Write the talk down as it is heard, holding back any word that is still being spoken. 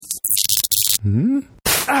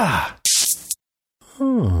Ah.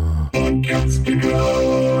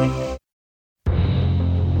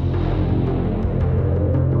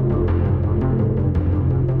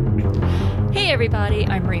 Hey everybody,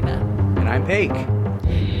 I'm Rima. And I'm Paik.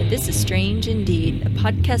 And this is Strange Indeed, a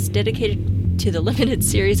podcast dedicated to the limited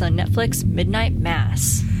series on Netflix, Midnight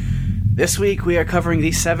Mass. This week we are covering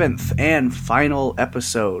the 7th and final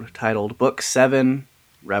episode, titled Book 7,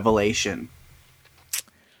 Revelation.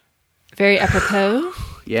 Very apropos.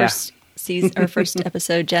 Yeah. First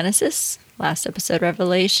episode, Genesis. Last episode,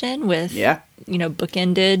 Revelation, with,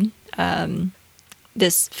 bookended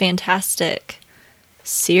this fantastic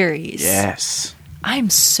series. Yes. I'm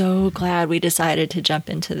so glad we decided to jump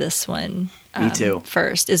into this one. Me too.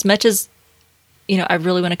 First. As much as, I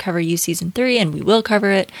really want to cover you season 3, and we will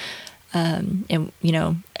cover it. And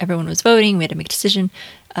everyone was voting. We had to make a decision.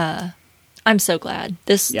 I'm so glad.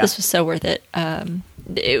 This was so worth it.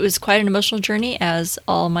 It was quite an emotional journey, as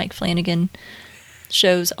all Mike Flanagan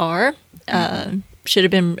shows are. Should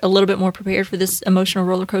have been a little bit more prepared for this emotional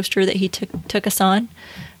roller coaster that he took us on.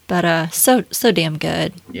 But so damn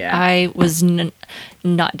good. Yeah. I was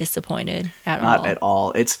not disappointed at all. Not at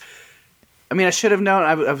all. I should have known.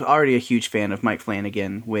 I was already a huge fan of Mike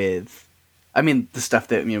Flanagan with... the stuff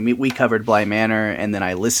that, we covered Bly Manor, and then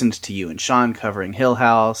I listened to you and Sean covering Hill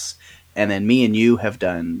House, and then me and you have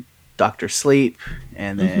done Dr. Sleep,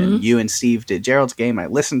 and then you and Steve did Gerald's Game. I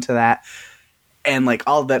listened to that, and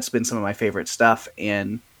all of that's been some of my favorite stuff,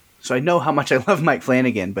 and so I know how much I love Mike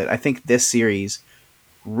Flanagan, but I think this series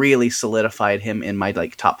really solidified him in my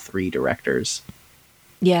top 3 directors.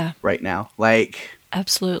 Yeah. Right now.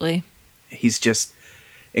 Absolutely. He's just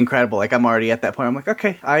incredible. I'm already at that point. I'm like,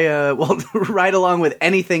 okay, I will ride along with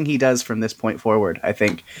anything he does from this point forward, I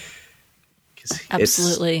think.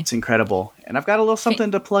 Absolutely. It's incredible. And I've got a little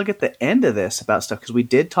something to plug at the end of this about stuff, because we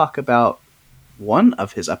did talk about one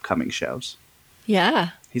of his upcoming shows. Yeah.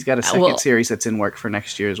 He's got a second series that's in work for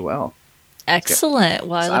next year as well. Excellent.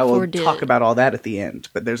 Well, I will talk about all that at the end,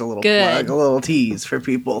 but there's a little plug, a little tease for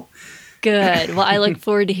people. Good. Well, I look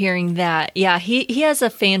forward to hearing that. Yeah, he has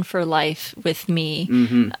a fan for life with me.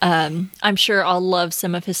 Mm-hmm. I'm sure I'll love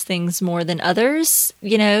some of his things more than others,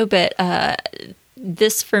 but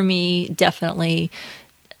this for me definitely,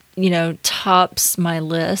 tops my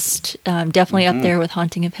list. Definitely up there with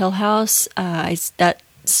Haunting of Hill House. That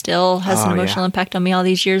still has an emotional impact on me all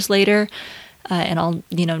these years later. And I'll,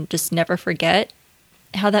 just never forget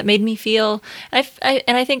how that made me feel. And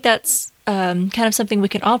I think that's kind of something we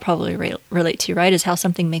can all probably relate to, right? Is how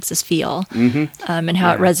something makes us feel, and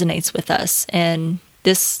how it resonates with us. And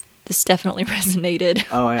this definitely resonated.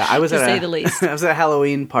 Oh yeah, I was to say the least. I was at a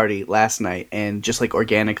Halloween party last night, and just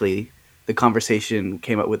organically, the conversation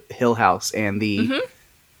came up with Hill House and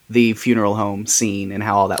the funeral home scene and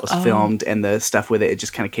how all that was filmed, and the stuff with it. It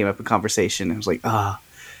just kind of came up in conversation. I was like,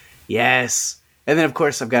 yes. And then, of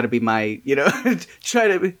course, I've got to be my, try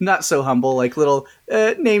to be not so humble, little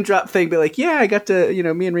name drop thing. Be I got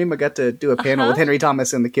to, me and Rima got to do a panel with Henry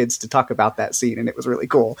Thomas and the kids to talk about that scene, and it was really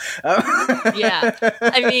cool. Yeah.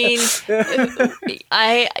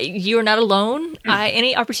 You're not alone.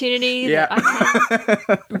 Any opportunity that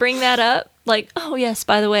I can bring that up, oh, yes,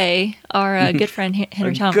 by the way, our good friend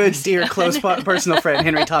Henry Thomas. Good, dear, close personal friend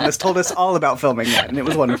Henry Thomas told us all about filming that, and it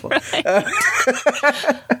was wonderful. It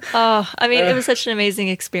was such an amazing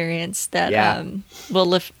experience that will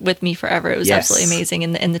live with me forever. It was absolutely amazing,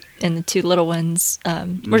 and the 2 little ones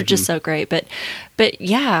were just so great. But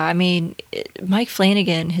yeah, Mike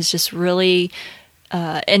Flanagan has just really.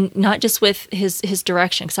 And not just with his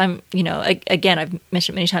direction, because I'm, again, I've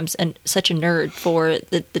mentioned many times, and such a nerd for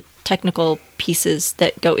the technical pieces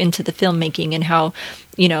that go into the filmmaking and how,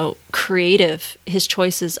 creative his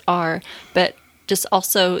choices are, but just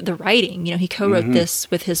also the writing. He co-wrote this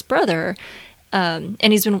with his brother, and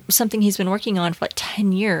he's been working on for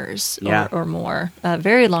 10 years or more, a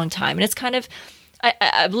very long time, and it's kind of.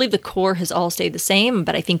 I believe the core has all stayed the same,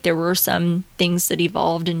 but I think there were some things that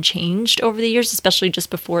evolved and changed over the years, especially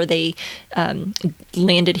just before they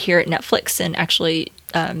landed here at Netflix and actually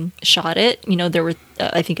shot it. There were,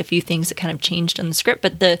 I think, a few things that kind of changed in the script,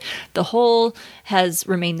 but the whole has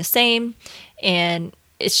remained the same. And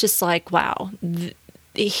it's just wow,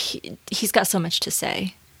 he's got so much to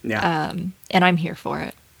say. Yeah. And I'm here for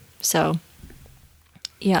it. So...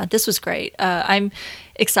 yeah, this was great. I'm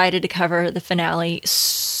excited to cover the finale.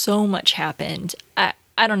 So much happened.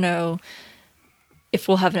 I don't know if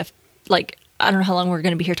we'll have enough, I don't know how long we're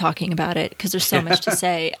going to be here talking about it, because there's so much to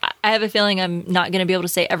say. I have a feeling I'm not going to be able to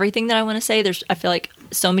say everything that I want to say. I feel like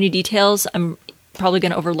so many details, I'm probably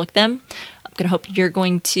going to overlook them. going to hope you're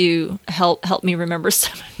going to help me remember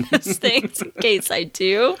some of those things in case I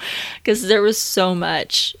do, because there was so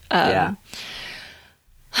much. Wow.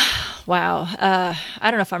 I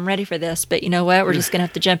don't know if I'm ready for this, but you know what? We're just going to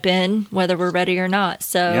have to jump in whether we're ready or not.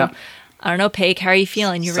 So I don't know, Paige, how are you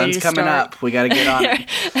feeling? You ready to start? Sun's coming up. We got to get on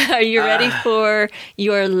it. Are you ready for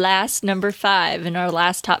your last number 5 in our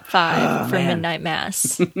last top 5 for Midnight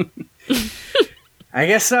Mass? I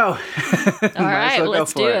guess so. All right,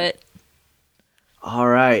 let's do it. All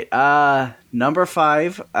right. Number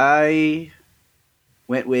 5, I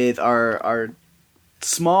went with our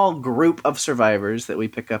small group of survivors that we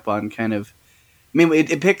pick up on kind of... I mean,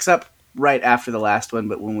 it picks up right after the last one,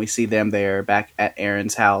 but when we see them, they're back at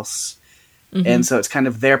Aaron's house. Mm-hmm. And so it's kind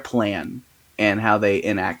of their plan and how they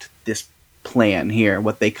enact this plan here,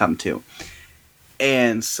 what they come to.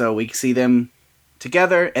 And so we see them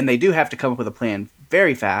together, and they do have to come up with a plan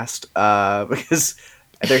very fast because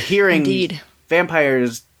they're hearing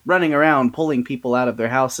vampires running around, pulling people out of their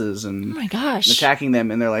houses and attacking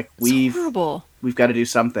them. And they're like, we've got to do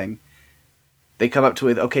something. They come up to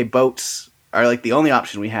it. Okay, boats are like the only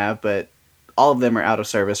option we have, but all of them are out of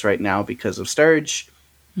service right now because of Sturge.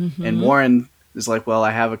 Mm-hmm. And Warren is like, well,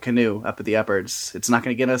 I have a canoe up at the uppers. It's not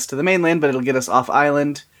going to get us to the mainland, but it'll get us off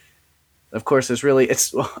island. Of course,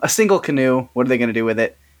 it's a single canoe. What are they going to do with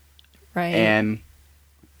it? Right. And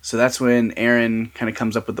so that's when Aaron kind of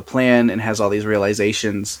comes up with the plan and has all these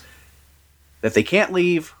realizations that they can't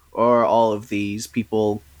leave, or all of these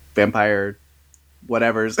people, vampire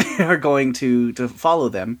whatevers, are going to follow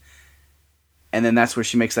them. And then that's where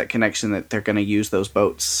she makes that connection that they're going to use those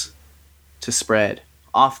boats to spread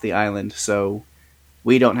off the island. So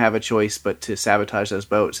we don't have a choice but to sabotage those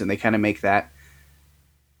boats. And they kind of make that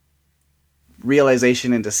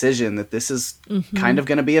realization and decision that this is kind of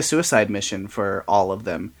going to be a suicide mission for all of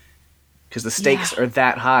them, because the stakes are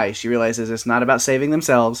that high. She realizes it's not about saving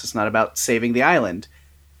themselves. It's not about saving the island.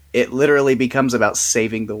 It literally becomes about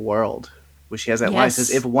saving the world, which she has that line,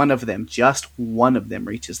 says, if one of them, just one of them,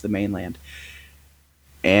 reaches the mainland.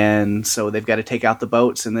 And so they've got to take out the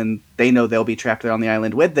boats, and then they know they'll be trapped there on the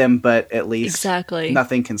island with them, but at least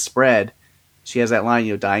nothing can spread. She has that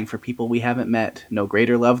line, dying for people we haven't met. No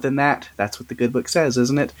greater love than that. That's what the good book says,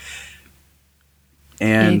 isn't it?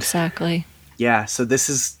 And exactly. Yeah, so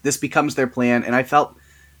this becomes their plan, and I felt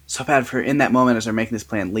so bad for her in that moment as they're making this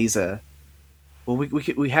plan. Lisa, well,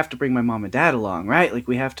 we have to bring my mom and dad along, right? Like,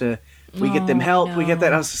 we have to... We get them help. No. We get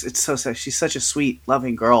that. It's so sad. She's such a sweet,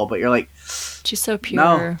 loving girl, but you're like... She's so pure.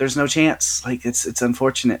 No, there's no chance. Like, it's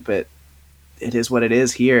unfortunate, but it is what it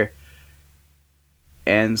is here.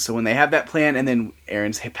 And so when they have that plan, and then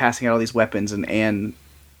Aaron's passing out all these weapons, and Anne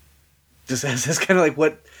just has this kind of like,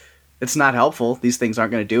 what... It's not helpful. These things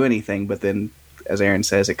aren't going to do anything, but then, as Aaron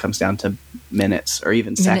says, it comes down to minutes, or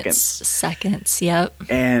even seconds. Seconds, yep.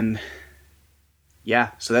 And, yeah,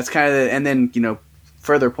 so that's kind of... And then,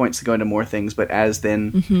 further points to go into more things, but as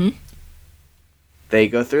then they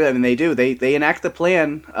go through them, and they enact the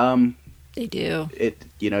plan. They do.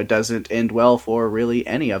 It doesn't end well for really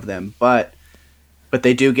any of them, but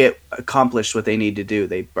they do get accomplished what they need to do.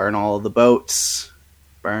 They burn all of the boats.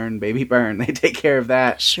 Burn, baby, burn. They take care of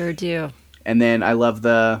that. Sure do. And then I love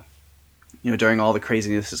during all the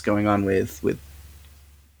craziness that's going on with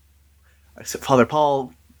Father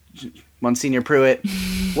Paul, Monsignor Pruitt,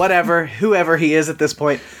 whoever he is at this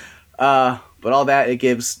point. But all that, it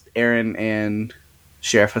gives Aaron and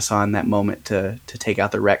Sheriff Hassan that moment to take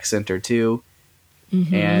out the rec center too.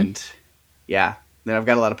 Mm-hmm. And yeah, then I've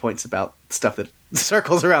got a lot of points about stuff that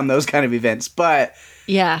circles around those kind of events. But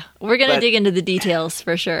yeah, we're going to dig into the details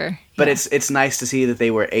for sure. But it's nice to see that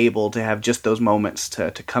they were able to have just those moments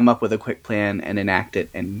to come up with a quick plan and enact it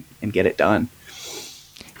and get it done.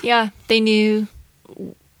 Yeah, they knew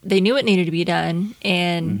it needed to be done,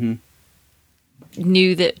 and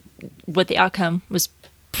knew that what the outcome was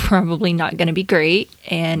probably not going to be great,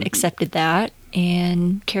 and accepted that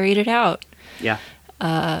and carried it out. Yeah.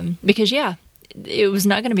 Because it was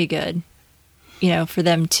not going to be good, for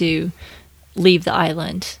them to leave the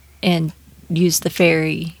island and use the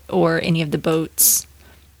ferry or any of the boats,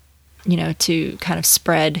 to kind of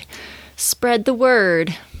spread the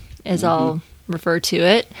word, as I'll refer to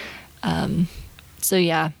it. So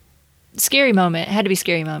yeah, scary moment. It had to be a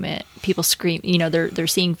scary moment. People scream, they're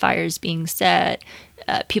seeing fires being set,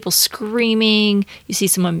 people screaming. You see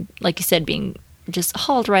someone, like you said, being just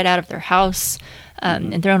hauled right out of their house,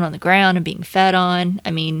 and thrown on the ground and being fed on.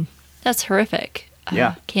 I mean, that's horrific.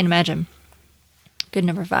 Can't imagine. Good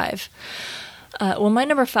number 5. Well, my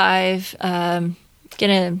number 5,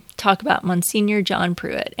 going to talk about Monsignor John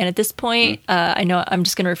Pruitt. And at this point, I know I'm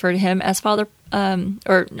just going to refer to him as Father,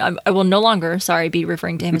 I will no longer, be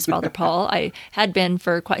referring to him as Father Paul. I had been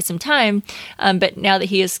for quite some time, but now that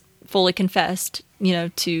he is fully confessed,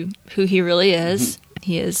 to who he really is,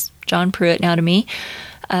 he is John Pruitt now to me.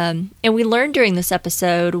 And we learned during this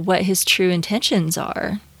episode what his true intentions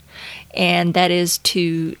are, and that is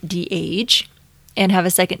to de-age and have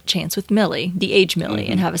a second chance with Millie, de-age Millie,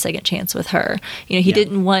 and have a second chance with her. He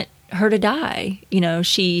didn't want her to die.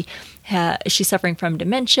 She's suffering from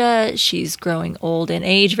dementia. She's growing old in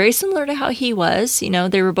age, very similar to how he was.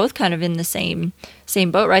 They were both kind of in the same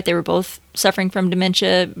boat, right? They were both suffering from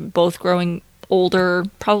dementia, both growing older,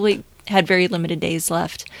 probably had very limited days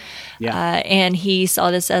left. Yeah. And he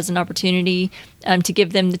saw this as an opportunity to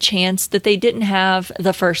give them the chance that they didn't have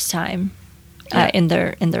the first time in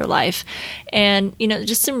their life. And,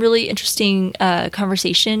 just some really interesting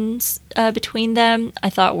conversations between them I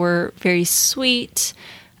thought were very sweet.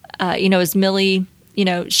 As Millie,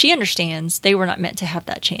 she understands they were not meant to have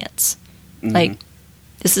that chance. Like,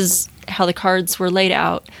 this is how the cards were laid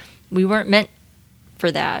out. We weren't meant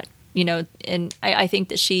for that, and I think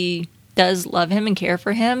that she does love him and care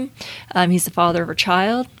for him. He's the father of her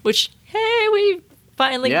child, which, hey, we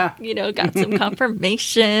finally, got some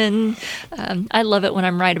confirmation. I love it when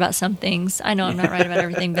I'm right about some things. I know I'm not right about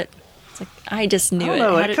everything, but it's like, I just knew it.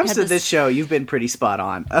 When it comes to this show, you've been pretty spot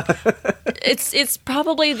on. It's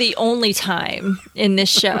probably the only time in this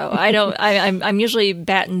show. I'm usually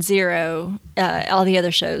batting zero all the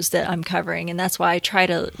other shows that I'm covering, and that's why I try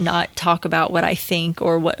to not talk about what I think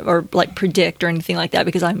or like predict or anything like that,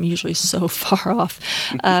 because I'm usually so far off.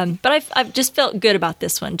 But I've just felt good about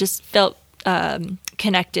this one. Just felt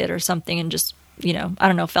connected or something, and just I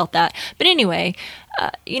don't know, felt that. But anyway,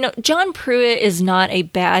 John Pruitt is not a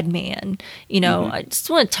bad man. I just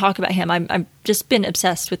want to talk about him. I've just been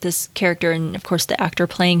obsessed with this character and, of course, the actor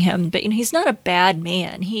playing him. But, he's not a bad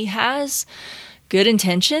man. He has good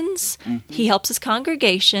intentions. He helps his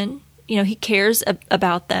congregation. He cares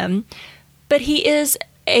about them. But he is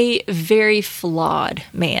a very flawed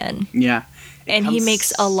man. Yeah. And he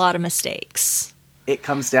makes a lot of mistakes. It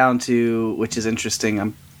comes down to, which is interesting,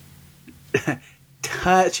 I'm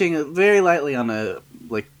touching very lightly on a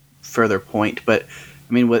further point, but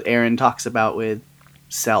I mean what Aaron talks about with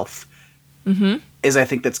self is, I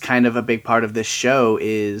think that's kind of a big part of this show.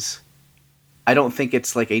 Is I don't think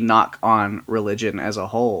it's like a knock on religion as a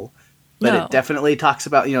whole, but it definitely talks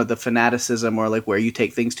about the fanaticism, or like where you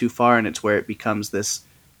take things too far, and it's where it becomes this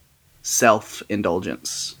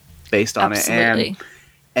self-indulgence based on it.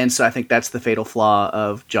 And so I think that's the fatal flaw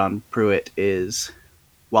of John Pruitt is,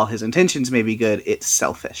 while his intentions may be good, it's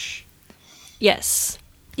selfish. Yes.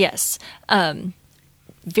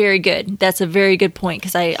 Very good. That's a very good point,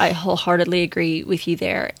 because I wholeheartedly agree with you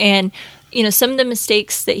there. And, some of the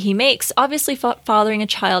mistakes that he makes, obviously fathering a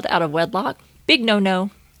child out of wedlock, big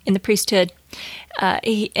no-no in the priesthood.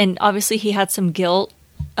 And obviously he had some guilt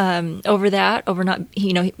over that, over not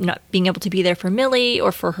being able to be there for Millie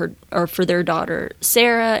or for their daughter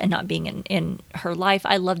Sarah, and not being in her life.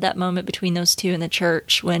 I love that moment between those two in the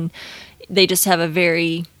church when they just have a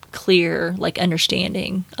very clear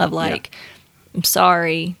understanding of I'm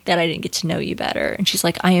sorry that I didn't get to know you better. And she's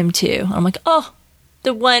like, I am too. And I'm like, oh,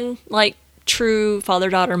 the one true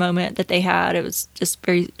father-daughter moment that they had. It was just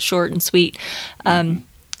very short and sweet.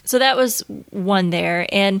 So that was one there.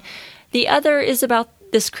 And the other is about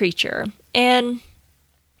this creature. And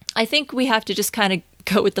I think we have to just kind of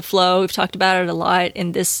go with the flow. We've talked about it a lot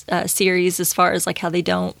in this series, as far as how they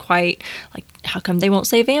don't quite, how come they won't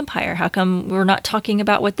say vampire? How come we're not talking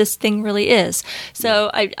about what this thing really is? So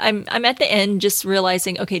I'm at the end just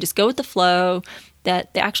realizing, okay, just go with the flow,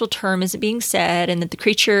 that the actual term isn't being said, and that the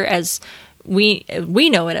creature, as we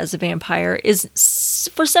know it as a vampire, is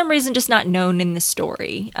for some reason just not known in this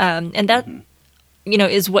story. And that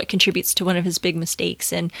is what contributes to one of his big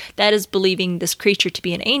mistakes. And that is believing this creature to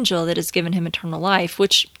be an angel that has given him eternal life,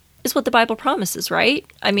 which is what the Bible promises, right?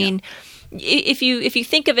 I mean, if you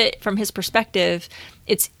think of it from his perspective,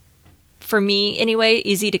 it's, for me anyway,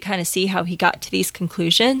 easy to kind of see how he got to these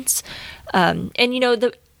conclusions. And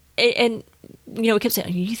we kept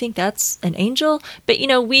saying, you think that's an angel? But,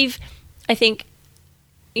 we've, I think,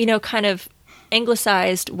 kind of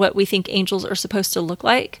anglicized what we think angels are supposed to look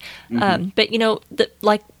like. But,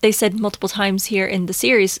 like they said multiple times here in the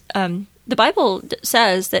series, the Bible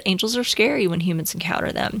says that angels are scary when humans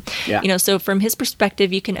encounter them. Yeah. So from his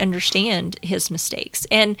perspective, you can understand his mistakes.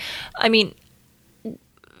 And, I mean,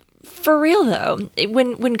 for real, though,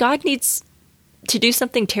 when God needs to do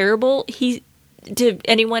something terrible, to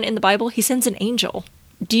anyone in the Bible, he sends an angel.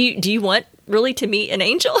 Do you want really to meet an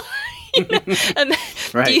angel? You know?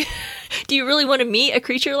 Right. Do you really want to meet a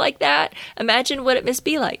creature like that? Imagine what it must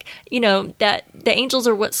be like. You know, that the angels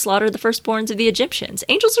are what slaughtered the firstborns of the Egyptians.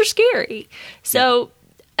 Angels are scary. So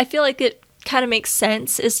I feel like it kind of makes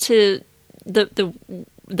sense as to the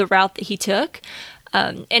route that he took.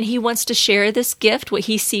 And he wants to share this gift, what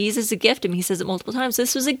he sees as a gift. I mean, he says it multiple times.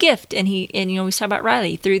 This was a gift. And we talk about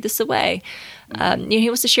Riley, he threw this away. He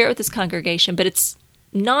wants to share it with his congregation, but it's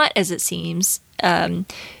not as it seems. And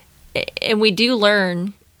we do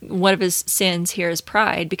learn one of his sins here is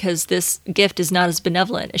pride, because this gift is not as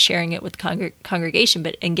benevolent as sharing it with congregation,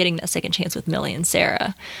 but in getting that second chance with Millie and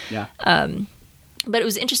Sarah. Yeah. But it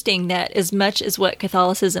was interesting that as much as what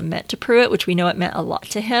Catholicism meant to Pruitt, which we know it meant a lot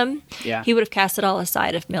to him, he would have cast it all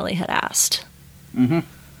aside if Millie had asked.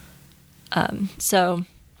 So,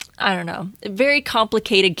 I don't know. A very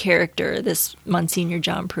complicated character, this Monsignor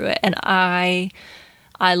John Pruitt, and I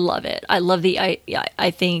love it. I love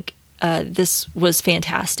I think this was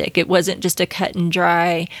fantastic. It wasn't just a cut and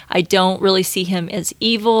dry. I don't really see him as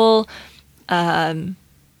evil. I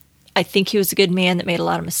think he was a good man that made a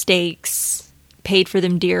lot of mistakes, paid for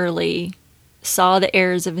them dearly, saw the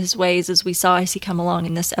errors of his ways, as we saw as he come along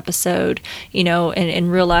in this episode,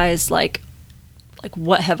 and realized like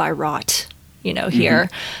what have I wrought, here.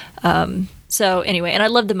 So anyway, and I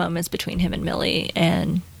love the moments between him and Millie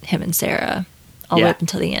and him and Sarah all the way up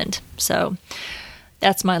until the end. So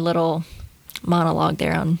that's my little monologue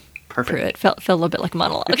there on Pruitt. Felt a little bit like a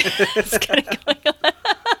monologue. It's kind of going on.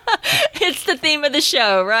 It's the theme of the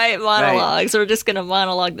show, right? Monologues. Right. We're just going to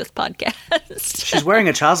monologue this podcast. She's wearing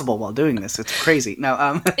a chasuble while doing this. It's crazy.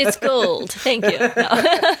 No, It's gold. Thank you.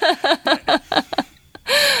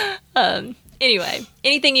 No. Anyway,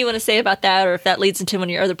 anything you want to say about that, or if that leads into one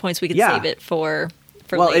of your other points, we can save it for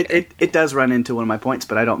later. It does run into one of my points,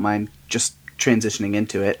 but I don't mind just transitioning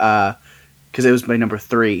into it because it was my number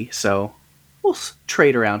 3, so we'll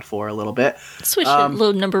trade around for a little bit. Switch a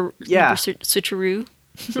little number switcheroo.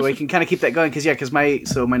 So we can kind of keep that going because my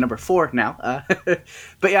number 4 now,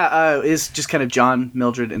 is just kind of John,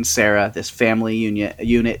 Mildred, and Sarah, this family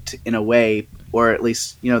unit in a way, or at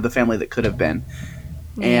least the family that could have been,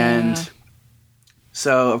 and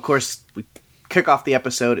so of course we kick off the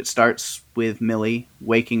episode. It starts with Millie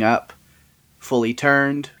waking up, fully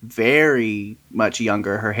turned, very much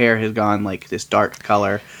younger. Her hair has gone like this dark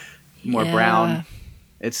color, more brown.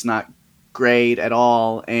 It's not great at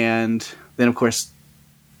all, and then of course.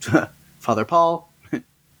 Father Paul,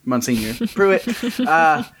 Monsignor Pruitt,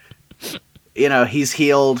 he's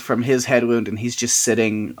healed from his head wound, and he's just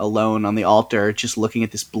sitting alone on the altar, just looking at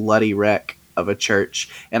this bloody wreck of a church.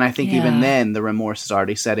 And I think even then, the remorse is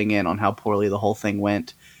already setting in on how poorly the whole thing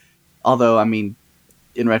went. Although, I mean,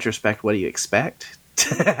 in retrospect, what do you expect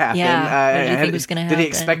to happen? Yeah, what did you think was going to happen? Did he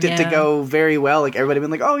expect it to go very well? Like, everybody been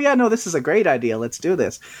like, oh, yeah, no, this is a great idea. Let's do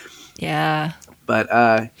this. Yeah.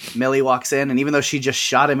 But Millie walks in, and even though she just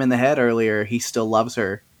shot him in the head earlier, he still loves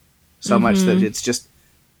her so much that it's just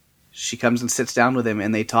she comes and sits down with him,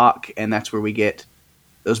 and they talk, and that's where we get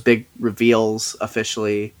those big reveals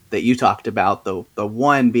officially that you talked about. The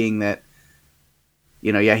one being that,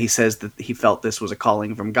 he says that he felt this was a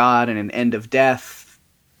calling from God and an end of death,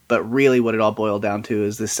 but really what it all boiled down to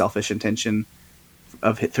is this selfish intention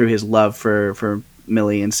through his love for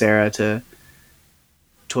Millie and Sarah to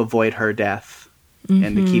avoid her death.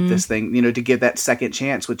 And to keep this thing, to give that second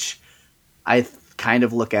chance, which I kind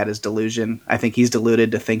of look at as delusion. I think he's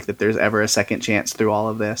deluded to think that there's ever a second chance through all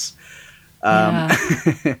of this.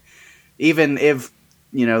 Even if,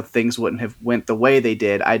 things wouldn't have went the way they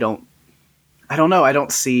did, I don't know. I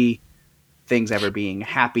don't see things ever being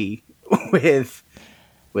happy with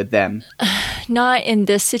them. Not in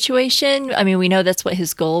this situation. I mean, we know that's what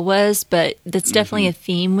his goal was, but that's definitely a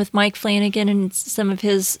theme with Mike Flanagan and some of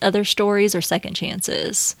his other stories are second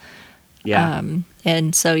chances. Yeah.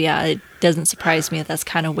 And so, it doesn't surprise me that that's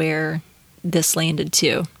kind of where this landed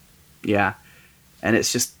too. Yeah. And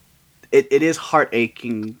it's just, it is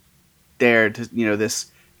heart-aching there to,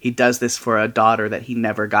 he does this for a daughter that he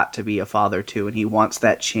never got to be a father to, and he wants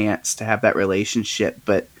that chance to have that relationship.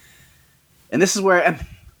 And this is where I'm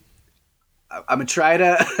going to try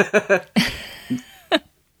to,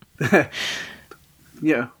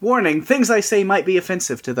 warning, things I say might be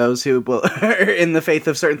offensive to those who are in the faith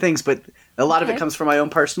of certain things, but a lot of it comes from my own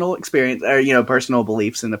personal experience, or, personal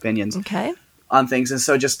beliefs and opinions on things. And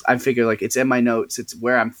so I figure like it's in my notes. It's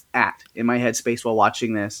where I'm at in my headspace while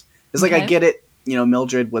watching this. It's like, I get it.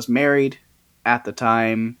 Mildred was married at the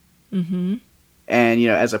time. Mm-hmm. And,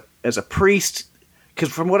 as a priest, because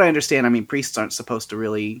from what I understand, I mean, priests aren't supposed to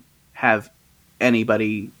really have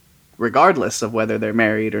anybody, regardless of whether they're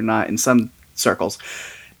married or not. In some circles.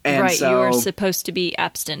 And right, so, you are supposed to be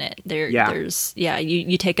abstinent.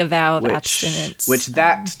 You take a vow of abstinence. Which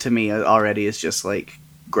that to me already is just like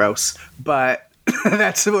gross. But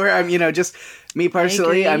that's where I'm, just me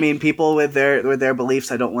personally. I mean, people with their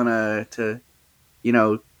beliefs, I don't want to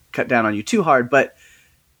cut down on you too hard, but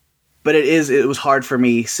it was hard for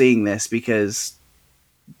me seeing this, because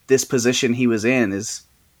this position he was in is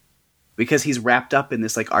because he's wrapped up in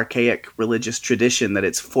this like archaic religious tradition that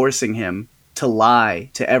it's forcing him to lie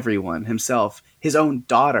to everyone, himself, his own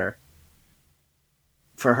daughter,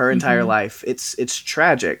 for her entire life. It's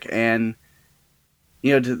tragic. And,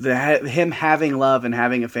 him having love and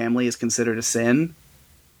having a family is considered a sin,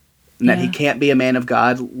 and that he can't be a man of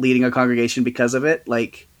God leading a congregation because of it.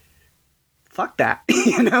 Like, fuck that.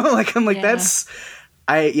 I'm like, that's,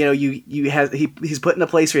 he's put in a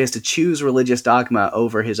place where he has to choose religious dogma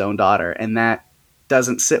over his own daughter. And that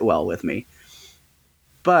doesn't sit well with me.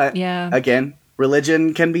 But again,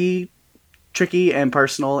 religion can be tricky and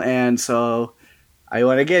personal, and so I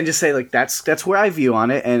want to again just say, like, that's where I view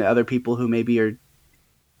on it, and other people who maybe are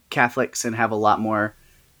Catholics and have a lot more,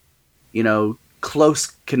 close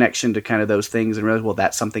connection to kind of those things, and realize, well,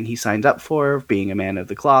 that's something he signed up for, being a man of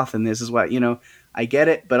the cloth, and this is what, I get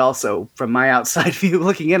it, but also from my outside view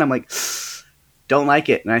looking in, I'm like, don't like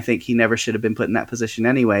it, and I think he never should have been put in that position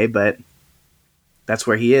anyway, but that's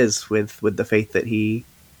where he is with the faith that he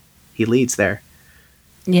leads there.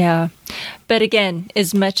 Yeah. But again,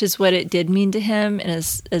 as much as what it did mean to him, and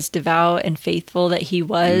as devout and faithful that he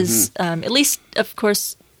was, at least, of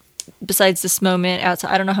course, besides this moment outside,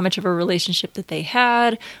 I don't know how much of a relationship that they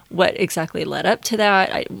had, what exactly led up to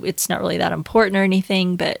that. It's not really that important or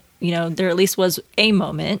anything, but, there at least was a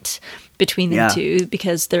moment between the two,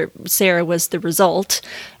 because Sarah was the result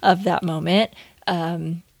of that moment.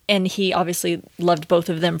 And he obviously loved both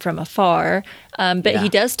of them from afar. But he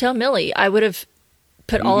does tell Millie, I would have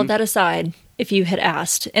put all of that aside if you had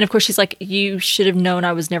asked. And of course, she's like, you should have known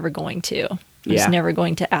I was never going to. I was never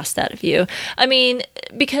going to ask that of you. I mean,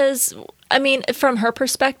 because, from her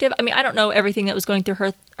perspective, I don't know everything that was going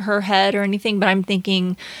through her head or anything, but I'm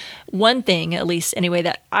thinking one thing, at least anyway,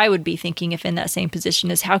 that I would be thinking if in that same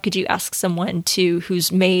position is, how could you ask someone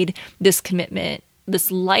who's made this commitment,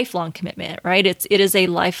 this lifelong commitment, right? It is a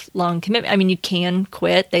lifelong commitment. You can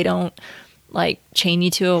quit. They don't like chain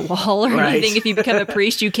you to a wall or anything. If you become a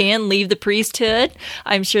priest, you can leave the priesthood.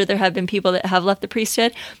 I'm sure there have been people that have left the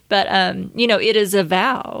priesthood, but it is a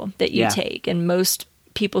vow that you take, and most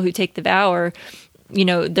people who take the vow are,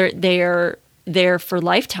 they're there for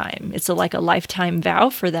lifetime. It's like a lifetime vow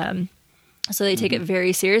for them, so they take it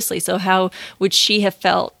very seriously. So how would she have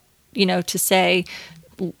felt, to say,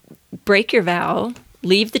 break your vow,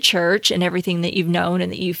 leave the church and everything that you've known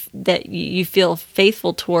and that you feel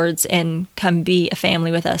faithful towards, and come be a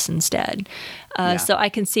family with us instead. So I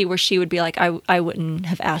can see where she would be like, I wouldn't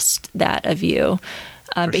have asked that of you.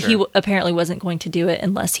 But sure. He apparently wasn't going to do it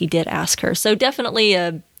unless he did ask her. So definitely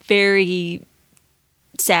a very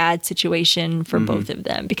sad situation for both of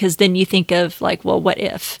them, because then you think of like, well, what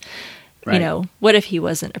if, what if he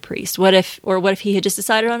wasn't a priest? What if he had just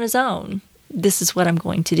decided on his own? This is what I'm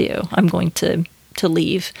going to do. I'm going to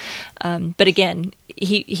leave. But again,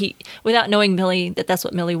 he without knowing Millie, that's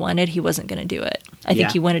what Millie wanted, he wasn't going to do it. I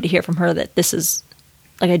think he wanted to hear from her that this is,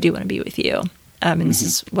 like, I do want to be with you. And this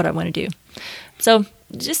is what I want to do. So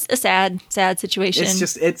just a sad situation.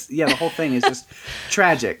 The whole thing is just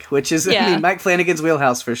tragic, which is, Mike Flanagan's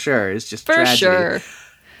wheelhouse for sure. Is just for tragedy. Sure.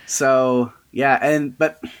 So,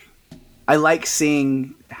 but I like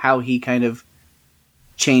seeing how he kind of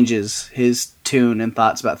changes his tune and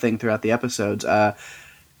thoughts about things throughout the episodes,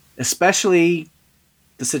 especially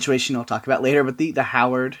the situation I'll talk about later, but the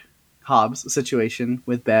Howard Hobbs situation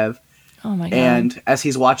with Bev. Oh my God. And as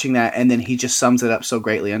he's watching that, and then he just sums it up so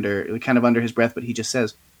greatly under his breath, but he just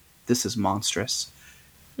says, "This is monstrous."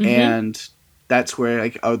 And that's where,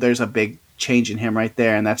 like, there's a big change in him right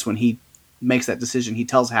there. And that's when he makes that decision. He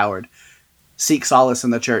tells Howard, "Seek solace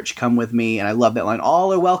in the church, come with me." And I love that line,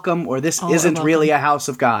 "All are welcome, or this isn't really a house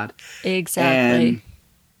of God." Exactly. And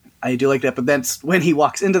I do like that. But that's when he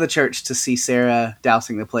walks into the church to see Sarah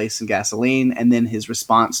dousing the place in gasoline, and then his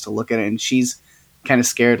response to look at it, and she's kind of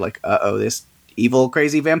scared, like, uh-oh, this evil,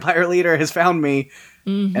 crazy vampire leader has found me.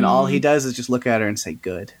 And all he does is just look at her and say,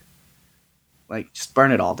 "Good." Like, just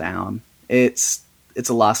burn it all down. It's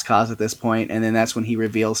a lost cause at this point. And then that's when he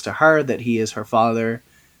reveals to her that he is her father,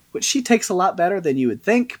 which she takes a lot better than you would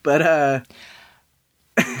think, but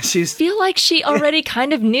she's feel like she already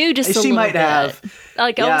kind of knew just a little bit. She might have.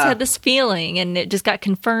 Like, I always had this feeling, and it just got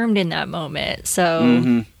confirmed in that moment.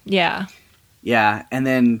 So, yeah. Yeah, and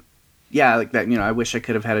then yeah, like that, I wish I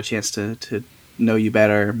could have had a chance to know you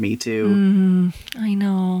better. Me too. I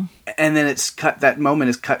know. And then that moment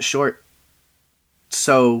is cut short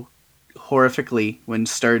so horrifically when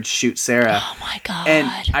Sturge shoots Sarah. Oh my God. And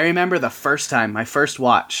I remember the first time, my first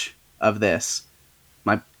watch of this,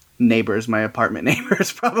 my apartment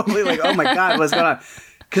neighbors probably like, oh my God, what's going on?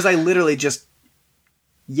 Because I literally just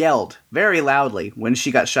yelled very loudly when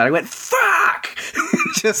she got shot. I went, fuck!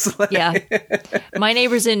 Just like... Yeah. My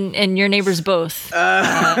neighbors and your neighbors both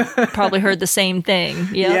probably heard the same thing.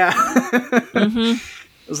 Yep. Yeah. I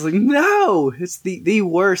was like, no! It's the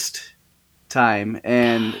worst time.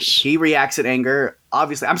 And he reacts in anger.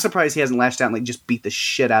 Obviously, I'm surprised he hasn't lashed out and like just beat the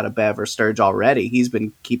shit out of Bev or Sturge already. He's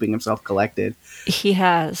been keeping himself collected. He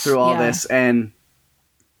has. Through all this.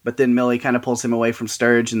 But then Millie kind of pulls him away from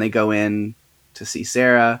Sturge and they go in to see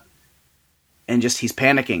Sarah. And just he's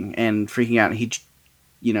panicking and freaking out. And he,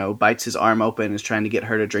 bites his arm open and is trying to get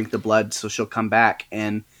her to drink the blood so she'll come back.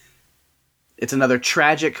 And it's another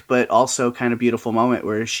tragic but also kind of beautiful moment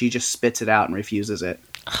where she just spits it out and refuses it.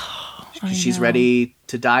 She's ready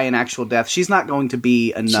to die an actual death. She's not going to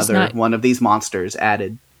be another one of these monsters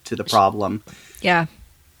added to the problem. Yeah.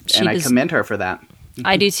 And I commend her for that.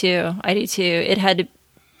 I do too. It had to,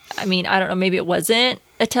 I don't know, maybe it wasn't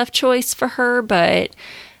a tough choice for her, but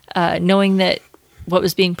knowing that what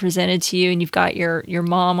was being presented to you and you've got your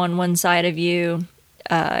mom on one side of you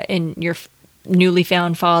and your newly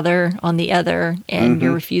found father on the other, and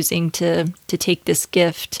you're refusing to take this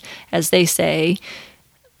gift, as they say,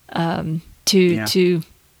 to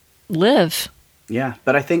live. Yeah,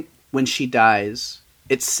 but I think when she dies,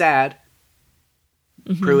 it's sad.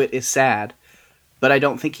 Pruitt is sad, but I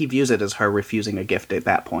don't think he views it as her refusing a gift at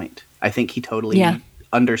that point. I think he totally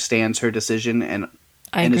understands her decision and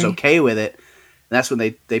is okay with it. And that's when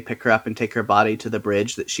they pick her up and take her body to the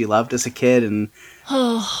bridge that she loved as a kid. And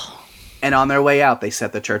and on their way out, they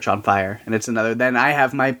set the church on fire. And it's another... Then I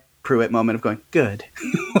have my Pruitt moment of going, good.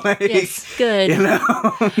 Like, yes, good.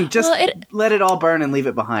 Just let it all burn and leave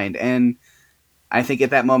it behind. And I think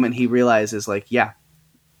at that moment he realizes, like, yeah,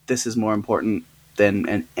 this is more important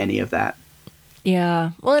than any of that.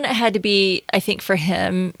 Yeah. Well, and it had to be, I think, for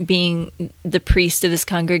him being the priest of this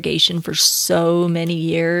congregation for so many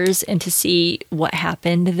years, and to see what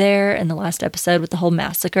happened there in the last episode with the whole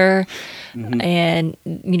massacre, and,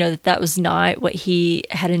 that was not what he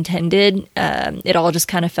had intended. It all just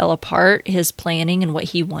kind of fell apart, his planning and what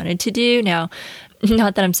he wanted to do. Now,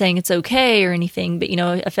 not that I'm saying it's okay or anything, but,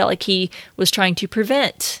 I felt like he was trying to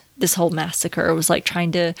prevent this whole massacre. It was like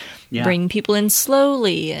trying to bring people in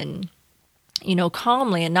slowly and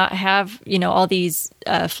calmly, and not have, all these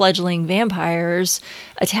fledgling vampires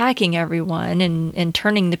attacking everyone and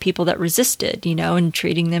turning the people that resisted, and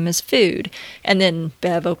treating them as food. And then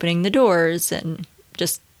Bev opening the doors and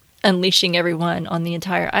just unleashing everyone on the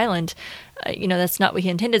entire island. That's not what he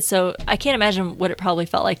intended. So I can't imagine what it probably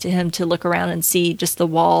felt like to him to look around and see just the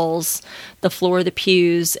walls, the floor, the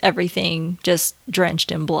pews, everything just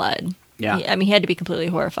drenched in blood. Yeah. He had to be completely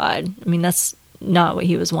horrified. That's not what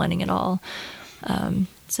he was wanting at all.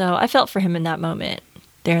 So I felt for him in that moment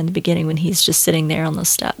there in the beginning when he's just sitting there on the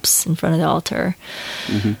steps in front of the altar.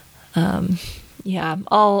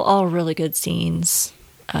 All really good scenes,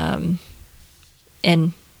 and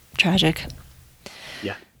tragic.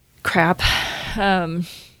 Yeah. Crap.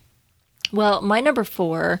 Well, my number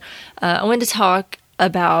 4, I wanted to talk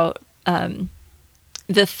about,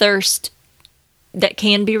 the thirst that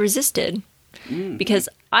can be resisted, because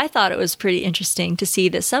I thought it was pretty interesting to see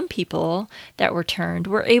that some people that were turned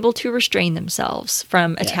were able to restrain themselves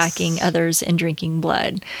from attacking others and drinking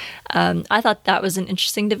blood. I thought that was an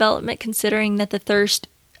interesting development, considering that the thirst,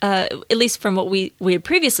 at least from what we had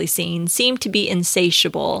previously seen, seemed to be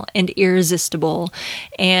insatiable and irresistible,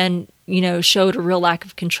 and showed a real lack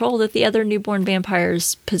of control that the other newborn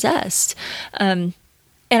vampires possessed. And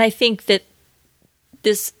I think that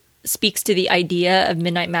this speaks to the idea of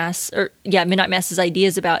Midnight Mass, Midnight Mass's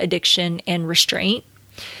ideas about addiction and restraint.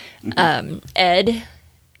 Ed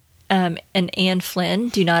and Anne Flynn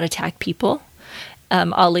do not attack people.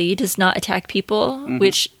 Ali does not attack people,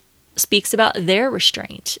 which speaks about their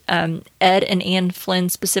restraint. Ed and Anne Flynn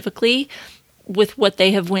specifically, with what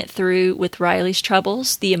they have went through with Riley's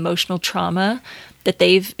troubles, the emotional trauma that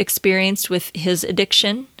they've experienced with his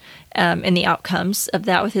addiction, and the outcomes of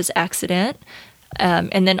that with his accident.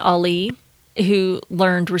 And then Ali, who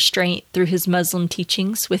learned restraint through his Muslim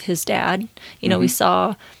teachings with his dad. We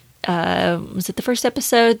saw, was it the first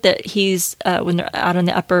episode that he's, when they're out on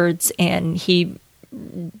the uppers and he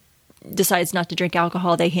decides not to drink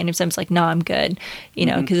alcohol, they hand him some, it's like, no, I'm good,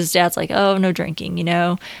 because his dad's like, oh, no drinking,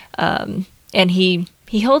 and he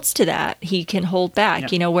he holds to that. He can hold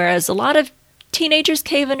back, whereas a lot of teenagers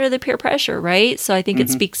cave under the peer pressure, right? So I think it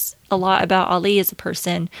speaks a lot about Ali as a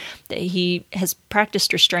person, that he has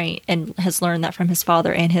practiced restraint and has learned that from his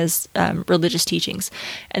father and his religious teachings.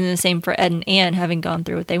 And then the same for Ed and Anne, having gone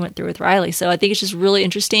through what they went through with Riley. So I think it's just really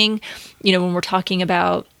interesting, when we're talking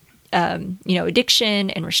about, addiction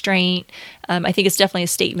and restraint. I think it's definitely a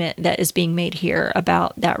statement that is being made here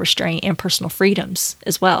about that restraint and personal freedoms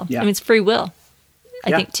as well. Yeah. I mean, it's free will,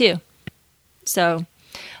 I think, too. So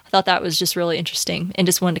I thought that was just really interesting, and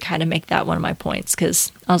just wanted to kind of make that one of my points,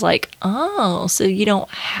 because I was like, oh, so you don't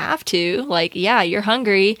have to, like, yeah, you're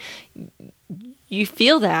hungry, you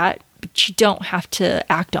feel that, but you don't have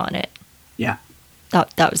to act on it. Yeah.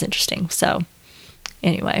 That was interesting. So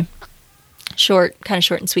anyway, kind of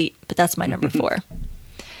short and sweet, but that's my number 4.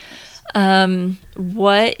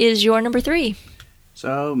 What is your number 3?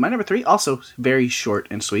 So my number 3, also very short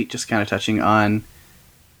and sweet, just kind of touching on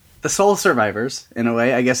the sole survivors, in a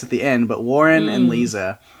way, I guess, at the end, but Warren and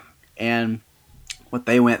Lisa, and what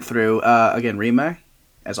they went through. Again, Rima,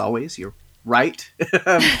 as always, you're right.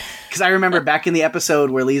 Because I remember back in the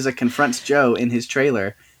episode where Lisa confronts Joe in his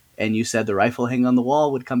trailer, and you said the rifle hanging on the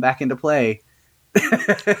wall would come back into play.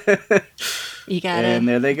 You got it. And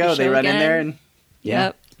there they go. They run in there and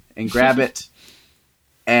and grab it.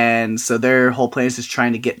 And so their whole plan is just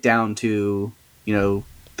trying to get down to, the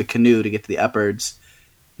canoe to get to the upwards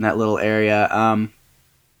in that little area.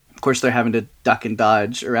 Of course, they're having to duck and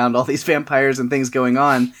dodge around all these vampires and things going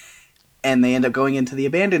on. And they end up going into the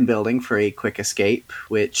abandoned building for a quick escape,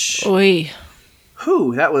 which... Oy.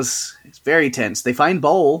 It's very tense. They find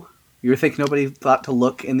Bowl. You would think nobody thought to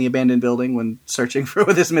look in the abandoned building when searching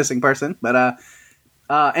for this missing person. But,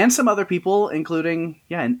 and some other people, including,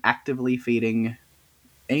 an actively feeding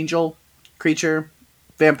angel, creature,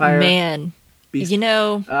 vampire. Man, beast.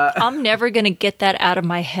 I'm never going to get that out of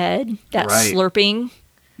my head, that slurping.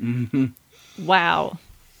 Mm-hmm. Wow.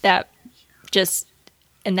 That just,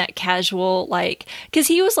 and that casual, because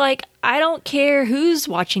he was like, I don't care who's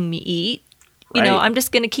watching me eat. I'm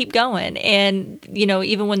just going to keep going. And,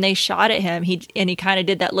 even when they shot at him, he kind of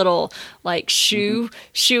did that little, shoo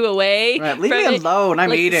away. Right. Leave me alone.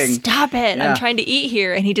 I'm eating. Stop it. Yeah. I'm trying to eat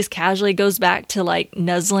here. And he just casually goes back to,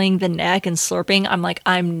 nuzzling the neck and slurping. I'm like,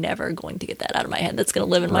 I'm never going to get that out of my head. That's going to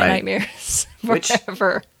live in my nightmares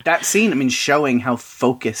forever. That scene, showing how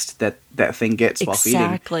focused that thing gets while feeding.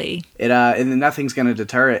 Exactly. And nothing's going to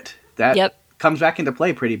deter it. That comes back into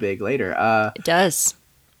play pretty big later. It does.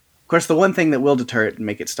 Of course, the one thing that will deter it and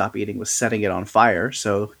make it stop eating was setting it on fire.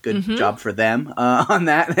 So good job for them on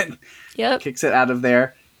that. Kicks it out of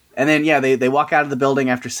there. And then, they walk out of the building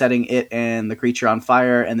after setting it and the creature on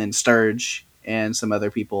fire. And then Sturge and some other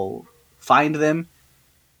people find them.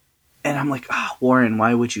 And I'm like, Warren,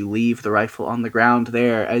 why would you leave the rifle on the ground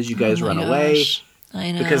there as you guys run away?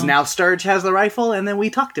 I know. Because now Sturge has the rifle. And then we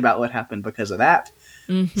talked about what happened because of that.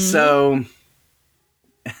 Mm-hmm. So...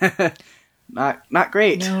 Not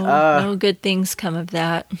great. No good things come of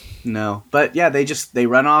that. No. But they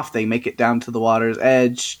run off. They make it down to the water's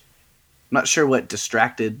edge. I'm not sure what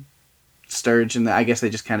distracted Sturge, and I guess they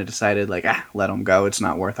just kind of decided, let them go. It's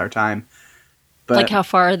not worth our time. But how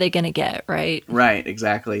far are they going to get, right? Right,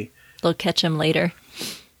 exactly. They'll catch him later.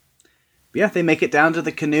 But they make it down to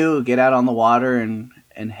the canoe, get out on the water,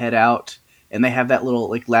 and head out. And they have that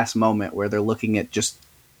little, last moment where they're looking at just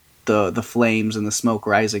the flames and the smoke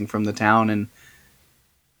rising from the town, and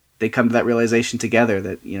they come to that realization together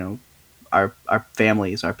that our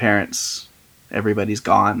families, our parents, everybody's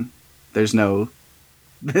gone. There's no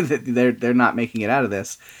they're not making it out of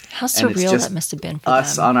this. How surreal that must have been for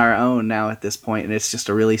us them. On our own now at this point, and it's just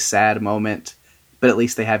a really sad moment, but at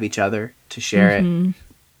least they have each other to share it.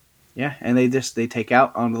 And they take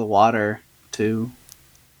out onto the water to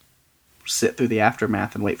sit through the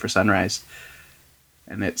aftermath and wait for sunrise.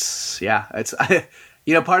 And it's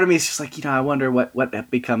part of me is just I wonder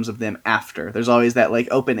what becomes of them after. There's always that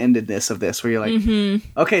open-endedness of this where you're like,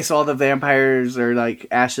 okay, so all the vampires are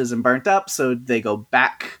ashes and burnt up, so they go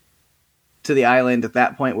back to the island at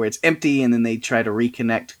that point where it's empty, and then they try to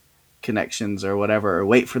reconnect connections or whatever, or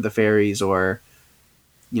wait for the fairies, or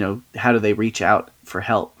how do they reach out for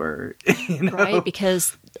help, or right,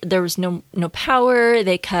 because there was no power.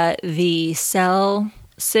 They cut the cell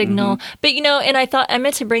signal. But, and I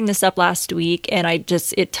meant to bring this up last week, and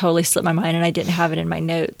it totally slipped my mind, and I didn't have it in my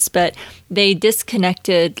notes. But they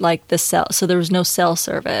disconnected the cell, so there was no cell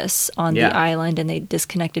service on the island, and they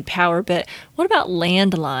disconnected power. But what about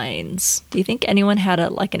landlines? Do you think anyone had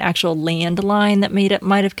an actual landline that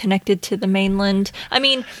might have connected to the mainland? I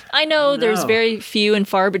mean, I know there's very few and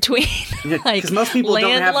far between. Because most people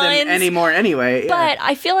don't have them anymore anyway. But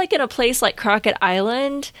I feel like in a place like Crockett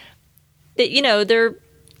Island, that they're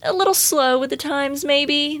a little slow with the times,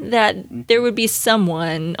 maybe, that there would be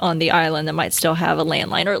someone on the island that might still have a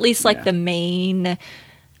landline, or at least the main.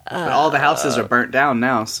 But all the houses are burnt down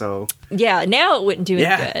now, so. Yeah, now it wouldn't do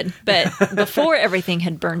any good. But before everything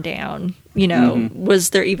had burned down, was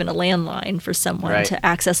there even a landline for someone to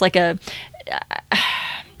access?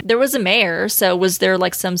 There was a mayor, so was there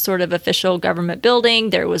some sort of official government building?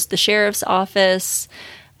 There was the sheriff's office.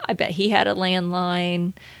 I bet he had a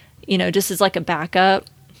landline, just as a backup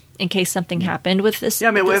in case something happened with this.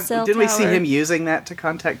 Yeah, didn't we see him using that to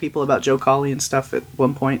contact people about Joe Colley and stuff at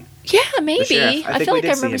one point? Yeah, maybe. I feel like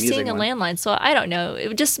I remember seeing a landline, so I don't know. It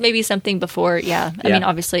was just maybe something before. Yeah, I mean,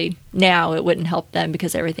 obviously now it wouldn't help them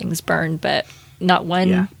because everything's burned, but not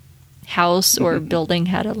one house or building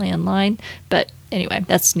had a landline. But anyway,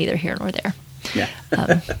 that's neither here nor there. Yeah.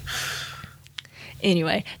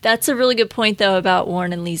 Anyway, that's a really good point, though, about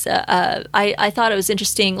Warren and Lisa. I thought it was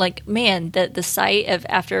interesting, that the sight of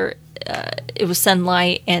after it was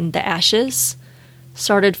sunlight and the ashes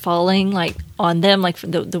started falling, on them,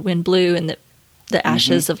 the wind blew and the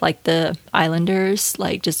ashes of, the islanders,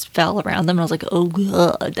 just fell around them. And I was like, oh,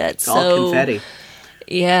 God, that's all confetti.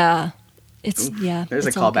 Yeah. There's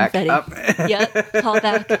a callback. Yeah,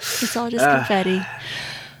 callback. It's all just confetti.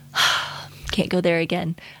 Can't go there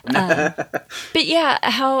again. But yeah,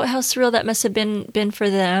 how surreal that must have been for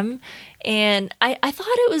them. And I thought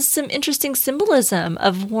it was some interesting symbolism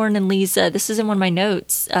of Warren and Lisa. This is in one of my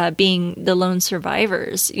notes, being the lone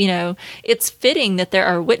survivors. It's fitting that there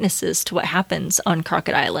are witnesses to what happens on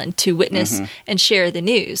Crockett Island to witness and share the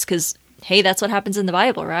news, because hey, that's what happens in the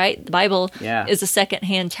Bible, right? The Bible is a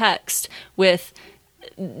secondhand text would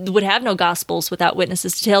have no gospels without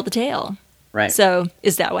witnesses to tell the tale. Right. So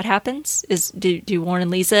is that what happens? Do Warren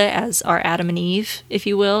and Lisa, as our Adam and Eve, if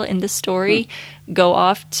you will, in this story, go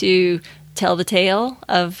off to tell the tale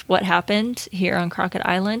of what happened here on Crockett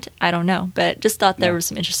Island? I don't know, but just thought there was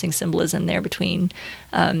some interesting symbolism there between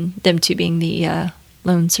them two being the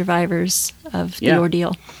lone survivors of the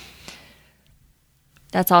ordeal.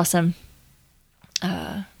 That's awesome.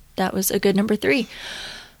 That was a good number 3.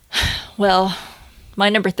 Well, my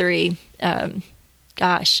number 3...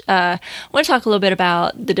 I want to talk a little bit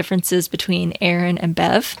about the differences between Aaron and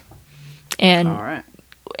Bev, and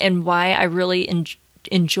why I really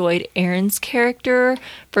enjoyed Aaron's character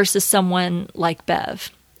versus someone like Bev,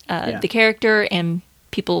 the character and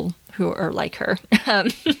people who are like her.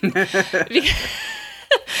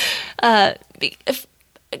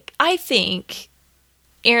 I think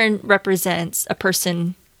Aaron represents a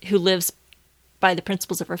person who lives by the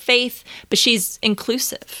principles of her faith, but she's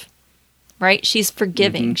inclusive. Right? She's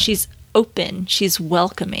forgiving. She's open. She's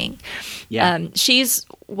welcoming. Yeah. She's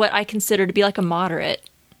what I consider to be a moderate.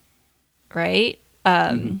 Right?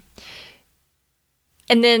 And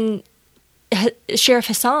then Sheriff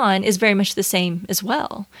Hassan is very much the same as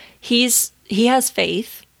well. He has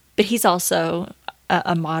faith, but he's also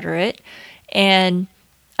a moderate. And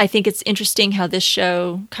I think it's interesting how this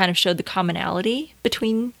show kind of showed the commonality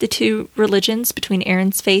between the two religions, between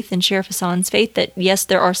Aaron's faith and Sheriff Hassan's faith, that yes,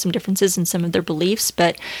 there are some differences in some of their beliefs,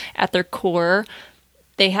 but at their core,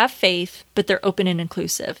 they have faith, but they're open and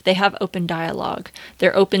inclusive. They have open dialogue.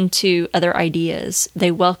 They're open to other ideas. They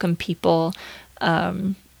welcome people.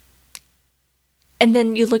 And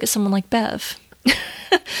then you look at someone like Bev,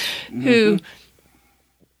 who...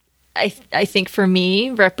 I think for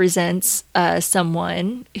me represents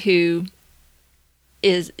someone who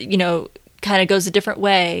is, kind of goes a different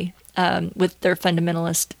way with their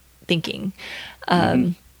fundamentalist thinking.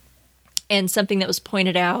 And something that was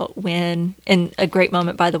pointed out in a great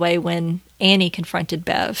moment, by the way, when Annie confronted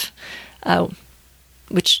Bev,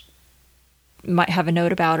 which might have a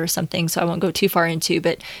note about or something, so I won't go too far into,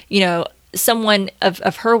 but, someone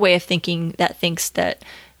of her way of thinking that thinks that,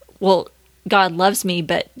 well, God loves me,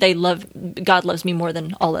 but God loves me more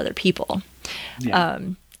than all other people. Yeah.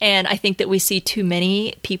 And I think that we see too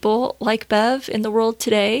many people like Bev in the world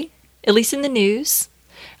today, at least in the news.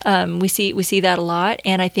 We see that a lot.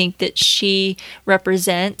 And I think that she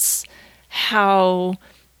represents how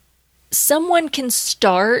someone can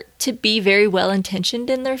start to be very well-intentioned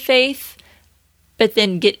in their faith, but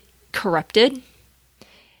then get corrupted,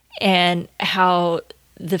 and how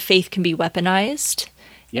the faith can be weaponized,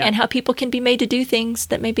 Yeah. and how people can be made to do things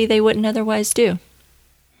that maybe they wouldn't otherwise do.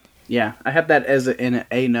 Yeah, I have that as in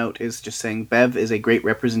a note, is just saying Bev is a great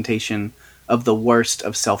representation of the worst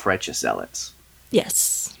of self-righteous zealots.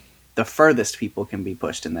 Yes. The furthest people can be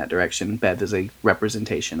pushed in that direction, Bev is a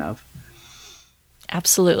representation of.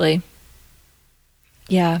 Absolutely.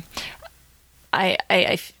 Yeah. I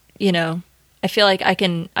feel like I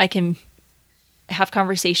can have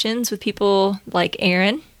conversations with people like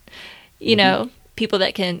Aaron, you know, people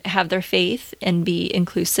that can have their faith and be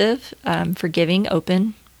inclusive, forgiving,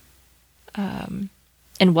 open, and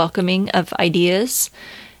welcoming of ideas,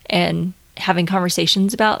 and having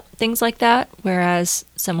conversations about things like that. Whereas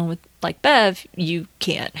someone with like Bev, you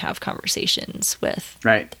can't have conversations with.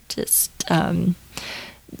 Right. Just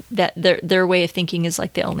that their way of thinking is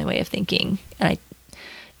like the only way of thinking, and I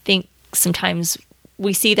think sometimes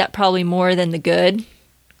we see that probably more than the good,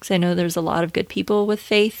 because I know there's a lot of good people with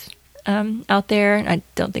faith out there, and I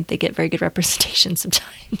don't think they get very good representation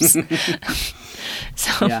sometimes.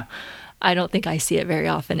 So Yeah. I don't think I see it very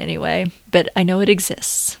often anyway, but I know it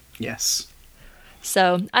exists. Yes.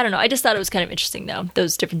 So I don't know. I just thought it was kind of interesting, though,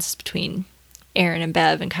 those differences between Aaron and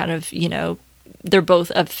Bev, and kind of, you know, they're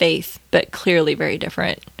both of faith, but clearly very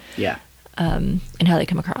different. Yeah. In how they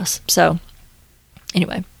come across. So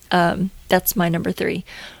anyway, that's my number 3.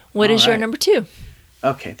 What is your number 2?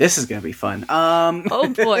 Okay, this is gonna be fun. Oh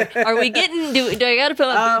boy, are we getting? Do I got to put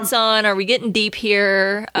my boots on? Are we getting deep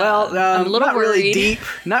here? Well, I'm a little not worried. really deep.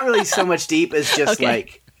 Not really so much deep as just Okay.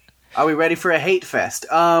 like, are we ready for a hate fest?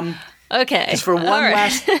 Okay, Just for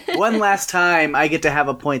one last time, I get to have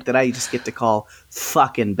a point that I just get to call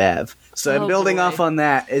fucking Bev. So I'm Oh, building boy. off on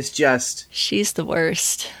that. It's just, She's the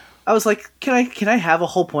worst. I was like, can I have a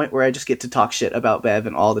whole point where I just get to talk shit about Bev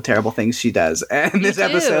and all the terrible things she does in this do.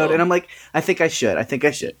 episode? And I'm like, I think I should.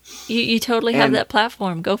 You totally have And- that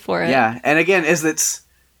platform. Go for it. Yeah, and again, it's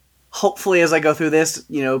hopefully as I go through this,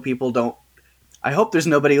 you know, people don't. I hope there's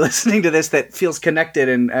nobody listening to this that feels connected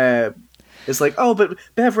and is like, oh, but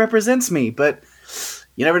Bev represents me. But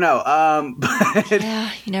you never know. But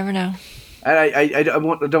Yeah, you never know. I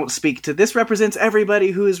don't speak to this. Represents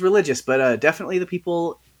everybody who is religious, but definitely the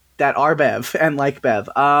people that are Bev and like Bev.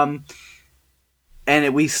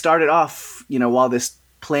 And we started off, you know, while this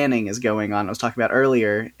planning is going on, I was talking about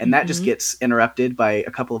earlier, and that just gets interrupted by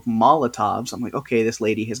a couple of Molotovs. I'm like, okay, this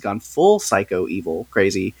lady has gone full psycho, evil,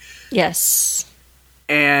 crazy. Yes.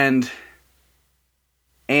 And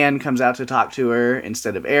Anne comes out to talk to her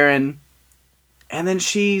instead of Aaron. And then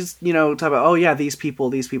she's, you know, talking about, oh yeah, these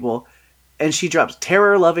people. And she drops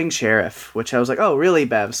terror-loving sheriff, which I was like, oh, really,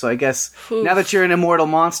 Bev? So I guess Oof. now that you're an immortal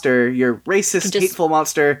monster, your racist, Just- hateful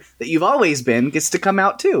monster that you've always been gets to come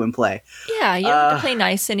out too and play. Yeah, you don't have to play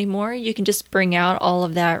nice anymore. You can just bring out all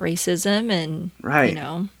of that racism and, Right. you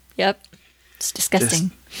know, yep. It's disgusting.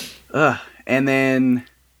 And then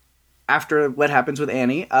after what happens with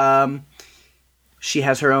Annie, she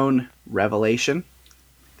has her own revelation,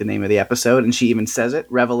 the name of the episode, and she even says it,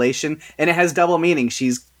 revelation, and it has double meaning.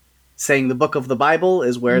 She's saying the book of the Bible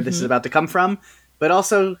is where this is about to come from, but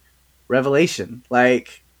also revelation.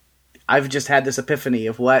 Like, I've just had this epiphany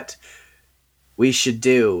of what we should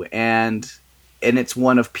do, and it's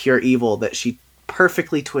one of pure evil that she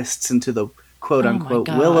perfectly twists into the quote-unquote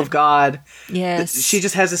God. will of God. Yes. She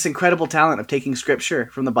just has this incredible talent of taking scripture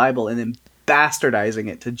from the Bible and then bastardizing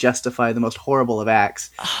it to justify the most horrible of acts.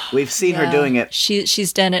 We've seen her Yeah. doing it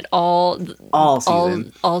She's done it all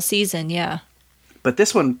season. all season, yeah. But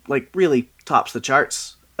this one, like, really tops the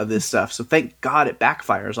charts of this stuff. So thank God it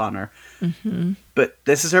backfires on her. Mm-hmm. But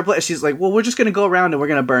this is her place. She's like, well, we're just going to go around and we're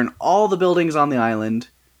going to burn all the buildings on the island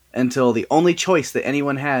until the only choice that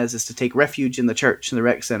anyone has is to take refuge in the church, in the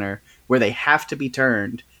rec center, where they have to be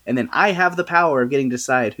turned. And then I have the power of getting to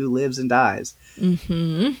decide who lives and dies.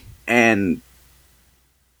 Mm-hmm. And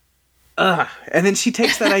then she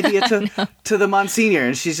takes that idea to the Monsignor,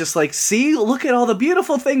 and she's just like, see, look at all the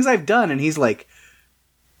beautiful things I've done. And he's like,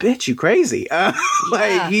 bitch, you crazy.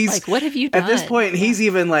 Like, what have you done? At this point, he's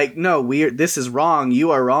even like, no, this is wrong.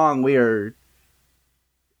 You are wrong.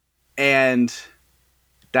 And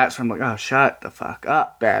that's when I'm like, oh, shut the fuck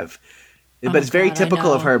up, Bev. But it's very God, I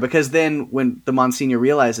typical of know. her, because then when the Monsignor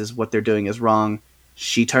realizes what they're doing is wrong,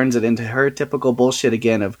 she turns it into her typical bullshit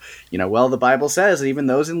again of, you know, well, the Bible says that even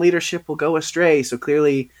those in leadership will go astray. So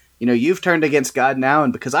clearly, you know, you've turned against God now,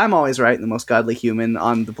 and because I'm always right and the most godly human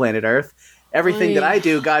on the planet Earth, everything that I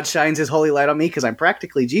do, God shines his holy light on me because I'm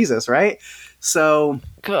practically Jesus, right? So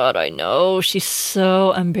God, I know. She's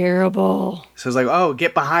so unbearable. it's like, oh,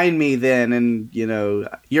 get behind me then, and, you know,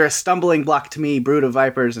 you're a stumbling block to me, brood of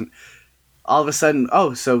vipers. And all of a sudden,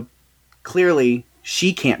 oh, so clearly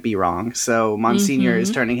she can't be wrong. So Monsignor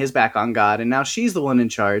is turning his back on God, and now she's the one in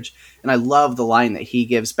charge. And I love the line that he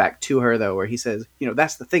gives back to her, though, where he says,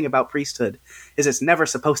 that's the thing about priesthood, is it's never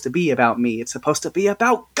supposed to be about me. It's supposed to be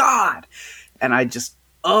about God. And I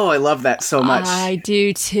love that so much. I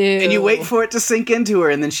do too. And you wait for it to sink into her,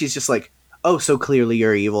 and then she's just like, oh, so clearly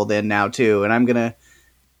you're evil then now too. And I'm going to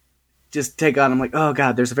just take on, I'm like, oh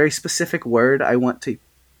God, there's a very specific word I want to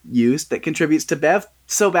use that contributes to Bev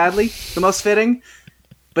so badly, the most fitting,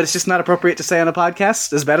 but it's just not appropriate to say on a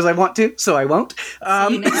podcast as bad as I want to, so I won't.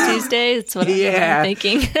 See you next Tuesday. That's what I'm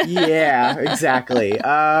thinking. Yeah, exactly.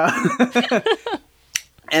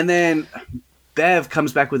 And then Bev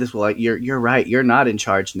comes back with this, well, you're right, you're not in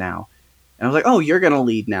charge now. And I was like, oh, you're going to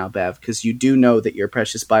lead now, Bev, because you do know that your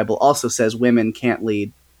precious Bible also says women can't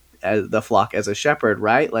lead the flock as a shepherd,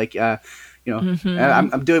 right? Like, I'm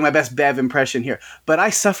doing my best Bev impression here. But I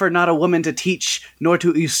suffer not a woman to teach, nor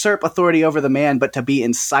to usurp authority over the man, but to be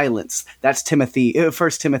in silence. That's 1 Timothy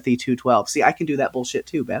 2:12. See, I can do that bullshit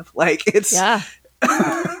too, Bev. Like, it's... Yeah.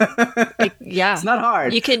 It's not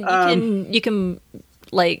hard. You can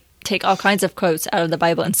like take all kinds of quotes out of the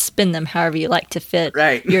Bible and spin them however you like to fit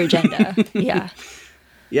your agenda. Yeah.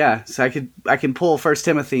 Yeah, so I can pull 1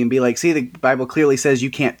 Timothy and be like, see, the Bible clearly says you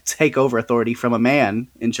can't take over authority from a man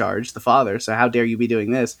in charge, the father, so how dare you be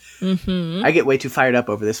doing this? Mm-hmm. I get way too fired up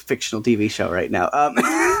over this fictional TV show right now.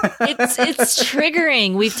 It's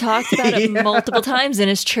triggering. We've talked about it multiple times, and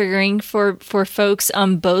it's triggering for folks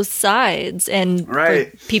on both sides and for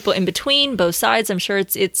people in between both sides. I'm sure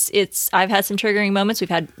it's I've had some triggering moments. We've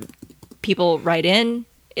had people write in.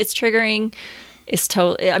 It's triggering. It's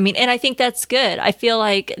totally, and I think that's good. I feel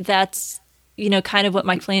like that's, kind of what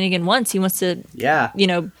Mike Flanagan wants. He wants to,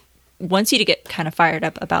 wants you to get kind of fired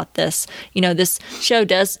up about this. This show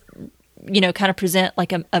does, kind of present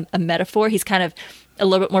like a metaphor. He's kind of a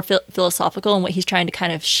little bit more philosophical in what he's trying to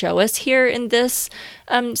kind of show us here in this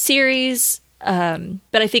series. But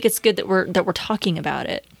I think it's good that we're talking about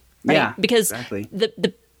it. Right? Yeah, because exactly.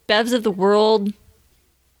 the Bevs of the world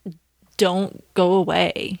don't go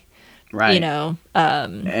away. Right.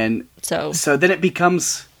 And so then it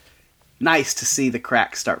becomes nice to see the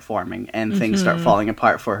cracks start forming and things start falling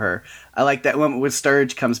apart for her. I like that when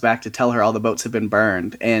Sturge comes back to tell her all the boats have been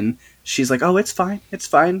burned, and she's like, oh, it's fine.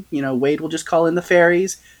 Wade will just call in the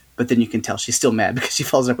fairies. But then you can tell she's still mad because she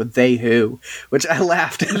follows up with they who, which I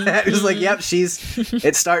laughed at that. It was like, yep,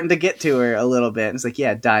 it's starting to get to her a little bit. And it's like,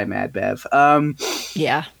 yeah, die mad, Bev.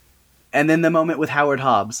 Yeah. And then the moment with Howard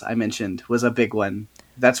Hobbs I mentioned was a big one.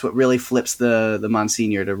 That's what really flips the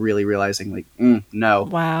Monsignor to really realizing, like, no.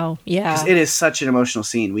 Wow, yeah. 'Cause it is such an emotional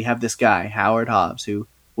scene. We have this guy, Howard Hobbs, who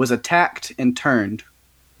was attacked and turned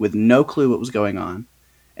with no clue what was going on.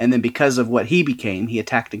 And then because of what he became, he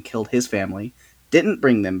attacked and killed his family. Didn't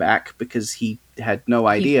bring them back because he had no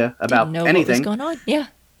idea about anything. What was going on, yeah.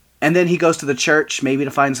 And then he goes to the church, maybe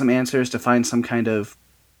to find some answers, to find some kind of,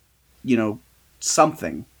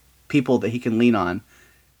 something, people that he can lean on.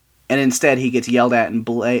 And instead, he gets yelled at and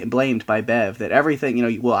blamed by Bev that everything,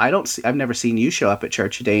 I've never seen you show up at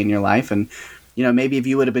church a day in your life. And, maybe if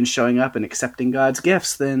you would have been showing up and accepting God's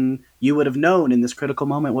gifts, then you would have known in this critical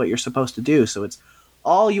moment what you're supposed to do. So it's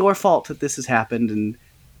all your fault that this has happened, and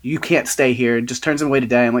you can't stay here. And just turns him away to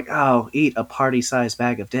die. I'm like, oh, eat a party-sized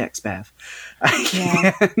bag of dicks, Bev.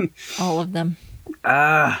 Yeah, all of them.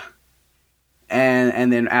 And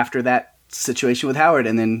then after that situation with Howard,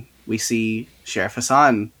 and then we see Sheriff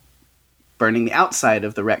Hassan burning the outside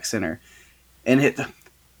of the rec center, and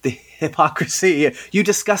the hypocrisy. You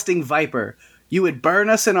disgusting viper! You would burn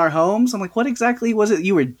us in our homes. I'm like, what exactly was it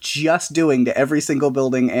you were just doing to every single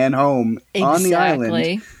building and home on the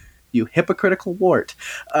island? You hypocritical wart!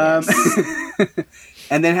 Yes.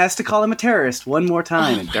 And then has to call him a terrorist one more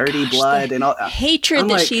time, and dirty blood and all hatred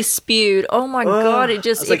that she spewed. Oh my God!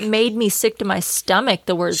 It made me sick to my stomach.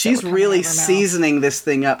 The words she's really seasoning this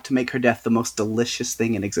thing up to make her death the most delicious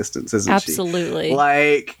thing in existence, isn't she? Absolutely.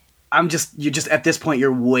 Like you're just at this point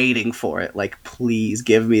you're waiting for it. Like, please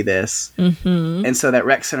give me this. Mm-hmm. And so that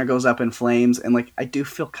rec center goes up in flames, and like I do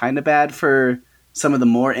feel kind of bad for some of the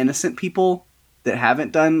more innocent people that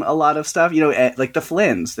haven't done a lot of stuff, like the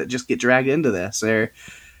Flynns that just get dragged into this.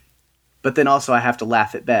 But then also I have to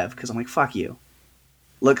laugh at Bev because I'm like, fuck you.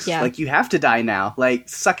 Looks like you have to die now. Like,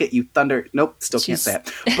 suck it, you thunder. Nope, still can't say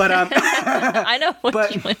it. But I know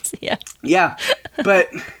what you want to say. Yeah, but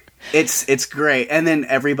it's great. And then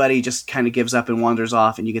everybody just kind of gives up and wanders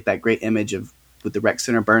off, and you get that great image with the rec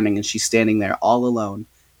center burning, and she's standing there all alone.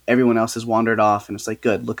 Everyone else has wandered off, and it's like,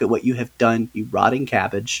 good, look at what you have done, you rotting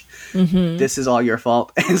cabbage. Mm-hmm. This is all your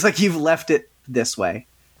fault. And it's like, you've left it this way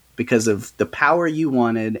because of the power you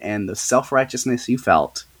wanted and the self-righteousness you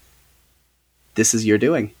felt, this is your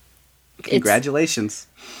doing. Congratulations.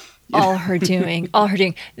 All her doing.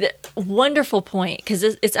 Wonderful point, because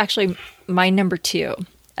it's actually my number 2.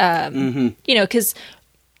 Because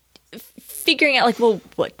figuring out, like, well,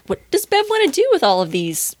 what does Bev want to do with all of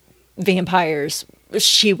these vampires?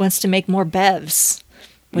 She wants to make more Bevs.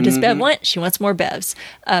 What does Bev want? She wants more Bevs.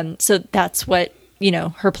 So that's what,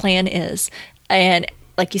 her plan is. And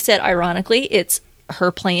like you said, ironically, it's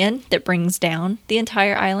her plan that brings down the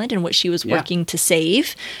entire island, and what she was working to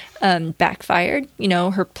save backfired.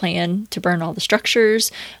 Her plan to burn all the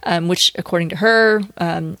structures, which according to her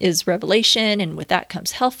is Revelation, and with that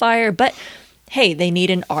comes hellfire. But hey, they need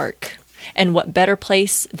an ark. And what better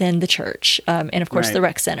place than the church? And of course, the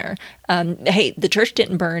rec center. Hey, the church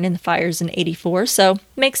didn't burn in the fires in 84, so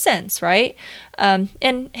makes sense, right?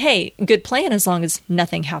 And hey, good plan as long as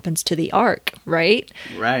nothing happens to the ark, right?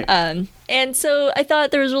 Right. And so I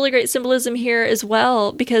thought there was really great symbolism here as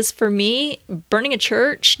well, because for me, burning a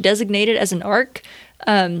church designated as an ark,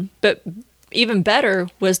 but even better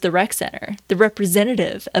was the rec center, the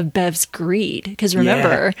representative of Bev's greed. Because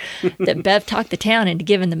remember that Bev talked the town into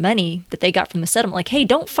giving the money that they got from the settlement. Like, hey,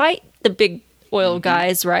 don't fight the big oil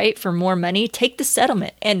guys, right, for more money. Take the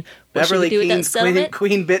settlement. And what Beverly should we do with that settlement?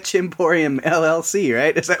 Queen Bitch Emporium LLC,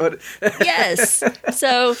 right? Is that what? Yes.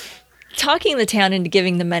 So talking the town into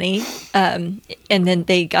giving the money, and then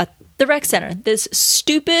they got the rec center. This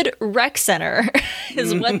stupid rec center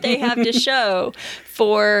is what they have to show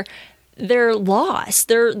for their loss,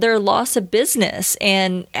 their loss of business,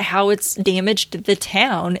 and how it's damaged the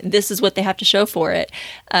town. This is what they have to show for it.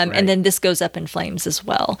 And then this goes up in flames as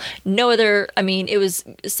well. It was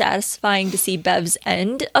satisfying to see Bev's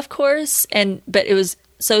end, of course, but it was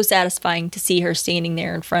so satisfying to see her standing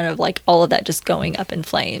there in front of like all of that just going up in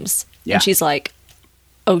flames. Yeah. And she's like,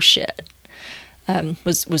 oh shit.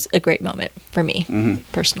 Was a great moment for me,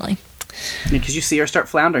 personally. Because you see her start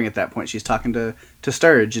floundering at that point. She's talking to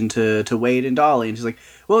Sturge and to Wade and Dolly, and she's like,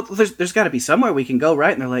 well, there's got to be somewhere we can go,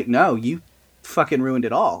 right? And they're like, no, you fucking ruined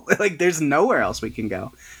it all. Like, there's nowhere else we can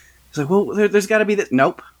go. It's like, well, there's got to be this.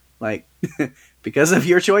 Nope. Like, because of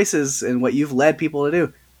your choices and what you've led people to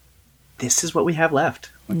do, this is what we have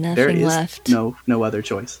left. Like, Nothing left. No other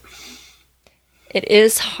choice. It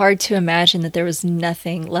is hard to imagine that there was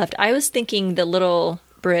nothing left. I was thinking the little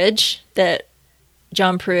bridge that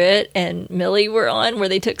John Pruitt and Millie were on, where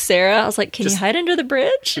they took Sarah. I was like, can you hide under the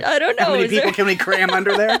bridge? I don't know. How many people can we cram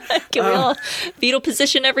under there? Can we all fetal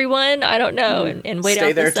position everyone? I don't know. And wait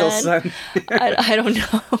out the sun. I don't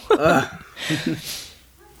know.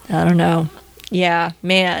 I don't know. Yeah,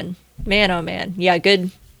 man, oh man. Yeah,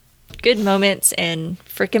 good moments, and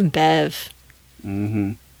frickin' Bev.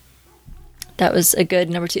 Mm-hmm. That was a good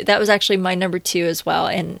number 2. That was actually my number 2 as well.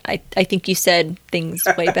 And I think you said things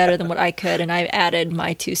way better than what I could, and I added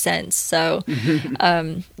my 2 cents. So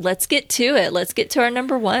let's get to it. Let's get to our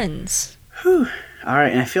number 1s. Whew. All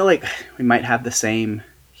right. And I feel like we might have the same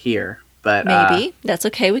here, but maybe. That's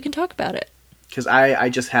okay. We can talk about it. Because I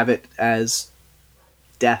just have it as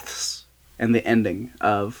deaths and the ending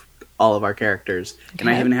of all of our characters. Okay. And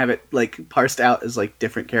I even have it like parsed out as like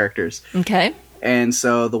different characters. Okay. And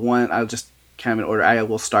so the one, I'll just kind of in order, I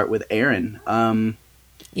will start with Aaron.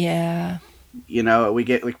 Yeah. We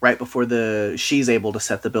get like right before she's able to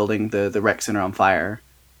set the building, the rec center on fire.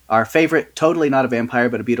 Our favorite, totally not a vampire,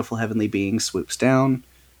 but a beautiful heavenly being, swoops down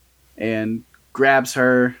and grabs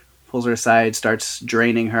her, pulls her aside, starts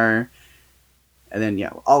draining her. And then,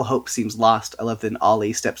 all hope seems lost. I love that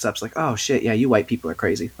Ollie steps up. It's like, oh shit, yeah, you white people are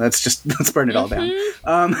crazy. Let's burn it all down.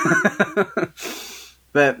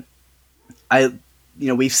 But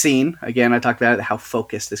we've seen, again, I talked about it, how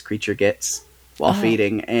focused this creature gets while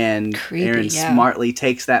feeding. And creepy, Aaron smartly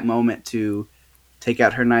takes that moment to take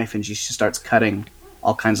out her knife, and she starts cutting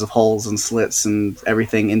all kinds of holes and slits and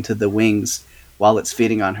everything into the wings while it's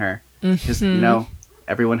feeding on her. Because,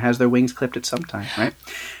 everyone has their wings clipped at some time, right?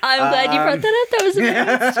 I'm glad you brought that up. That was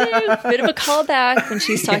amazing too. Bit of a callback when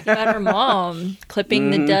she's talking about her mom clipping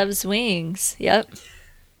the dove's wings. Yep.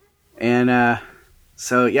 And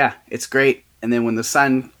so, it's great. And then when the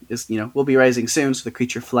sun is, will be rising soon, so the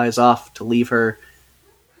creature flies off to leave her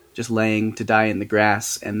just laying to die in the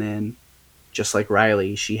grass. And then, just like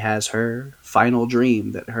Riley, she has her final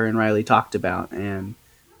dream that her and Riley talked about. And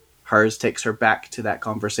hers takes her back to that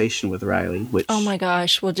conversation with Riley, which oh my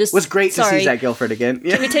gosh, was great to see Zach Gilford again.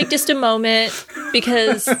 Yeah. Can we take just a moment,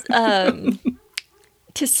 because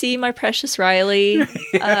to see my precious Riley,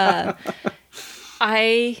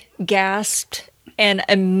 I gasped And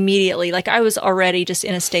immediately, like, I was already just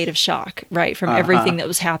in a state of shock, right, from everything that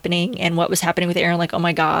was happening and what was happening with Aaron. Like, oh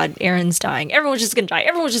my God, Aaron's dying. Everyone's just going to die.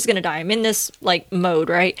 Everyone's just going to die. I'm in this, like, mode,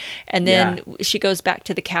 right? And then she goes back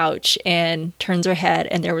to the couch and turns her head,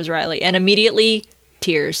 and there was Riley. And immediately,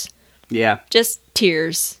 tears. Yeah. Just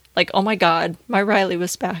tears. Like, oh my God, my Riley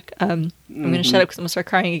was back. I'm going to shut up because I'm going to start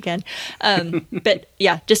crying again. But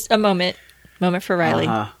yeah, just a moment for Riley.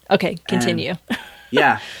 Okay, continue.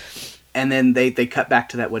 Yeah. And then they cut back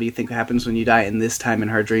to that, what do you think happens when you die? And this time in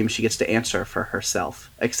her dream, she gets to answer for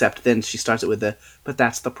herself. Except then she starts it with but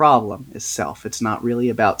that's the problem, is self. It's not really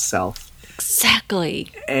about self.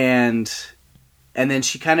 Exactly. And then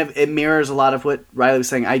she it mirrors a lot of what Riley was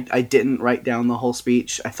saying. I didn't write down the whole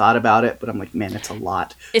speech. I thought about it, but I'm like, man, it's a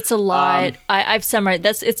lot. It's a lot. I've summarized.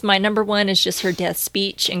 It's my number one is just her death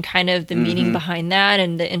speech and kind of the meaning behind that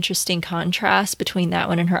and the interesting contrast between that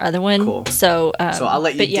one and her other one. Cool. So I'll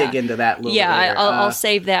let you dig into that a little bit later. I'll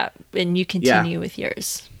save that and you continue with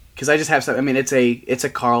yours. Because I just have some. I mean, it's a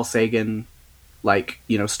Carl Sagan,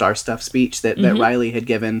 Star Stuff speech that Riley had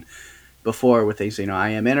given before with these, I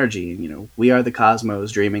am energy, and, we are the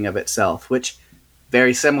cosmos dreaming of itself, which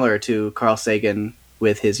very similar to Carl Sagan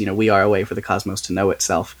with his, we are a way for the cosmos to know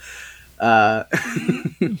itself. So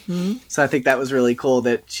I think that was really cool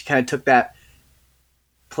that she kind of took that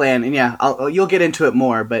plan, and you'll get into it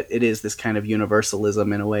more, but it is this kind of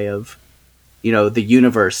universalism in a way of, the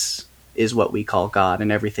universe is what we call God,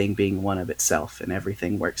 and everything being one of itself, and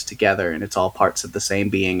everything works together, and it's all parts of the same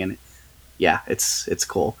being, and it's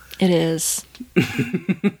cool. It is.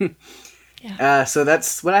 So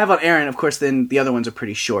that's what I have on Aaron. Of course, then the other ones are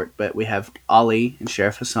pretty short, but we have Ali and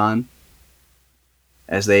Sheriff Hassan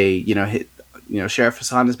as they, hit. Sheriff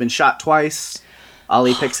Hassan has been shot twice.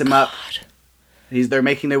 Ali picks him up. They're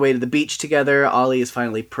making their way to the beach together. Ali is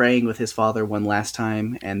finally praying with his father one last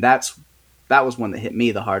time, and that was one that hit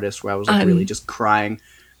me the hardest, where I was really just crying.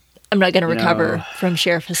 I'm not going to recover from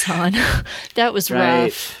Sheriff Hassan. That was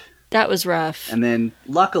rough. That was rough. And then,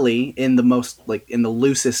 luckily, in the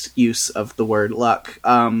loosest use of the word luck,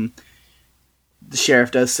 the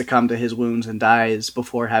sheriff does succumb to his wounds and dies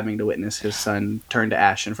before having to witness his son turn to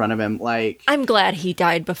ash in front of him. I'm glad he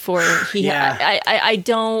died before he. Yeah. I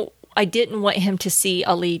didn't want him to see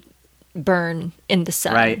Ali burn in the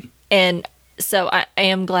sun. Right. And so I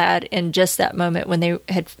am glad in just that moment when they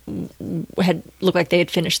had looked like they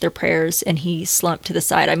had finished their prayers and he slumped to the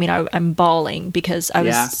side. I mean, I'm bawling because I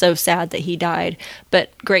was so sad that he died,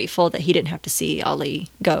 but grateful that he didn't have to see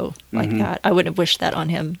Ali go like that. I wouldn't have wished that on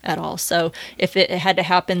him at all. So if it had to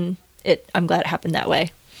happen, I'm glad it happened that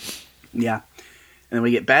way. Yeah. And then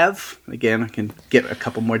we get Bev. Again, I can get a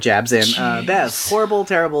couple more jabs in. Bev. Horrible,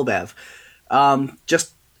 terrible Bev.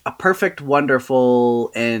 Just a perfect,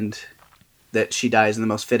 wonderful end that she dies in the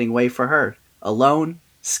most fitting way for her. Alone,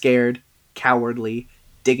 scared, cowardly,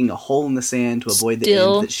 digging a hole in the sand to avoid the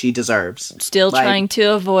end that she deserves. Still trying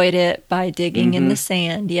to avoid it by digging in the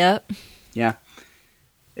sand, yep. Yeah.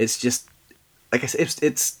 It's just, like I said,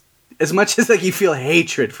 it's as much as you feel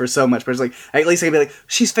hatred for so much, but it's at least I can be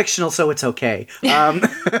she's fictional, so it's okay.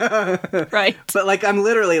 Right. But I'm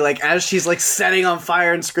literally as she's setting on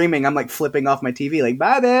fire and screaming, I'm flipping off my TV,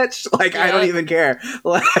 bye bitch. I don't even care.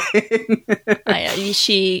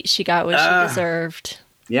 She got what she deserved.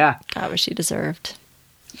 Yeah. Got what she deserved.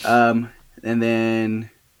 And then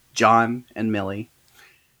John and Millie.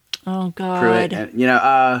 Oh God. Pruitt,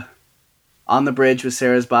 and, on the bridge with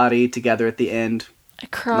Sarah's body together at the end. I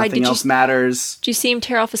cried. Nothing else matters. Did you see him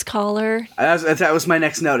tear off his collar? That was my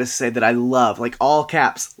next note, is to say that I love, all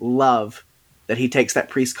caps, love that he takes that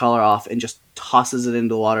priest collar off and just tosses it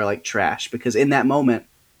into the water like trash. Because in that moment,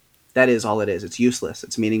 that is all it is. It's useless.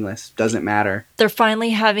 It's meaningless. Doesn't matter. They're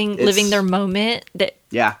finally living their moment. That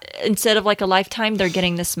instead of a lifetime, they're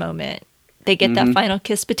getting this moment. They get that final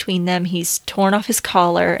kiss between them. He's torn off his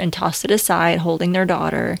collar and tossed it aside, holding their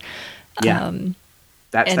daughter. Yeah.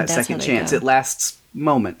 That's that second chance. It lasts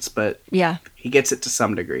moments, but he gets it to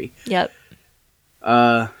some degree. Yep.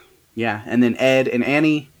 And then Ed and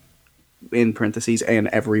Annie, in parentheses, and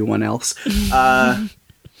everyone else.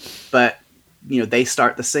 But they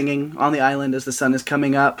start the singing on the island as the sun is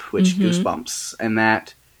coming up, which goosebumps. And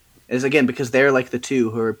that is, again, because they're the two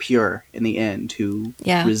who are pure in the end, who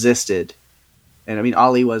resisted. And I mean,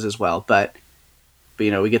 Ali was as well, but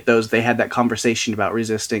we get those. They had that conversation about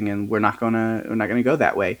resisting, and we're not gonna go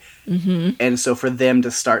that way. And so for them to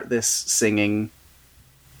start this singing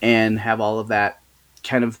and have all of that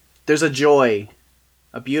kind of, there's a joy,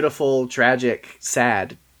 a beautiful, tragic,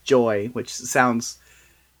 sad joy, which sounds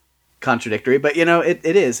contradictory, but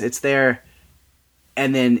it is. It's there.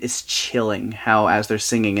 And then it's chilling how as they're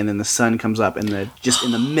singing, and then the sun comes up, and just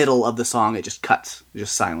in the middle of the song, it just cuts,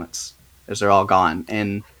 just silence as they're all gone.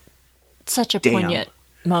 And such a poignant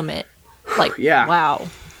moment. Like, wow,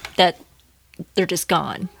 that they're just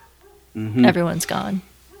gone. Mm-hmm. Everyone's gone.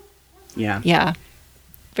 Yeah.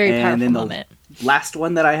 Very powerful moment. The last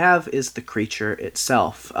one that I have is the creature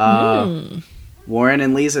itself. Warren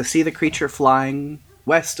and Lisa see the creature flying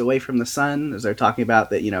west away from the sun as they're talking about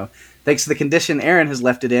that, thanks to the condition Aaron has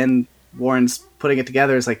left it in, Warren's putting it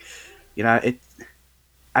together. It's like,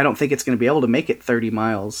 I don't think it's going to be able to make it 30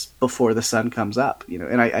 miles before the sun comes up,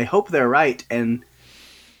 and I hope they're right. And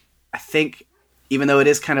I think even though it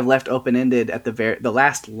is kind of left open-ended at the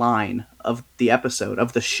last line of the episode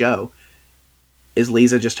of the show is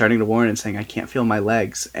Lisa just turning to Warren and saying, I can't feel my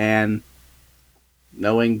legs. And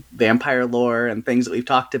knowing vampire lore and things that we've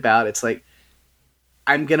talked about, it's like,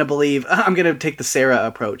 I'm going to take the Sarah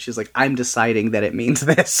approach. Is like, I'm deciding that it means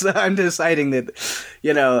this. I'm deciding that,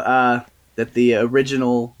 that the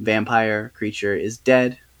original vampire creature is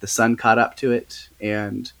dead. The sun caught up to it.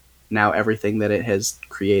 And now everything that it has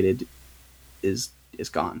created is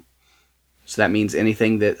gone. So that means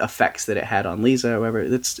anything that effects that it had on Lisa, however,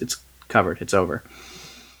 it's covered. It's over.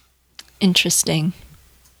 Interesting.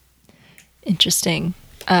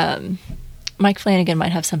 Mike Flanagan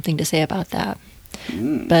might have something to say about that.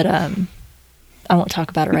 But I won't talk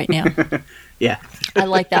about it right now. Yeah. I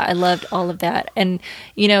like that. I loved all of that. And,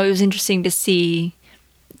 it was interesting to see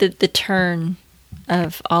the turn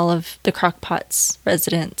of all of the Crockpots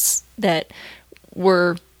residents that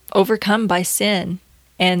were overcome by sin,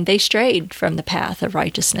 and they strayed from the path of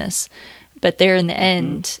righteousness. But there in the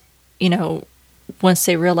end, once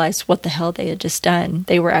they realized what the hell they had just done,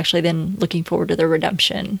 they were actually then looking forward to their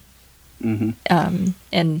redemption.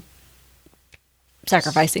 And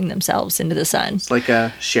sacrificing themselves into the sun. It's like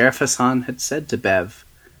Sheriff Hassan had said to Bev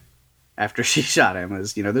after she shot him,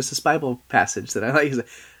 there's this Bible passage that I like.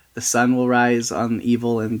 The sun will rise on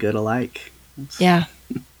evil and good alike. Yeah.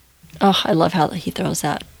 Oh, I love how he throws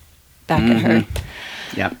that back at her.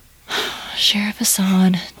 Yep. Sheriff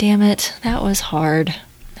Hassan, damn it. That was hard.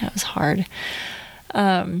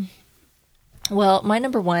 Well, my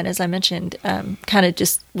number one, as I mentioned, kind of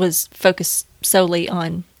just was focused solely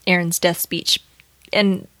on Aaron's death speech.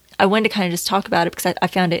 And I wanted to kind of just talk about it because I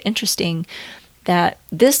found it interesting that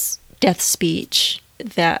this death speech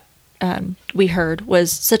that we heard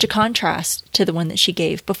was such a contrast to the one that she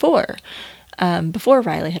gave before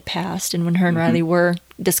Riley had passed, and when her and Riley were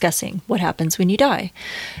discussing what happens when you die.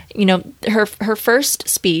 Her first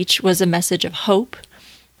speech was a message of hope,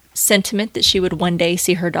 sentiment that she would one day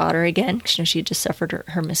see her daughter again, because she had just suffered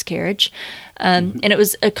her miscarriage. And it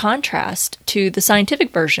was a contrast to the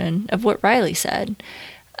scientific version of what Riley said.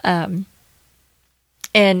 And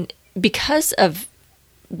because of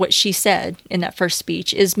what she said in that first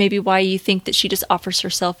speech is maybe why you think that she just offers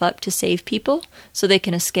herself up to save people so they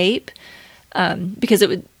can escape. Because it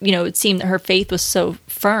would seem that her faith was so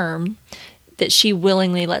firm that she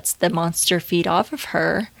willingly lets the monster feed off of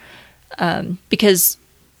her. Because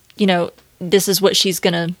this is what she's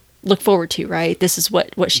going to look forward to, right? This is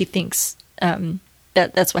what she thinks,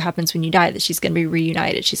 that's what happens when you die, that she's going to be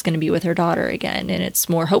reunited. She's going to be with her daughter again, and it's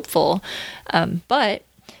more hopeful. But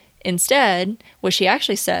instead, what she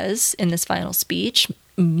actually says in this final speech,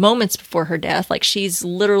 moments before her death, like she's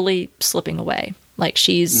literally slipping away. Like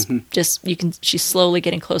she's she's slowly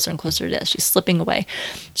getting closer and closer to death. She's slipping away.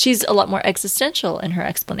 She's a lot more existential in her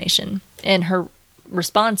explanation, and her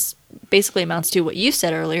response basically amounts to what you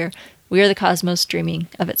said earlier. We are the cosmos dreaming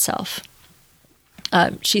of itself.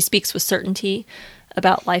 She speaks with certainty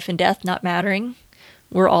about life and death not mattering.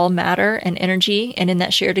 We're all matter and energy, and in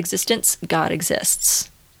that shared existence, God exists,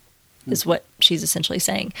 is what she's essentially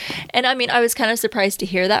saying. And I mean, I was kind of surprised to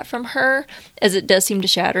hear that from her, as it does seem to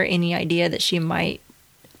shatter any idea that she might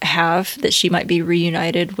be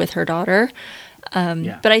reunited with her daughter.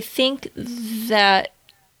 But I think that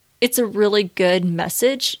it's a really good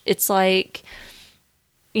message. It's like,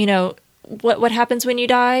 what happens when you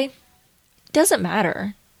die doesn't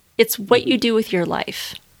matter. It's what you do with your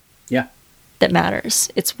life. Yeah. That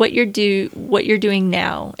matters. It's what you're doing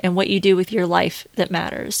now and what you do with your life that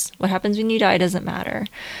matters. What happens when you die doesn't matter.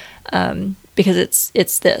 Because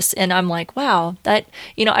it's this. And I'm like, wow, that,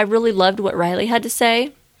 I really loved what Riley had to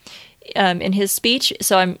say in his speech.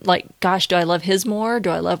 So I'm like, gosh, do I love his more?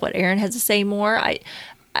 Do I love what Aaron has to say more?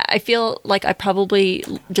 I feel like I probably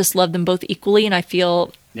just love them both equally, and I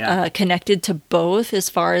feel connected to both as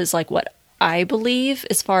far as like what I believe,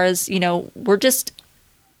 as far as, we're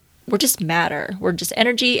just matter. We're just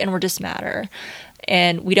energy, and we're just matter.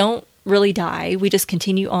 And we don't really die. We just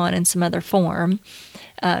continue on in some other form.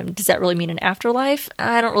 Does that really mean an afterlife?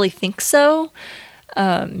 I don't really think so.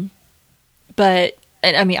 But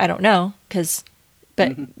I mean, I don't know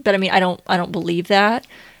but I mean, I don't believe that.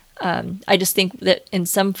 I just think that in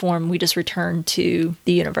some form we just return to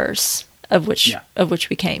the universe of which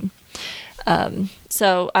we came.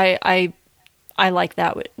 So I like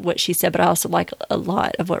that, what she said, but I also like a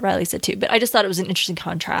lot of what Riley said too. But I just thought it was an interesting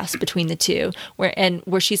contrast between the two,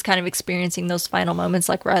 where she's kind of experiencing those final moments,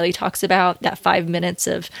 like Riley talks about, that 5 minutes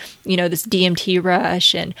of, this DMT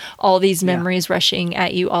rush and all these memories rushing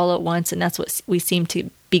at you all at once. And that's what we seem to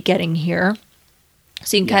be getting here.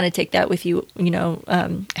 So you can kind of take that with you,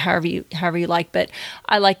 however you like. But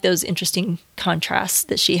I like those interesting contrasts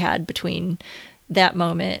that she had between that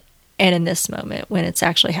moment and in this moment when it's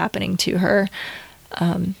actually happening to her.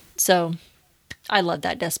 So I love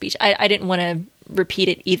that death speech. I didn't want to repeat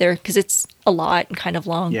it either because it's a lot and kind of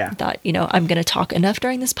long. Yeah. I thought, I'm going to talk enough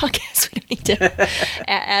during this podcast. We don't need to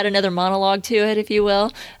add another monologue to it, if you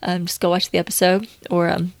will. Just go watch the episode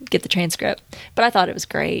or get the transcript. But I thought it was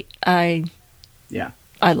great. I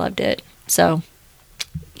loved it. So,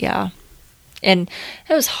 yeah. And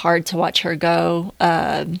it was hard to watch her go.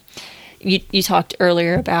 You talked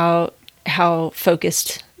earlier about how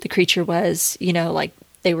focused the creature was, like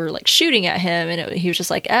they were like shooting at him and he was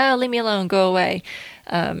just like, leave me alone, go away.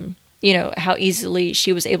 How easily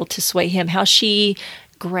she was able to sway him, how she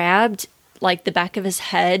grabbed like the back of his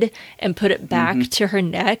head and put it back to her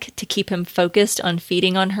neck to keep him focused on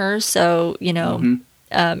feeding on her. So,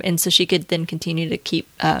 and so she could then continue to keep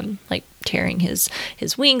like tearing his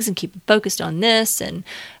wings and keep him focused on this. And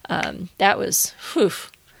that was,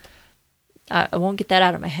 I won't get that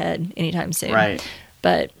out of my head anytime soon. Right.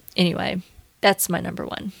 But anyway, that's my number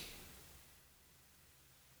one.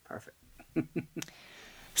 Perfect.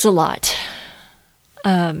 It's a lot.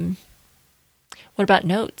 What about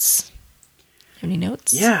notes? Have any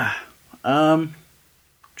notes? Yeah. Trying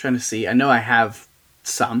to see. I know I have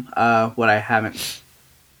some. What I haven't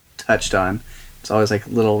touched on. It's always like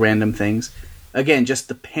little random things. Again, just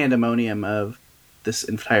the pandemonium of this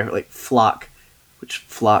entire like flock, which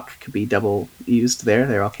flock could be double used there.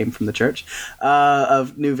 They all came from the church,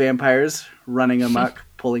 of new vampires running amok,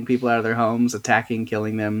 pulling people out of their homes, attacking,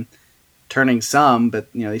 killing them, turning some,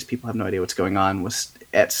 but these people have no idea what's going on.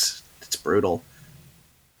 It's brutal.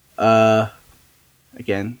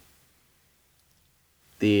 Again,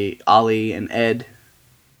 the Ollie and Ed,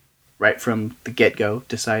 right from the get-go,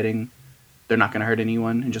 deciding they're not going to hurt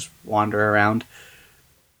anyone and just wander around.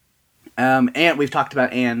 And we've talked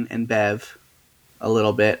about Anne and Bev a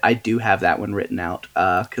little bit. I do have that one written out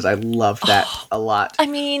because I love that a lot. I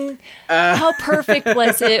mean, how perfect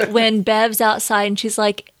was it when Bev's outside and she's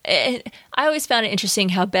like, I always found it interesting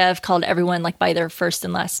how Bev called everyone like by their first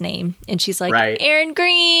and last name. And she's like, right. Aaron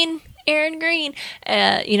Green.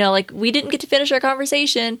 Like we didn't get to finish our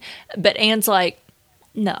conversation, but Anne's like,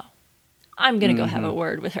 no, I'm going to go have a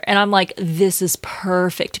word with her. And I'm like, this is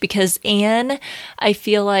perfect because Anne, I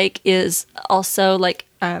feel like is also like,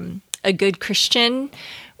 a good Christian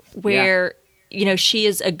where, she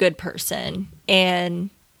is a good person and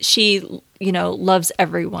she, loves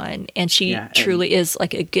everyone and she truly is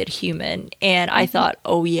like a good human. And I thought,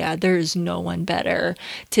 oh yeah, there's no one better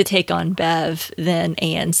to take on Bev than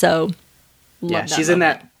Anne. So she's in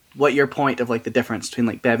that, what your point of like the difference between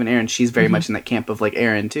like Bev and Aaron, she's very much in that camp of like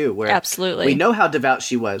Aaron too, where absolutely we know how devout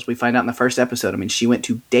she was. We find out in the first episode. I mean, she went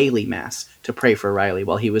to daily mass to pray for Riley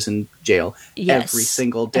while he was in jail every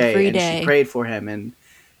single day. Every and day. She prayed for him and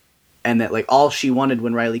that like all she wanted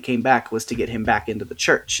when Riley came back was to get him back into the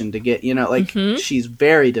church and to get, she's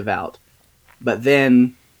very devout, but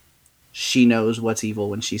then she knows what's evil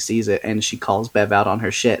when she sees it and she calls Bev out on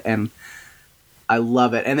her shit. And I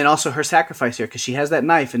love it. And then also her sacrifice here, because she has that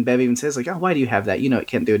knife, and Bev even says, like, oh, why do you have that? It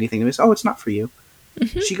can't do anything to me. Oh, it's not for you.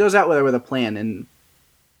 She goes out with her with a plan, and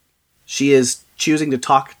she is choosing to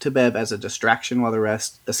talk to Bev as a distraction while the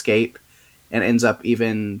rest escape, and ends up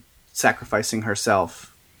even sacrificing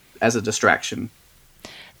herself as a distraction.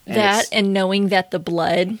 And knowing that the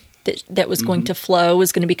blood that was going to flow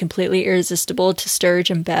was going to be completely irresistible to Sturge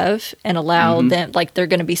and Bev, and allow them, like, they're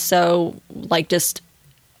going to be so, like, just...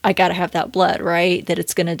 I got to have that blood, right? That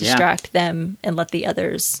it's going to distract them and let the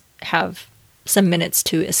others have some minutes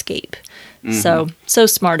to escape. So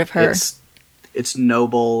smart of her. It's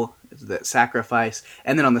noble, that sacrifice.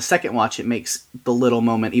 And then on the second watch, it makes the little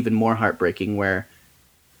moment even more heartbreaking where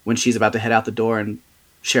when she's about to head out the door and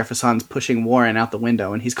Sheriff Hassan's pushing Warren out the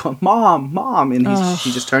window and he's going, Mom, Mom. And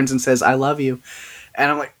he just turns and says, I love you. And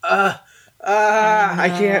I'm like, I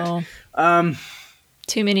can't.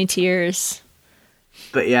 Too many tears.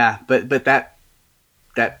 But yeah, but that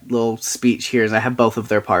little speech here is I have both of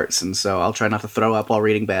their parts, and so I'll try not to throw up while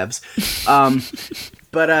reading Bev's.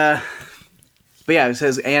 But yeah, it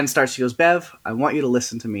says, Anne starts, she goes, Bev, I want you to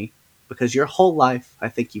listen to me, because your whole life, I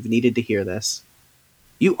think you've needed to hear this.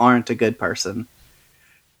 You aren't a good person.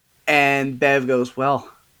 And Bev goes,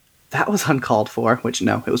 well, that was uncalled for, which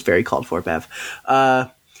no, it was very called for, Bev.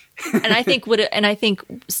 And I think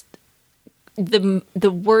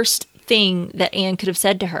the worst thing that Anne could have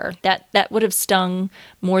said to her, that would have stung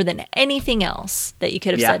more than anything else that you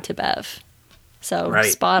could have said to Bev. So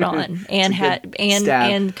spot on.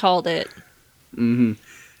 Anne called it. Mm-hmm.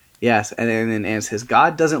 Yes, and then Anne says,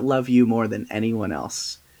 God doesn't love you more than anyone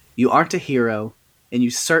else. You aren't a hero, and you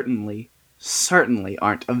certainly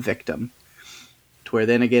aren't a victim. To where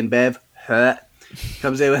then again Bev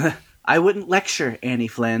comes in with, I wouldn't lecture, Annie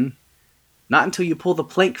Flynn. Not until you pull the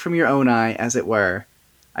plank from your own eye, as it were.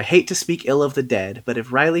 I hate to speak ill of the dead, but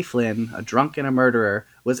if Riley Flynn, a drunk and a murderer,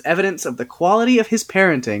 was evidence of the quality of his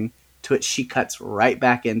parenting, to which she cuts right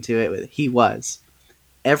back into it with, he was.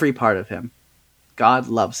 Every part of him. God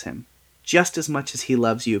loves him, just as much as he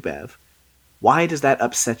loves you, Bev. Why does that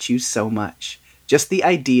upset you so much? Just the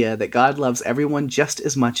idea that God loves everyone just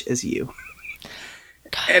as much as you.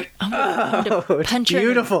 God, and, I'm gonna punch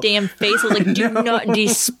her in the damn face. I was like,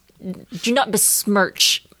 do not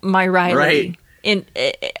besmirch my Riley. Right. And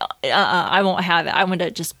I won't have it. I want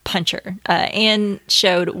to just punch her. Anne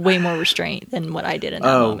showed way more restraint than what I did in that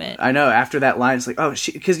moment. I know. After that line, it's like,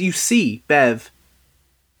 because you see Bev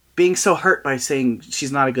being so hurt by saying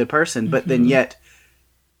she's not a good person, but then yet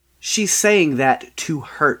she's saying that to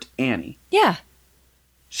hurt Annie. Yeah.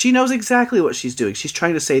 She knows exactly what she's doing. She's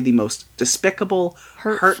trying to say the most despicable,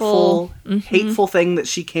 hurtful, hateful thing that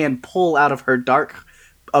she can pull out of her dark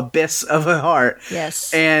abyss of a heart.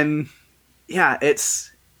 Yes. And yeah,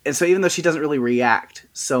 and so even though she doesn't really react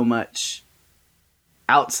so much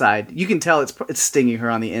outside, you can tell it's stinging her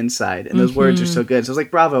on the inside, and those words are so good. So it's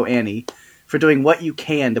like, bravo, Annie, for doing what you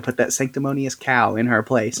can to put that sanctimonious cow in her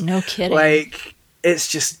place. No kidding. Like,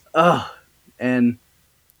 it's just, and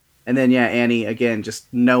then, yeah, Annie, again, just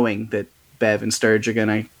knowing that Bev and Sturge are going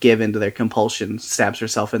to give into their compulsion, stabs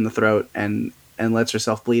herself in the throat and lets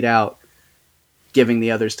herself bleed out, giving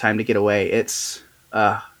the others time to get away. It's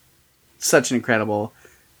such an incredible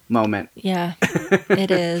moment. Yeah,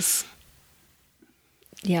 it is.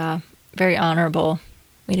 Yeah, very honorable.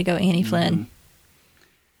 Way to go, Annie Flynn.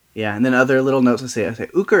 Yeah, and then other little notes I say,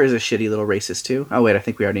 Uker is a shitty little racist too. Oh wait, I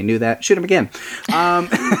think we already knew that. Shoot him again.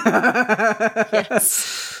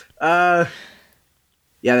 Yes. Yeah,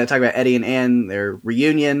 they talk about Eddie and Anne, their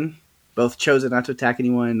reunion. Both chosen not to attack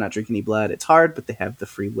anyone, not drink any blood. It's hard, but they have the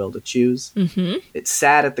free will to choose. Mm-hmm. It's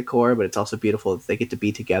sad at the core, but it's also beautiful that they get to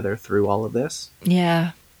be together through all of this.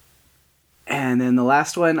 Yeah. And then the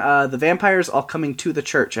last one, the vampires all coming to the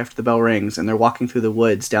church after the bell rings, and they're walking through the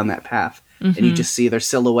woods down that path. Mm-hmm. And you just see their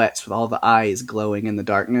silhouettes with all the eyes glowing in the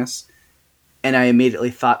darkness. And I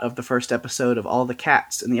immediately thought of the first episode of all the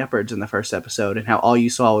cats and the upwards in the first episode, and how all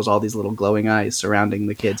you saw was all these little glowing eyes surrounding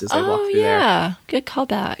the kids as they walked through there. Oh, yeah. Good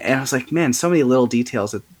callback. And I was like, man, so many little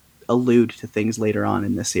details that allude to things later on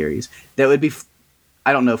in this series. That would be,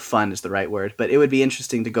 I don't know if fun is the right word, but it would be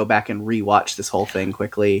interesting to go back and rewatch this whole thing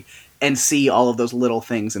quickly and see all of those little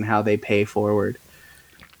things and how they pay forward.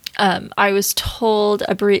 I was told,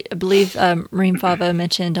 I believe Maureen Fava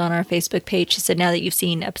mentioned on our Facebook page, she said, now that you've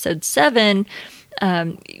seen episode 7,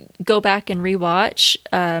 go back and rewatch.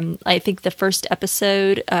 I think the first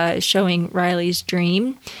episode showing Riley's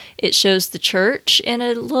dream, it shows the church in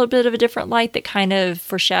a little bit of a different light that kind of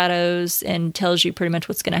foreshadows and tells you pretty much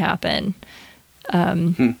what's going to happen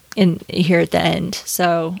in here at the end.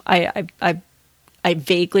 So I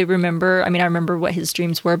vaguely remember. I mean, I remember what his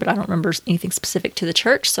dreams were, but I don't remember anything specific to the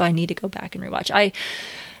church. So I need to go back and rewatch.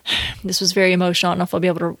 This was very emotional. I don't know if I'll be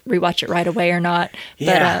able to rewatch it right away or not.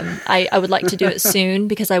 Yeah. But I would like to do it soon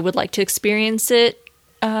because I would like to experience it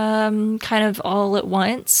kind of all at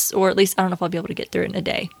once, or at least I don't know if I'll be able to get through it in a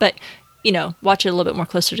day. But watch it a little bit more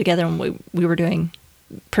closer together when we were doing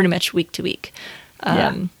pretty much week to week,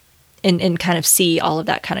 and kind of see all of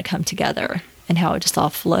that kind of come together and how it just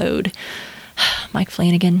all flowed. Mike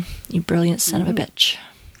Flanagan, you brilliant son of a bitch.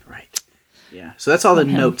 Right. Yeah. So that's all the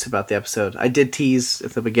notes about the episode. I did tease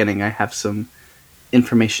at the beginning. I have some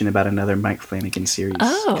information about another Mike Flanagan series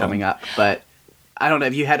coming up, but I don't know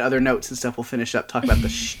if you had other notes and stuff. We'll finish up, talk about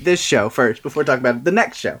this show first before talking about the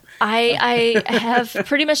next show. I have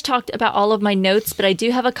pretty much talked about all of my notes, but I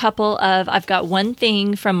do have a couple of, I've got one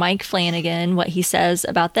thing from Mike Flanagan, what he says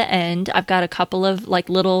about the end. I've got a couple of like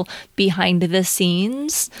little behind the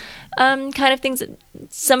scenes kind of things that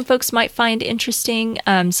some folks might find interesting.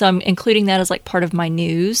 So I'm including that as like part of my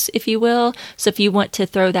news, if you will. So if you want to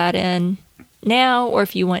throw that in now, or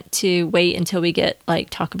if you want to wait until we get like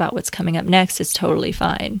talk about what's coming up next, it's totally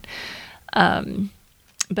fine.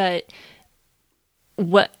 But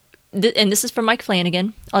what, and this is from Mike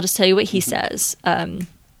Flanagan. I'll just tell you what he says.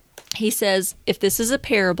 He says, if this is a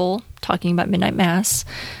parable, talking about Midnight Mass,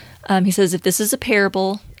 he says, if this is a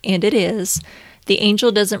parable, and it is, the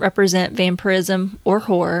angel doesn't represent vampirism or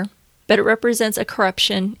horror, but it represents a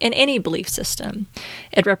corruption in any belief system.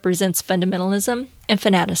 It represents fundamentalism and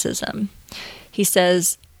fanaticism. He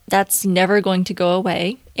says, that's never going to go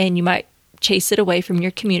away, and you might chase it away from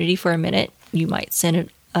your community for a minute. You might send it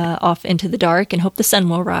off into the dark and hope the sun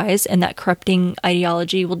will rise and that corrupting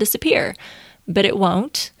ideology will disappear. But it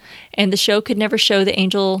won't. And the show could never show the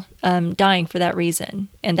angel dying for that reason.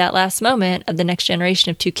 And that last moment of the next generation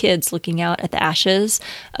of two kids looking out at the ashes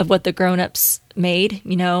of what the grown-ups made,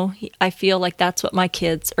 you know, I feel like that's what my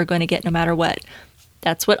kids are going to get no matter what.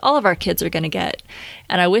 That's what all of our kids are going to get.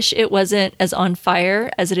 And I wish it wasn't as on fire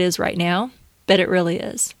as it is right now, but it really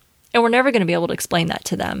is. And we're never going to be able to explain that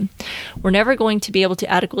to them. We're never going to be able to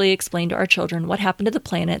adequately explain to our children what happened to the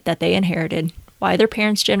planet that they inherited, why their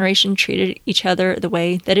parents' generation treated each other the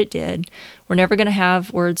way that it did. We're never going to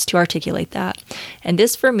have words to articulate that. And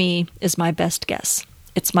this, for me, is my best guess.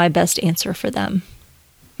 It's my best answer for them.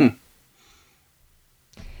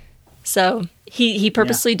 So he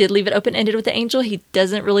purposely did leave it open-ended with the angel. He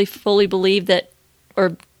doesn't really fully believe that,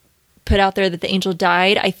 or put out there that the angel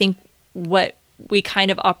died. I think what we kind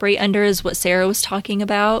of operate under is what Sarah was talking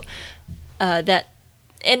about. And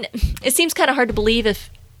it seems kind of hard to believe if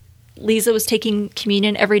Lisa was taking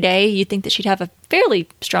communion every day, you'd think that she'd have a fairly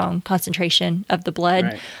strong concentration of the blood.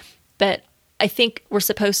 Right. But I think we're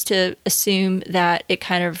supposed to assume that it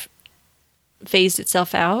kind of phased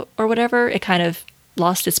itself out or whatever. It kind of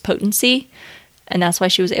lost its potency. And that's why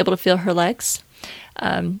she was able to feel her legs.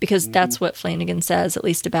 Because that's what Flanagan says, at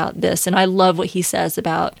least about this. And I love what he says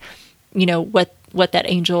about, you know, what that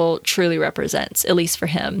angel truly represents, at least for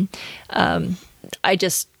him. I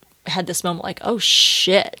just had this moment like, oh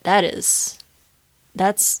shit, that's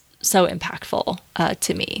so impactful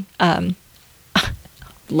to me.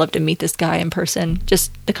 Love to meet this guy in person,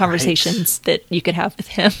 just the conversations that you could have with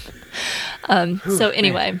him. So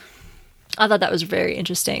anyway, I thought that was very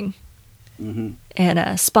interesting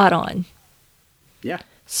and spot on. Yeah.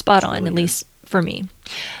 Spot on, at least for me.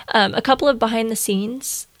 A couple of behind the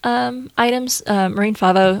scenes items. Maureen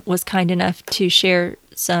Favo was kind enough to share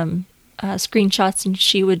some screenshots, and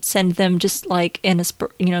she would send them just like in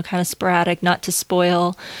a kind of sporadic, not to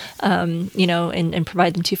spoil, and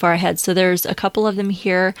provide them too far ahead. So there's a couple of them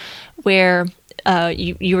here where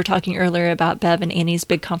you were talking earlier about Bev and Annie's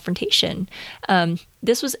big confrontation.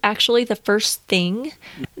 This was actually the first thing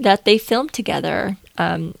that they filmed together.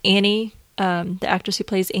 Annie, the actress who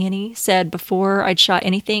plays Annie, said, before I'd shot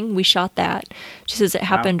anything, we shot that. She says it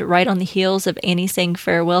happened right on the heels of Annie saying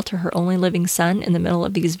farewell to her only living son in the middle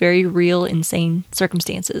of these very real, insane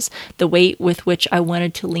circumstances, the weight with which I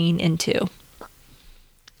wanted to lean into.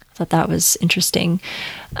 I thought that was interesting.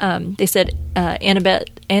 They said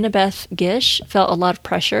Annabeth Gish felt a lot of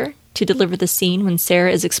pressure to deliver the scene when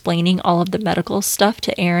Sarah is explaining all of the medical stuff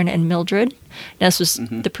to Aaron and Mildred. Now, this was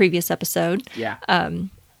the previous episode. Yeah.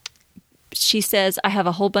 She says, I have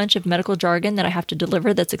a whole bunch of medical jargon that I have to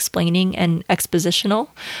deliver that's explaining and expositional.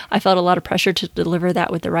 I felt a lot of pressure to deliver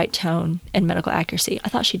that with the right tone and medical accuracy. I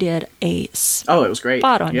thought she did it was great.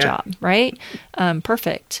 Spot-on job, right?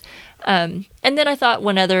 Perfect. And then I thought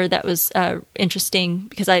one other that was interesting,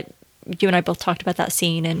 because you and I both talked about that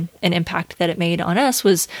scene and an impact that it made on us,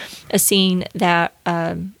 was a scene that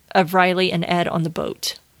of Riley and Ed on the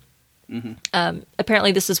boat.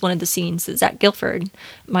 Apparently this is one of the scenes that Zach Gilford,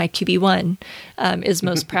 my QB1, is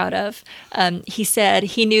most proud of. He said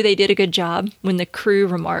he knew they did a good job when the crew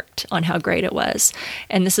remarked on how great it was.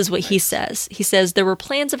 And this is what he says. He says, there were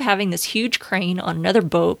plans of having this huge crane on another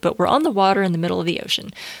boat, but we're on the water in the middle of the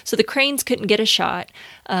ocean. So the cranes couldn't get a shot.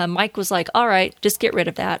 Mike was like, all right, just get rid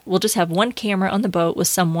of that. We'll just have one camera on the boat with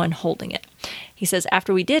someone holding it. He says,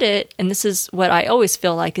 after we did it, and this is what I always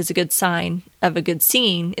feel like is a good sign of a good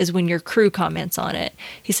scene, is when your crew comments on it.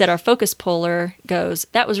 He said, our focus puller goes,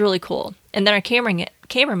 that was really cool. And then our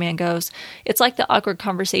cameraman goes, it's like the awkward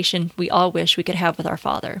conversation we all wish we could have with our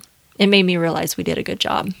father. It made me realize we did a good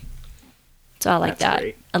job. So I like that.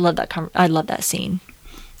 Great. I love that. I love that scene.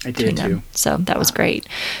 I did too. So that was great.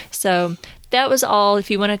 So that was all.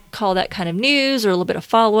 If you want to call that kind of news or a little bit of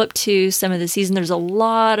follow-up to some of the season, there's a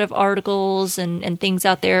lot of articles and things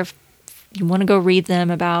out there. If you want to go read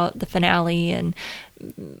them about the finale and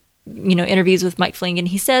interviews with Mike Flanagan.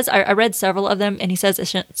 He says, I read several of them, and he says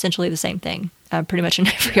essentially the same thing, pretty much in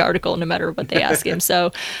every article, no matter what they ask him. So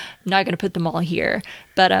I'm not going to put them all here,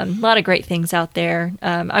 but a lot of great things out there.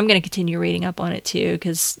 I'm going to continue reading up on it too,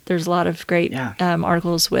 because there's a lot of great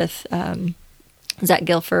articles with Zach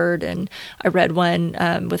Gilford, and I read one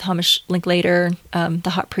with Hamish Linklater,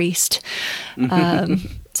 The Hot Priest.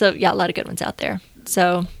 So yeah, a lot of good ones out there.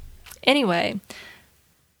 So anyway,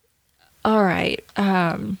 all right.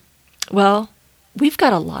 Well, we've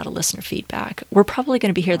got a lot of listener feedback. We're probably going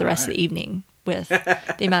to be here the rest of the evening with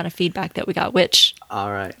the amount of feedback that we got, which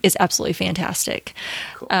is absolutely fantastic.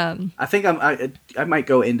 Cool. I think I might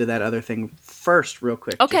go into that other thing first real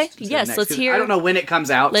quick. Okay, yes, let's hear. I don't know when it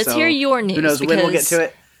comes out. Let's hear your news. Who knows when we'll get to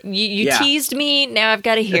it. You teased me, now I've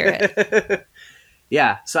got to hear it.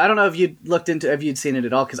 Yeah, so I don't know if you'd seen it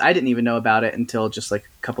at all, because I didn't even know about it until just like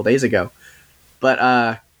a couple days ago.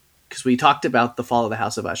 But because we talked about The Fall of the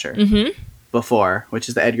House of Usher before, which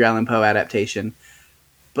is the Edgar Allan Poe adaptation.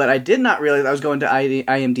 But I did not realize, I was going to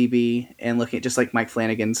IMDb and looking at just like Mike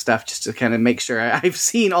Flanagan stuff, just to kind of make sure I've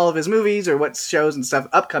seen all of his movies or what shows and stuff,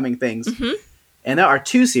 upcoming things. And there are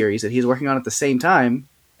 2 series that he's working on at the same time,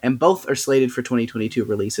 and both are slated for 2022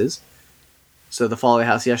 releases. So The Fall of the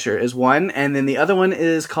House of Usher is one, and then the other one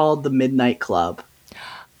is called The Midnight Club.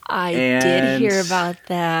 I did hear about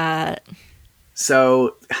that.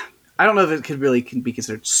 So I don't know if it can be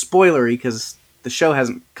considered spoilery, because the show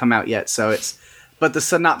hasn't come out yet. But the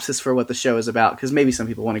synopsis for what the show is about, because maybe some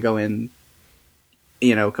people want to go in,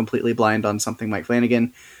 completely blind on something Mike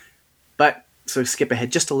Flanagan. But so skip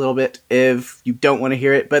ahead just a little bit if you don't want to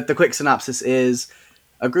hear it. But the quick synopsis is: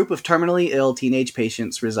 a group of terminally ill teenage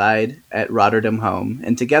patients reside at Rotterdam Home,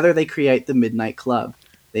 and together they create the Midnight Club.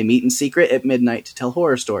 They meet in secret at midnight to tell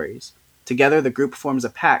horror stories. Together, the group forms a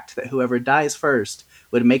pact that whoever dies first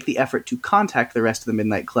would make the effort to contact the rest of the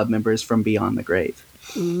Midnight Club members from beyond the grave.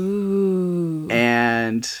 Ooh.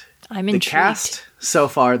 And I'm the intrigued. cast so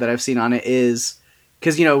far that I've seen on it is,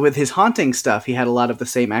 because, with his haunting stuff, he had a lot of the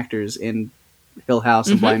same actors in Hill House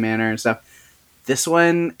and Bly Manor and stuff. This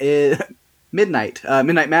one is Midnight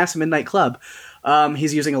Mass and Midnight Club.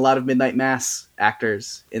 He's using a lot of Midnight Mass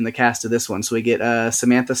actors in the cast of this one. So we get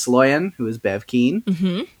Samantha Sloyan, who is Bev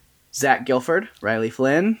Keane, Zach Gilford, Riley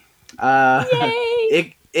Flynn,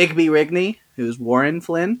 Igby Rigney, who's Warren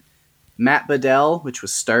Flynn, Matt Bedell, which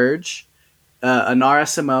was Sturge, Anara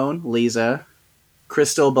Simone, Lisa,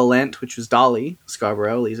 Crystal Balent, which was Dolly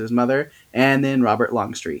Scarborough, Lisa's mother, and then Robert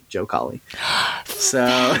Longstreet, Joe Colley. So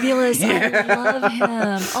fabulous! Yeah. I love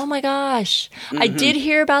him. Oh my gosh, I did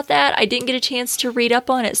hear about that. I didn't get a chance to read up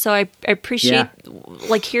on it, so I appreciate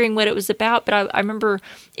hearing what it was about. But I remember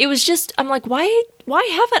it was just, I'm like, why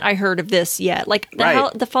haven't I heard of this yet? Like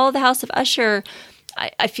the Fall of the House of Usher.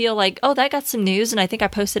 I feel like, that got some news, and I think I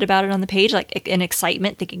posted about it on the page, like in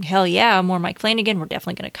excitement, thinking, hell yeah, more Mike Flanagan. We're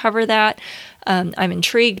definitely going to cover that. I'm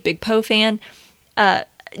intrigued, big Poe fan.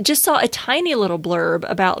 Just saw a tiny little blurb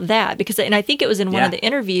about that and I think it was in one of the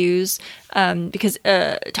interviews, because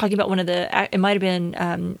talking about it might have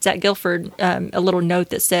been Zach Gilford, a little note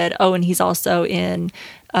that said, and he's also in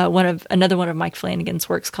another one of Mike Flanagan's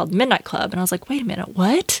works called Midnight Club. And I was like, wait a minute,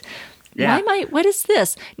 what? Yeah. What is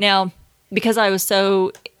this? Now, because I was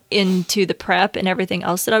so into the prep and everything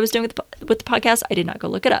else that I was doing with the podcast, I did not go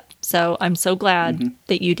look it up. So I'm so glad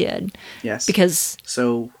that you did. Yes. Because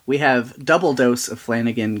so we have double dose of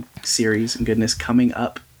Flanagan series and goodness coming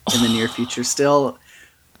up in the near future. Still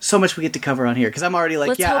so much we get to cover on here, because I'm already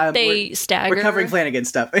like, hope they stagger. We're covering Flanagan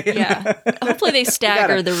stuff. Yeah. Hopefully they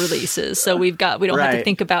stagger the releases, so we don't have to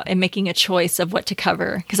think about and making a choice of what to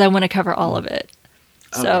cover, because I want to cover all of it.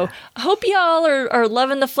 So I hope y'all are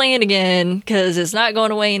loving the Flanagan, because it's not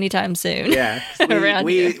going away anytime soon. Yeah,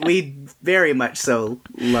 we very much so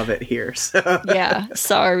love it here. So. Yeah,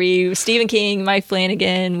 sorry, Stephen King, Mike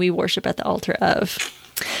Flanagan, we worship at the altar of.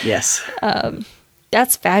 Yes,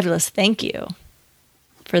 that's fabulous. Thank you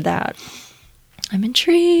for that. I'm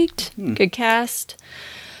intrigued. Good cast.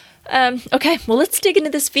 Okay, well, let's dig into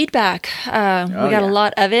this feedback. We got a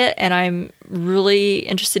lot of it, and I'm really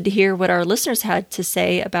interested to hear what our listeners had to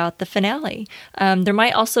say about the finale. There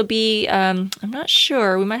might also be, I'm not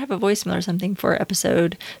sure, we might have a voicemail or something for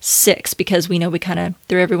episode 6, because we know we kind of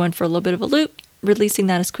threw everyone for a little bit of a loop, releasing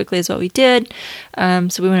that as quickly as what we did.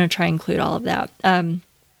 So we want to try and include all of that.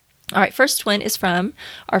 All right, first one is from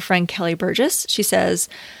our friend Kelly Burgess. She says,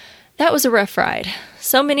 "That was a rough ride.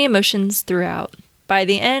 So many emotions throughout. By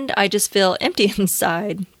the end, I just feel empty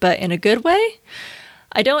inside, but in a good way.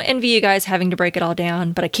 I don't envy you guys having to break it all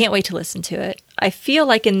down, but I can't wait to listen to it. I feel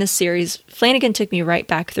like in this series, Flanagan took me right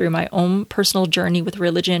back through my own personal journey with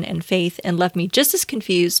religion and faith and left me just as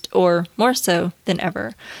confused, or more so, than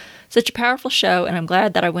ever. Such a powerful show, and I'm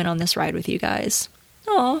glad that I went on this ride with you guys.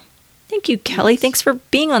 Aw, thank you, Kelly. Thanks for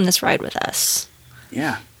being on this ride with us.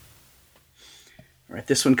 Yeah. All right,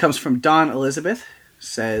 this one comes from Dawn Elizabeth.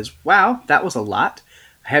 Says, wow, that was a lot.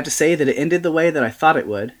 I have to say that it ended the way that I thought it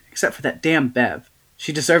would, except for that damn Bev.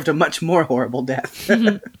 She deserved a much more horrible death.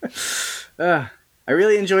 I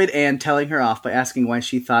really enjoyed Anne telling her off by asking why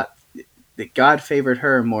she thought that God favored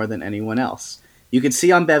her more than anyone else. You could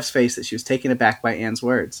see on Bev's face that she was taken aback by Anne's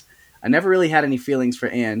words. I never really had any feelings for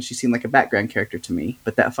Anne. She seemed like a background character to me,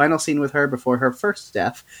 but that final scene with her before her first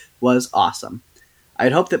death was awesome. I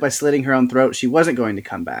had hoped that by slitting her own throat, she wasn't going to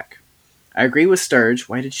come back. I agree with Sturge.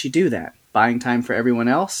 Why did she do that? Buying time for everyone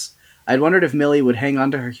else? I'd wondered if Millie would hang on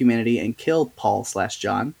to her humanity and kill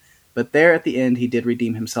Paul/John, but there at the end he did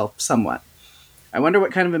redeem himself somewhat. I wonder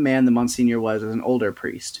what kind of a man the Monsignor was as an older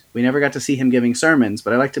priest. We never got to see him giving sermons,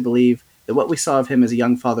 but I like to believe that what we saw of him as a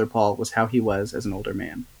young Father Paul was how he was as an older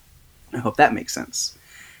man. I hope that makes sense.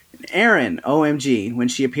 And Erin, OMG, when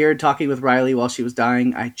she appeared talking with Riley while she was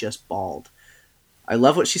dying, I just bawled. I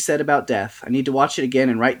love what she said about death. I need to watch it again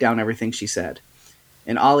and write down everything she said.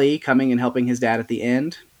 And Ollie coming and helping his dad at the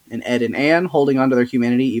end. And Ed and Anne holding on to their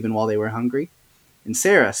humanity even while they were hungry. And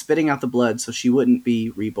Sarah spitting out the blood so she wouldn't be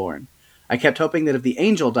reborn. I kept hoping that if the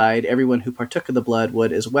angel died, everyone who partook of the blood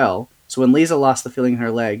would as well. So when Lisa lost the feeling in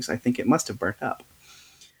her legs, I think it must have burnt up.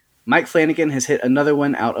 Mike Flanagan has hit another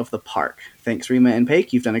one out of the park. Thanks, Rima and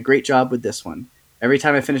Paik. You've done a great job with this one. Every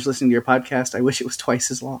time I finish listening to your podcast, I wish it was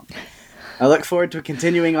twice as long. I look forward to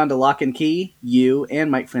continuing on to Lock and Key, you,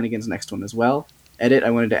 and Mike Flanagan's next one as well. Edit,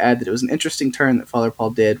 I wanted to add that it was an interesting turn that Father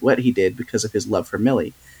Paul did what he did because of his love for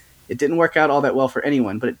Millie. It didn't work out all that well for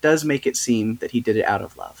anyone, but it does make it seem that he did it out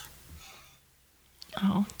of love.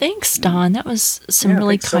 Oh, thanks, Don. That was some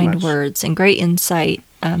really kind words and great insight,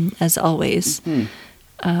 as always.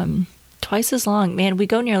 Mm-hmm. Twice as long. Man, we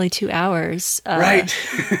go nearly 2 hours. Right.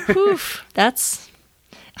 Whew, that's...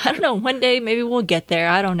 I don't know. One day, maybe we'll get there.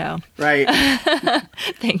 I don't know. Right.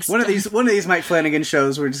 Thanks. One of these Mike Flanagan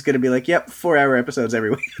shows, we're just going to be like, yep, 4-hour episodes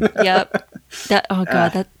every week. Yep.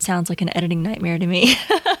 That sounds like an editing nightmare to me.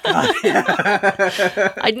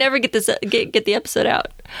 I'd never get the episode out.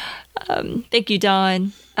 Thank you,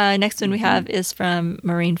 Dawn. Next one we have is from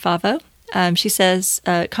Maureen Favo. She says,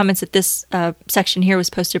 comments that this section here was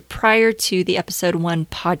posted prior to the episode 1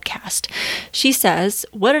 podcast. She says,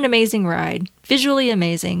 what an amazing ride. Visually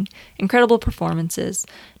amazing. Incredible performances.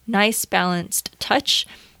 Nice balanced touch.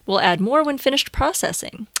 We'll add more when finished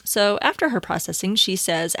processing. So after her processing, she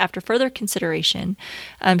says, after further consideration,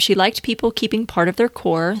 she liked people keeping part of their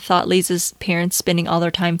core, thought Lisa's parents spending all their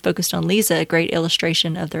time focused on Lisa, a great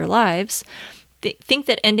illustration of their lives. Think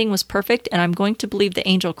that ending was perfect, and I'm going to believe the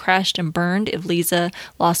angel crashed and burned if Lisa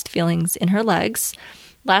lost feelings in her legs.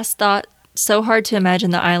 Last thought, so hard to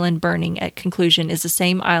imagine the island burning at conclusion is the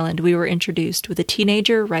same island we were introduced with a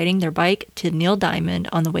teenager riding their bike to Neil Diamond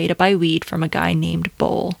on the way to buy weed from a guy named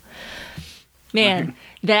Bull. Man,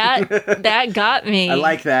 that got me. I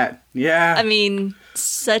like that. Yeah. I mean,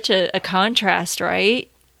 such a contrast, right?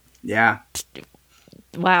 Yeah.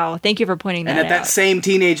 Wow, thank you for pointing that out. And that same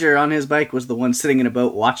teenager on his bike was the one sitting in a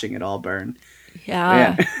boat watching it all burn.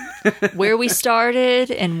 Yeah. Where we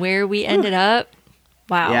started and where we ended up.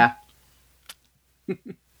 Wow. Yeah.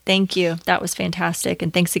 Thank you. That was fantastic.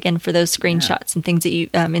 And thanks again for those screenshots and things that you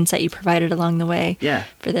insight you provided along the way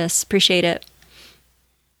for this. Appreciate it.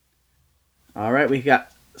 All right, we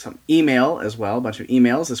got some email as well, a bunch of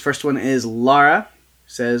emails. This first one is Laura.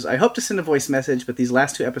 Says, I hope to send a voice message, but these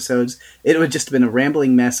last 2 episodes, it would just have been a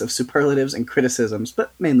rambling mess of superlatives and criticisms,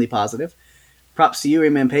 but mainly positive. Props to you,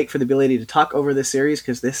 Rayman Paik, for the ability to talk over this series,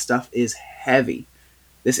 because this stuff is heavy.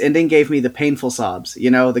 This ending gave me the painful sobs.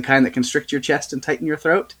 You know, the kind that constrict your chest and tighten your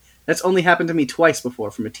throat? That's only happened to me twice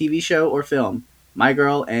before, from a TV show or film. My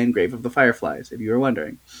Girl and Grave of the Fireflies, if you were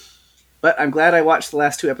wondering. But I'm glad I watched the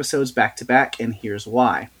last 2 episodes back to back, and here's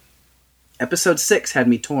why. Episode 6 had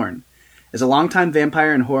me torn. As a longtime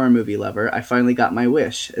vampire and horror movie lover, I finally got my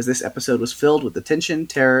wish, as this episode was filled with the tension,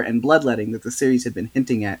 terror, and bloodletting that the series had been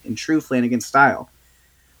hinting at in true Flanagan style.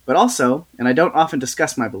 But also, and I don't often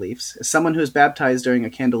discuss my beliefs, as someone who was baptized during a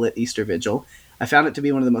candlelit Easter vigil, I found it to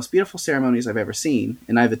be one of the most beautiful ceremonies I've ever seen,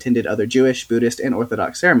 and I've attended other Jewish, Buddhist, and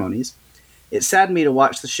Orthodox ceremonies. It saddened me to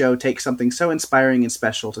watch the show take something so inspiring and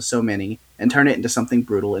special to so many, and turn it into something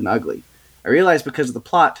brutal and ugly. I realized because of the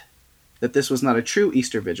plot that this was not a true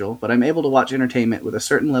Easter vigil, but I'm able to watch entertainment with a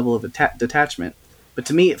certain level of detachment, but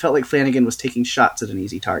to me it felt like Flanagan was taking shots at an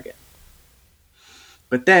easy target.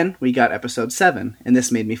 But then we got episode 7, and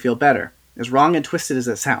this made me feel better, as wrong and twisted as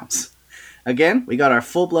it sounds. Again, we got our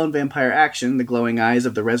full-blown vampire action. The glowing eyes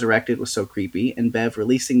of the resurrected was so creepy, and Bev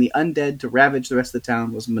releasing the undead to ravage the rest of the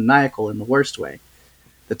town was maniacal in the worst way.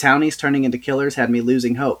 The townies turning into killers had me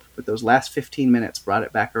losing hope, but those last 15 minutes brought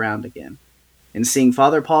it back around again. And seeing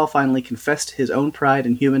Father Paul finally confess to his own pride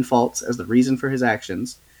and human faults as the reason for his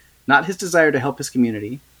actions, not his desire to help his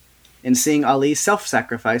community, and seeing Ali's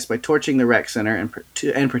self-sacrifice by torching the rec center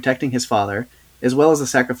and protecting his father, as well as the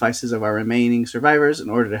sacrifices of our remaining survivors in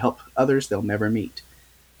order to help others they'll never meet.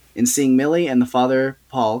 In seeing Millie and the Father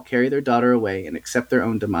Paul carry their daughter away and accept their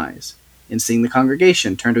own demise. In seeing the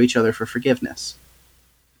congregation turn to each other for forgiveness.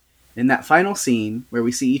 In that final scene, where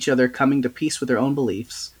we see each other coming to peace with their own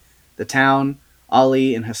beliefs, the town,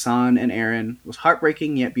 Ali and Hassan and Aaron, was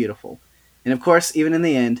heartbreaking yet beautiful. And of course, even in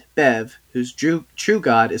the end, Bev, whose true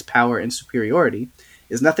god is power and superiority,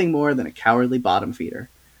 is nothing more than a cowardly bottom feeder.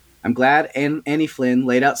 I'm glad Annie Flynn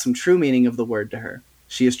laid out some true meaning of the word to her.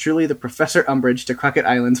 She is truly the Professor Umbridge to Crockett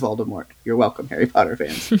Island's Voldemort. You're welcome, Harry Potter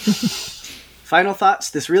fans. Final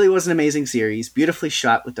thoughts. This really was an amazing series, beautifully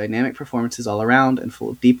shot with dynamic performances all around and full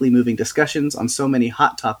of deeply moving discussions on so many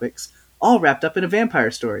hot topics, all wrapped up in a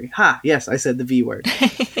vampire story. Ha! Yes, I said the V word.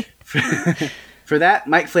 For that,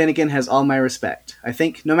 Mike Flanagan has all my respect. I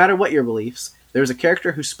think, no matter what your beliefs, there was a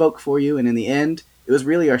character who spoke for you, and in the end, it was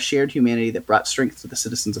really our shared humanity that brought strength to the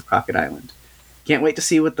citizens of Crockett Island. Can't wait to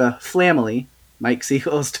see what the Flamily, Mike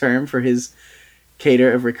Siegel's term for his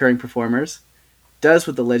cadre of recurring performers, does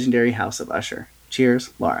with the legendary House of Usher.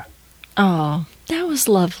 Cheers, Laura. Oh, that was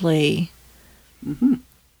lovely. Mm-hmm.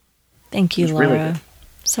 Thank you, Laura. Really good.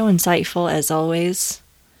 So insightful, as always.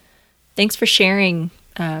 Thanks for sharing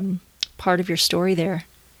part of your story there.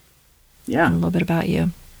 Yeah. And a little bit about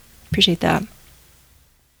you. Appreciate that.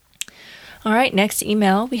 All right, next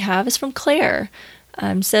email we have is from Claire.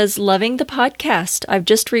 Says, loving the podcast. I've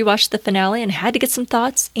just rewatched the finale and had to get some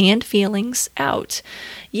thoughts and feelings out.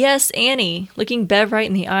 Yes, Annie, looking Bev right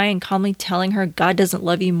in the eye and calmly telling her God doesn't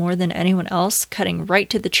love you more than anyone else, cutting right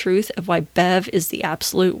to the truth of why Bev is the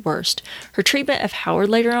absolute worst. Her treatment of Howard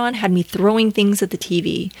later on had me throwing things at the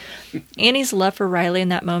TV. Annie's love for Riley in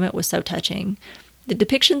that moment was so touching. The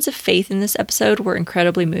depictions of faith in this episode were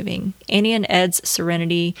incredibly moving. Annie and Ed's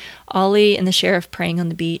serenity, Ollie and the sheriff praying on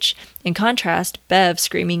the beach. In contrast, Bev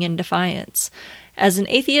screaming in defiance. As an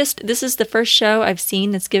atheist, this is the first show I've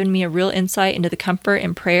seen that's given me a real insight into the comfort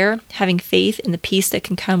in prayer, having faith in the peace that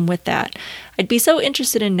can come with that. I'd be so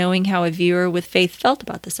interested in knowing how a viewer with faith felt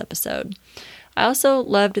about this episode. I also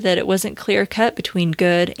loved that it wasn't clear-cut between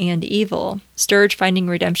good and evil. Sturge finding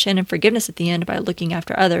redemption and forgiveness at the end by looking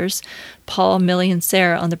after others. Paul, Millie, and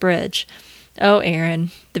Sarah on the bridge. Oh,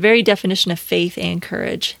 Aaron, the very definition of faith and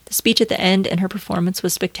courage. The speech at the end and her performance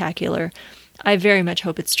was spectacular. I very much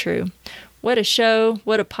hope it's true. What a show,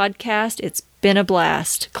 what a podcast. It's been a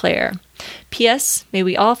blast, Claire. P.S. May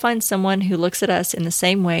we all find someone who looks at us in the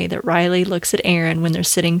same way that Riley looks at Aaron when they're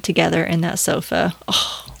sitting together in that sofa.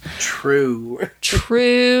 Oh. True.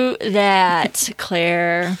 True that,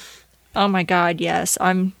 Claire. Oh my God, yes.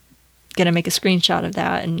 I'm going to make a screenshot of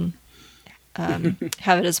that and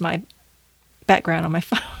have it as my background on my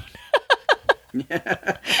phone.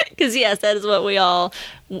 Because yes, that's what we all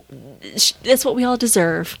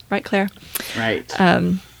deserve. Right, Claire? Right.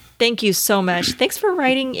 Thank you so much. Thanks for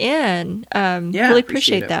writing in. Really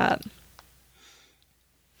appreciate that.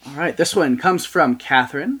 All right. This one comes from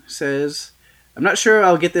Catherine. Says, I'm not sure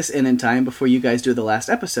I'll get this in time before you guys do the last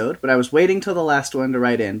episode, but I was waiting till the last one to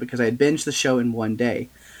write in because I had binged the show in one day.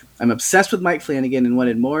 I'm obsessed with Mike Flanagan and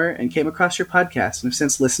wanted more and came across your podcast and have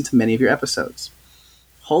since listened to many of your episodes.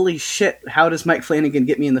 Holy shit, how does Mike Flanagan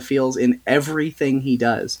get me in the feels in everything he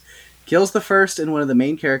does? Kills the first and one of the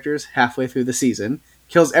main characters halfway through the season,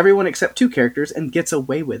 kills everyone except 2 characters, and gets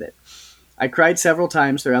away with it. I cried several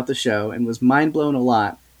times throughout the show and was mind blown a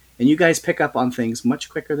lot, and you guys pick up on things much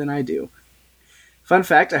quicker than I do. Fun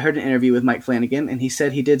fact, I heard an interview with Mike Flanagan, and he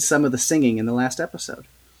said he did some of the singing in the last episode.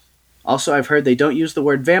 Also, I've heard they don't use the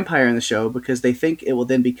word vampire in the show because they think it will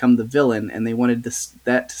then become the villain, and they wanted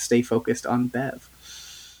that to stay focused on Bev.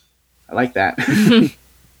 I like that.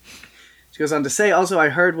 She goes on to say, also, I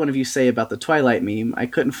heard one of you say about the Twilight meme. I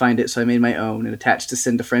couldn't find it, so I made my own and attached to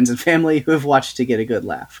send to friends and family who have watched to get a good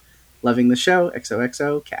laugh. Loving the show,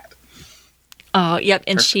 XOXO, Cat. Oh, yep.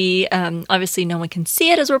 And she, obviously no one can see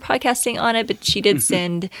it as we're podcasting on it, but she did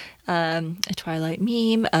send a Twilight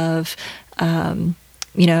meme of,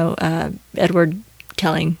 Edward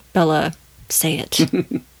telling Bella, say it.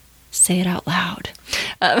 Say it out loud.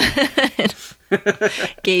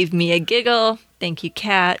 Gave me a giggle. Thank you,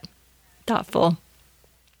 Kat. Thoughtful.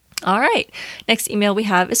 All right. Next email we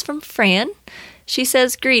have is from Fran. She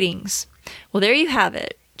says, "Greetings. Well, there you have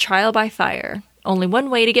it. Trial by fire. Only one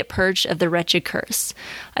way to get purged of the wretched curse.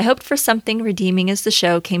 I hoped for something redeeming as the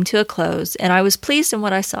show came to a close, and I was pleased in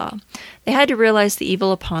what I saw. They had to realize the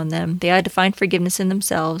evil upon them. They had to find forgiveness in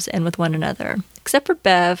themselves and with one another. Except for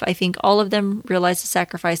Bev, I think all of them realized the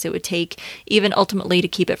sacrifice it would take, even ultimately to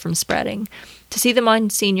keep it from spreading. To see the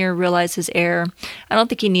Monsignor realize his error, I don't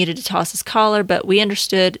think he needed to toss his collar, but we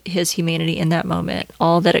understood his humanity in that moment,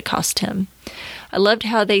 all that it cost him. I loved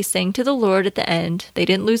how they sang to the Lord at the end. They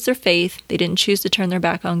didn't lose their faith. They didn't choose to turn their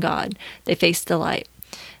back on God. They faced the light.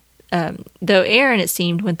 Though Aaron, it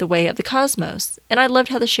seemed, went the way of the cosmos. And I loved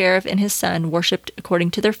how the sheriff and his son worshipped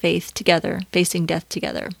according to their faith together, facing death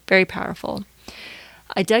together. Very powerful.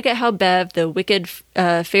 I dug at how Bev, the wicked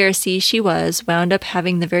Pharisee she was, wound up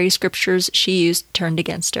having the very scriptures she used turned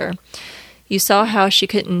against her. You saw how she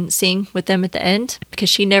couldn't sing with them at the end, because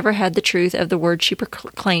she never had the truth of the word she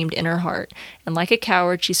proclaimed in her heart, and like a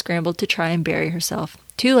coward, she scrambled to try and bury herself.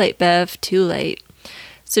 Too late, Bev, too late.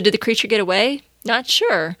 So did the creature get away? Not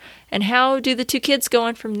sure. And how do the two kids go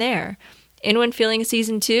on from there? Anyone feeling a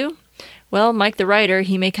season 2? Well, Mike the writer,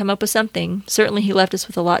 he may come up with something. Certainly he left us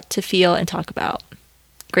with a lot to feel and talk about.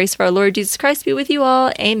 Grace of our Lord Jesus Christ be with you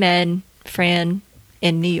all. Amen. Fran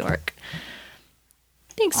in New York.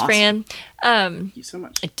 Thanks, awesome. Fran. Thank you so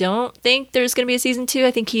much. I don't think there's going to be a season 2.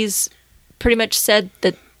 I think he's pretty much said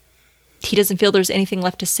that he doesn't feel there's anything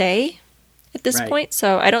left to say at this point.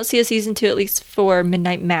 So I don't see a season 2, at least for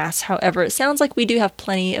Midnight Mass. However, it sounds like we do have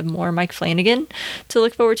plenty of more Mike Flanagan to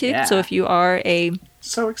look forward to. Yeah. So if you are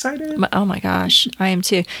so excited. Oh my gosh, I am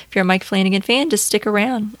too. If you're a Mike Flanagan fan, just stick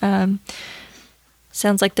around.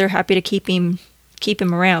 Sounds like they're happy to keep him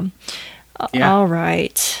around. Yeah. All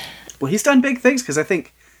right. Well, he's done big things because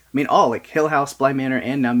all like Hill House, Bly Manor,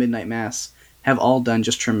 and now Midnight Mass have all done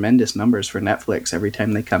just tremendous numbers for Netflix every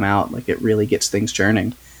time they come out. Like, it really gets things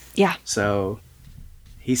churning. Yeah. So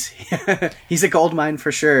he's a gold mine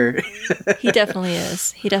for sure. He definitely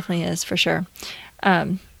is. He definitely is for sure.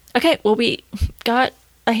 Okay. Well, we got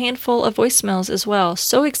a handful of voicemails as well.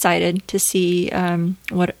 So excited to see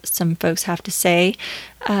what some folks have to say.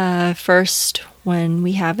 First one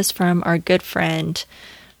we have is from our good friend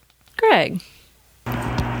Greg.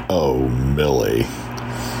 Oh, Millie.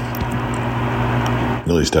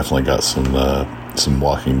 Millie's definitely got some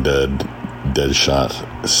Walking Dead shot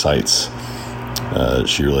sights.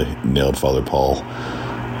 She really nailed Father Paul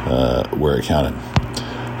where it counted.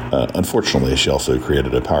 Unfortunately, she also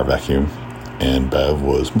created a power vacuum, and Bev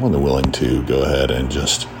was more than willing to go ahead and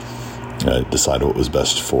just decide what was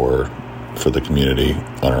best for the community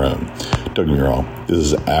on her own. Don't get me wrong, this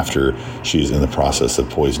is after she's in the process of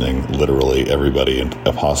poisoning literally everybody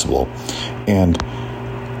possible. And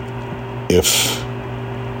if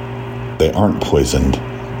they aren't poisoned,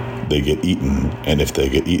 they get eaten. And if they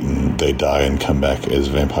get eaten, they die and come back as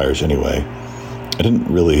vampires anyway.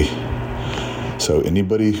 So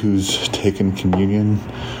anybody who's taken communion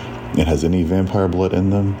and has any vampire blood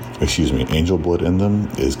in them, angel blood in them,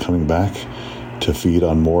 is coming back to feed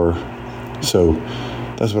on more. So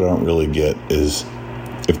that's what I don't really get, is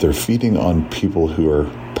if they're feeding on people who are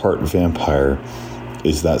part vampire,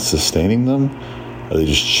 is that sustaining them? Are they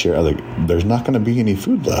just there's not going to be any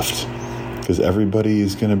food left because everybody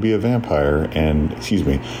is going to be a vampire and,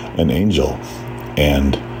 an angel.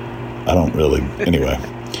 And I don't really, anyway.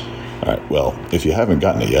 All right, well, if you haven't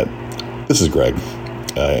gotten it yet, this is Greg.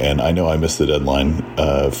 And I know I missed the deadline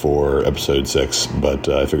for episode 6, but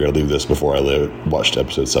I figured I'd leave this before I watched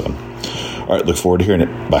episode 7. All right, look forward to hearing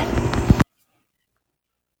it. Bye.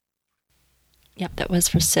 Yep, that was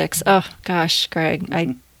for 6. Oh, gosh, Greg,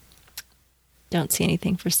 I don't see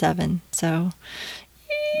anything for 7, so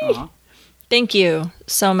thank you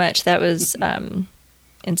so much. That was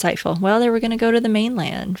insightful. Well, they were going to go to the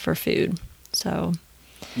mainland for food, so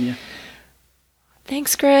yeah.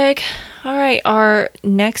 Thanks, Greg. All right, our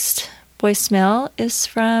next voicemail is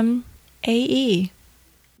from A.E.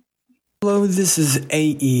 Hello, this is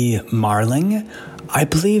A.E. Marling. I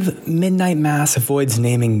believe Midnight Mass avoids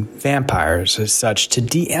naming vampires as such to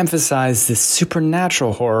de-emphasize the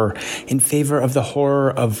supernatural horror in favor of the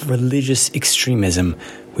horror of religious extremism,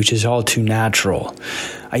 which is all too natural.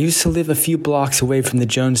 I used to live a few blocks away from the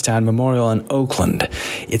Jonestown Memorial in Oakland.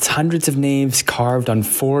 It's hundreds of names carved on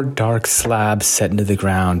 4 dark slabs set into the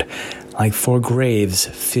ground, like 4 graves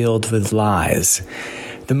filled with lies.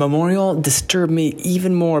 The memorial disturbed me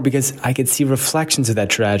even more because I could see reflections of that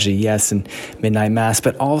tragedy, yes, in Midnight Mass,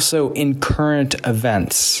 but also in current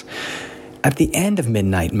events. At the end of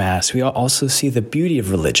Midnight Mass, we also see the beauty of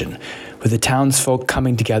religion, with the townsfolk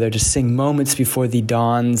coming together to sing moments before the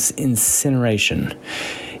dawn's incineration.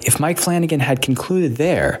 If Mike Flanagan had concluded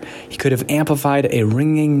there, he could have amplified a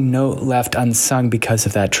ringing note left unsung because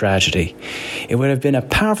of that tragedy. It would have been a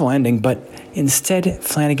powerful ending, but instead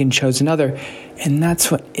Flanagan chose another, and that's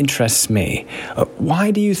what interests me. Why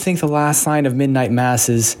do you think the last line of Midnight Mass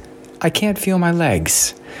is, "I can't feel my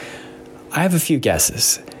legs"? I have a few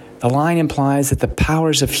guesses. The line implies that the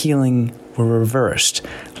powers of healing were reversed,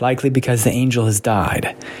 likely because the angel has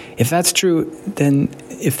died. If that's true, then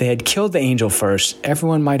if they had killed the angel first,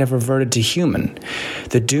 everyone might have reverted to human.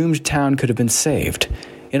 The doomed town could have been saved.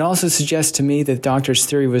 It also suggests to me that the doctor's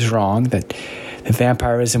theory was wrong, that the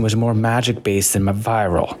vampirism was more magic-based than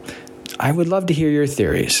viral. I would love to hear your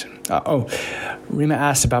theories. Rima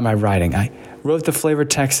asked about my writing. I wrote the flavor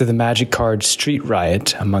text of the magic card Street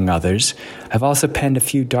Riot, among others. I've also penned a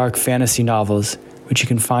few dark fantasy novels, which you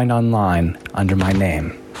can find online under my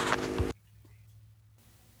name.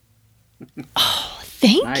 Oh,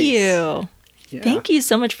 thank you. Yeah. Thank you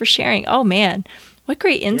so much for sharing. Oh, man. What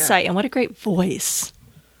great insight and what a great voice.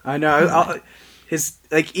 I know. His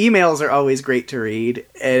emails are always great to read,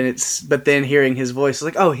 but then hearing his voice is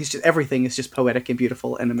like, oh, everything is just poetic and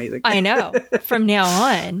beautiful and amazing. I know. From now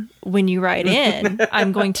on, when you write in,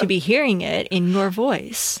 I'm going to be hearing it in your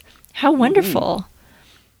voice. How wonderful.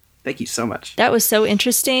 Thank you so much. That was so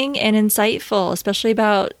interesting and insightful, especially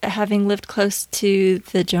about having lived close to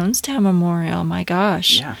the Jonestown Memorial. My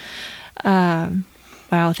gosh. Yeah.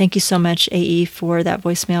 Wow. Thank you so much, AE, for that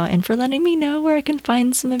voicemail and for letting me know where I can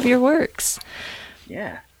find some of your works.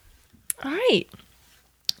 Yeah. All right.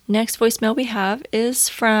 Next voicemail we have is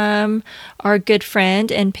from our good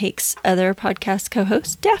friend and Pake's other podcast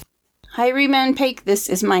co-host, Daph. Hi, Rima and Pake. This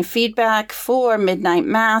is my feedback for Midnight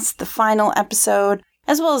Mass, the final episode,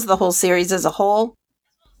 as well as the whole series as a whole.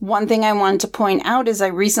 One thing I wanted to point out is I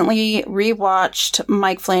recently rewatched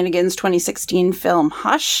Mike Flanagan's 2016 film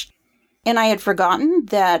Hush, and I had forgotten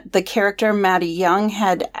that the character Maddie Young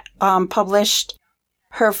had published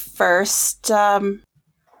her first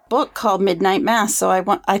book called Midnight Mass, so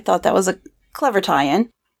I thought that was a clever tie-in.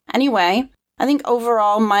 Anyway, I think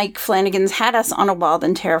overall Mike Flanagan's had us on a wild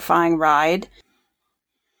and terrifying ride.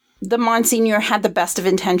 The Monsignor had the best of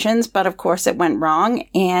intentions, but of course it went wrong,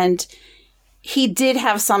 and he did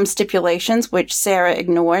have some stipulations, which Sarah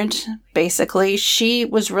ignored, basically. She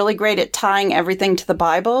was really great at tying everything to the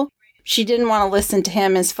Bible. She didn't want to listen to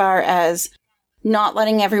him as far as not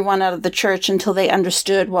letting everyone out of the church until they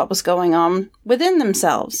understood what was going on within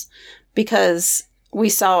themselves, because we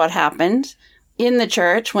saw what happened in the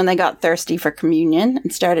church when they got thirsty for communion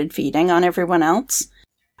and started feeding on everyone else.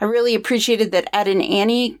 I really appreciated that Ed and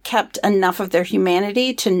Annie kept enough of their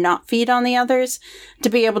humanity to not feed on the others, to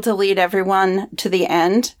be able to lead everyone to the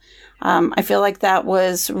end. I feel like that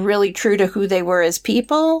was really true to who they were as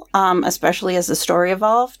people, especially as the story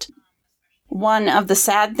evolved. One of the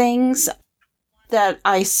sad things that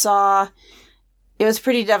I saw, it was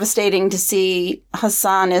pretty devastating to see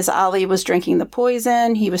Hassan as Ali was drinking the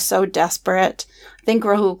poison. He was so desperate. I think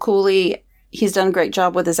Rahul Cooley, he's done a great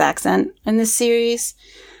job with his accent in this series.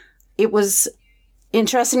 It was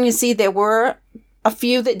interesting to see there were a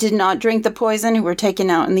few that did not drink the poison who were taken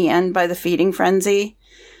out in the end by the feeding frenzy.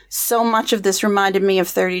 So much of this reminded me of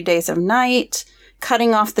 30 Days of Night,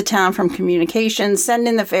 cutting off the town from communication,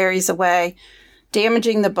 sending the ferries away,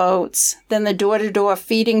 damaging the boats, then the door-to-door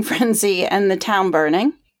feeding frenzy, and the town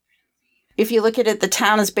burning. If you look at it, the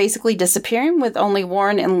town is basically disappearing, with only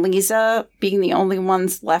Warren and Lisa being the only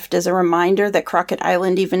ones left as a reminder that Crockett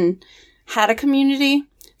Island even had a community.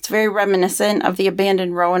 It's very reminiscent of the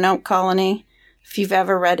abandoned Roanoke colony. If you've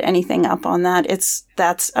ever read anything up on that,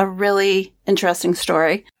 that's a really interesting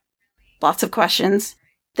story. Lots of questions.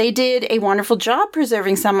 They did a wonderful job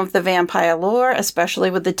preserving some of the vampire lore, especially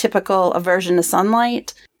with the typical aversion to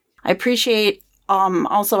sunlight. I appreciate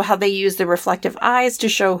also how they used the reflective eyes to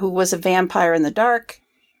show who was a vampire in the dark.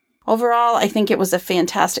 Overall, I think it was a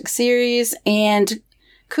fantastic series, and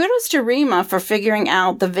kudos to Rima for figuring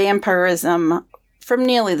out the vampirism from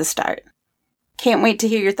nearly the start. Can't wait to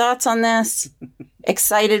hear your thoughts on this.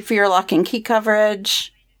 Excited for your Lock and Key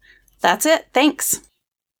coverage. That's it. Thanks.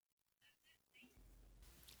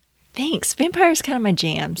 Thanks. Vampire is kind of my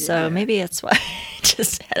jam, so maybe that's why I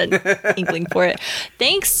just had an inkling for it.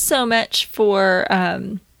 Thanks so much for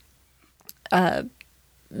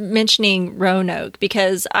mentioning Roanoke,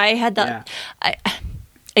 because I had that.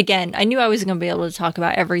 I knew I wasn't going to be able to talk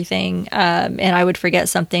about everything, and I would forget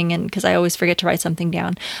something, and because I always forget to write something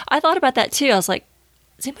down. I thought about that too. I was like,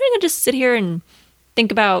 is anybody going to just sit here and think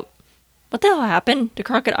about what the hell happened to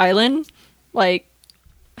Crockett Island? like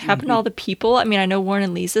happen to all the people? I mean, I know Warren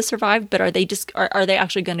and Lisa survived, but are they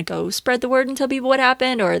actually going to go spread the word and tell people what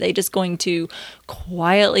happened, or are they just going to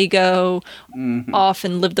quietly go off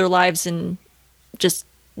and live their lives and just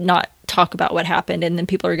not talk about what happened? And then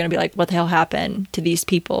people are going to be like, what the hell happened to these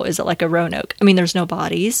people? Is it like a Roanoke? I mean, there's no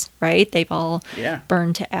bodies, right? They've all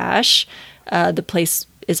burned to ash. The place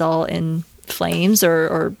is all in flames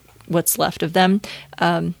or what's left of them.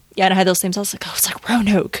 And I had those same thoughts like, oh, it's like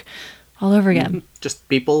Roanoke all over again. Just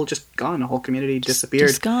people just gone. A whole community disappeared.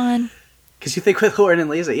 Just gone. Because you think with Warren and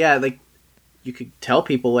Lisa, like you could tell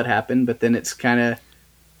people what happened, but then it's kind of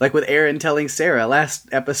like with Aaron telling Sarah last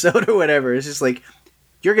episode or whatever. It's just like,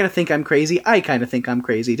 you're going to think I'm crazy. I kind of think I'm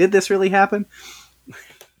crazy. Did this really happen?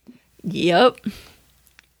 Yep.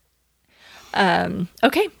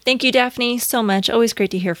 Okay. Thank you, Daphne, so much. Always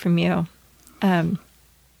great to hear from you.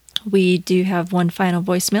 We do have one final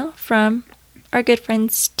voicemail from our good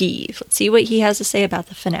friend Steve. Let's see what he has to say about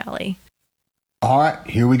the finale. All right,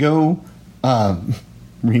 here we go.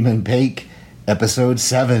 Rima and Paik, episode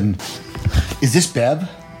 7. Is this Bev?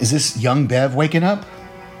 Is this young Bev waking up?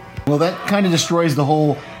 Well, that kind of destroys the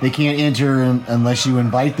whole they can't enter unless you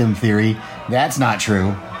invite them theory. That's not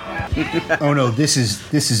true. Oh no, this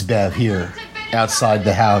is Bev here outside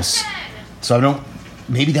the house. So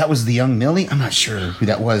maybe that was the young Millie? I'm not sure who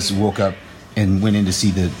that was who woke up and went in to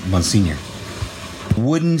see the Monsignor.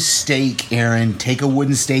 Wooden stake, Aaron. Take a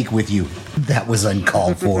wooden stake with you. That was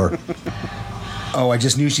uncalled for. Oh, I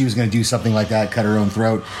just knew she was going to do something like that, cut her own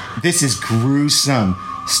throat. This is gruesome.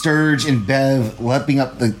 Sturge and Bev leaping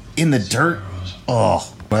up in the dirt.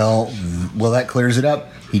 Oh, well, that clears it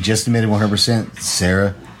up. He just admitted 100%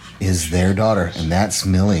 Sarah is their daughter, and that's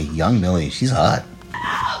Millie, young Millie. She's hot.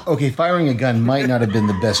 Okay, firing a gun might not have been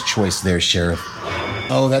the best choice there, Sheriff.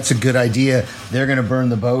 Oh, that's a good idea. They're going to burn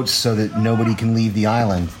the boats so that nobody can leave the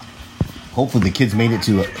island. Hopefully the kids made it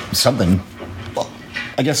to something. Well,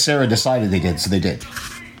 I guess Sarah decided they did, so they did.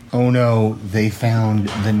 Oh no, they found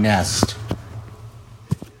the nest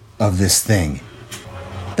of this thing.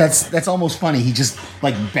 That's almost funny. He just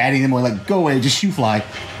like batting them away, like, go away, just shoo fly.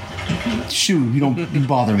 Shoo, you don't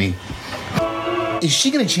bother me. Is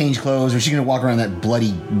she going to change clothes, or is she going to walk around that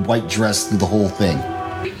bloody white dress through the whole thing?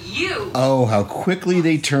 Oh, how quickly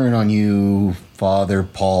they turn on you, Father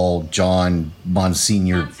Paul John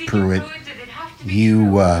Monsignor Pruitt.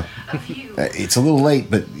 It's a little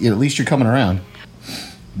late, but at least you're coming around.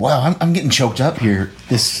 Wow, I'm getting choked up here.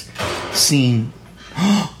 This scene.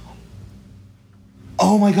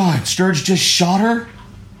 Oh my God, Sturge just shot her?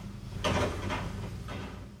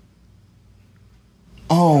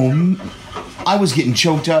 Oh, I was getting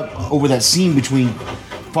choked up over that scene between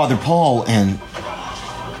Father Paul and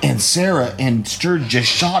Sarah, and Sturge just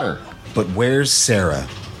shot her. But where's Sarah?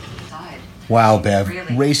 Wow, Bev. Really?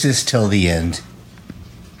 Racist till the end.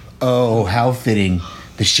 Oh, how fitting.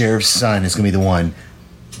 The sheriff's son is going to be the one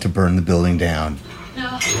to burn the building down.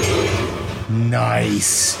 No.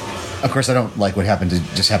 Nice. Of course, I don't like what happened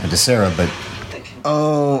to Sarah, but...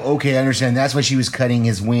 Oh, okay, I understand. That's why she was cutting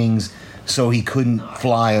his wings so he couldn't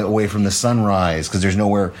fly away from the sunrise, because there's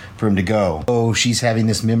nowhere for him to go. Oh, she's having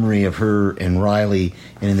this memory of her and Riley,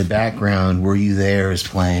 and in the background, Were You There is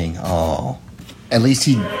playing. Oh. At least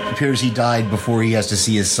he appears he died before he has to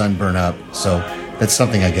see his son burn up, so that's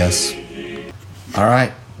something, I guess. All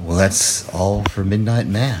right, well, that's all for Midnight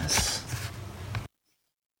Mass.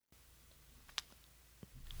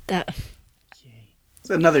 It's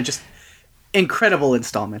another just incredible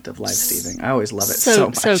installment of live Steven. I always love it so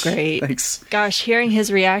much. So great. Thanks. Gosh, hearing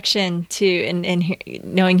his reaction to and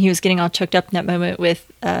knowing he was getting all choked up in that moment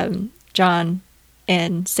with John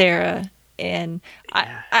and Sarah and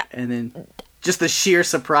and then just the sheer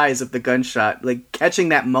surprise of the gunshot, like catching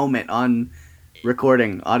that moment on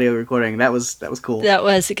audio recording. That was cool. That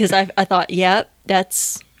was because I thought, yep,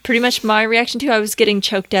 that's pretty much my reaction too. I was getting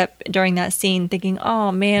choked up during that scene thinking,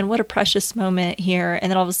 oh man, what a precious moment here. And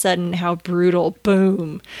then all of a sudden, how brutal,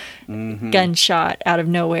 boom, gunshot out of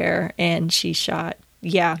nowhere. And she shot.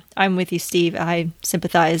 Yeah, I'm with you, Steve. I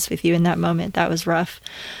sympathize with you in that moment. That was rough.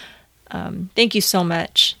 Thank you so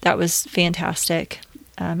much. That was fantastic.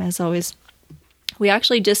 As always. We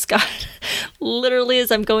actually just got, literally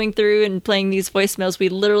as I'm going through and playing these voicemails, we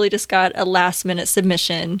literally just got a last minute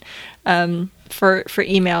submission for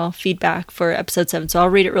email feedback for episode 7. So I'll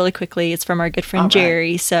read it really quickly. It's from our good friend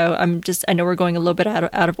Jerry. So I know we're going a little bit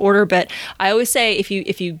out of order, but I always say if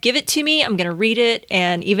you give it to me, I'm going to read it.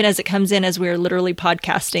 And even as it comes in, as we're literally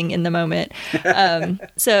podcasting in the moment.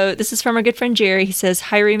 So this is from our good friend Jerry. He says,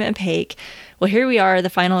 "Hi, Rima and Paik. Well, here we are, the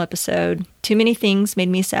final episode. Too many things made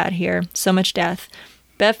me sad here. So much death.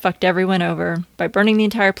 Bev fucked everyone over. By burning the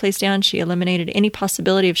entire place down, she eliminated any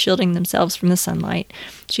possibility of shielding themselves from the sunlight.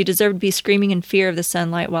 She deserved to be screaming in fear of the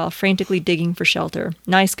sunlight while frantically digging for shelter.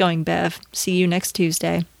 Nice going, Bev. See you next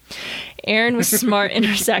Tuesday. Erin was smart in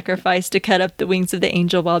her sacrifice to cut up the wings of the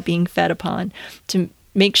angel while being fed upon, to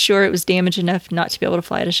make sure it was damaged enough not to be able to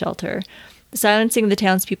fly to shelter. The silencing of the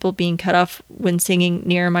townspeople being cut off when singing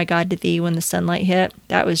Nearer My God to Thee when the sunlight hit,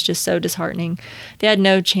 that was just so disheartening. They had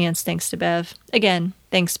no chance thanks to Bev. Again,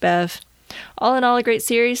 thanks, Bev. All in all, a great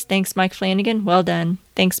series. Thanks, Mike Flanagan. Well done.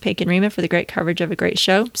 Thanks, Paik and Rima, for the great coverage of a great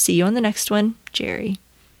show. See you on the next one, Jerry.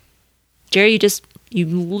 Jerry, you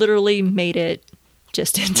literally made it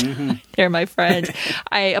just in time there, my friend.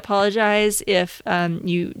 I apologize if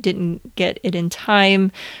you didn't get it in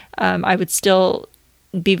time. I would still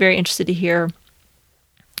be very interested to hear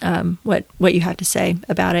what you have to say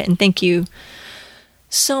about it. And thank you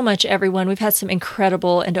so much, everyone. We've had some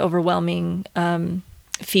incredible and overwhelming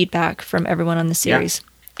feedback from everyone on the series,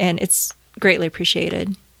 and it's greatly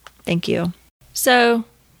appreciated. Thank you. So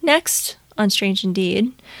next on Strange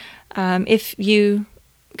Indeed, if you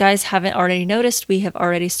guys haven't already noticed, we have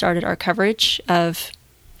already started our coverage of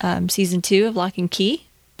season 2 of Lock and Key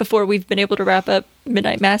before we've been able to wrap up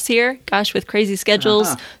Midnight Mass here. Gosh, with crazy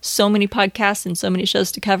schedules, so many podcasts and so many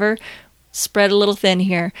shows to cover, spread a little thin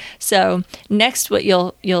here. So next, what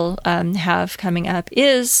you'll have coming up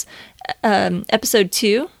is episode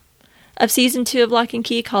 2 of season 2 of Lock and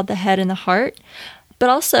Key, called The Head and the Heart. But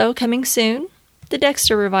also coming soon, the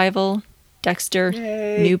Dexter revival, Dexter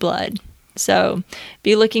New Blood. So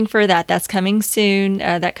be looking for that. That's coming soon.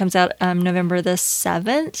 That comes out November the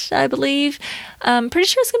 7th, I believe. Pretty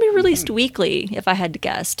sure it's going to be released weekly, if I had to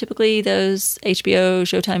guess. Typically, those HBO,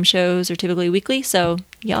 Showtime shows are typically weekly. So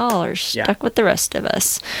y'all are stuck with the rest of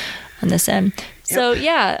us on this end. So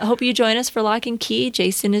I hope you join us for Lock and Key.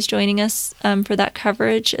 Jason is joining us for that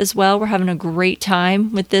coverage as well. We're having a great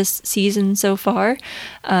time with this season so far.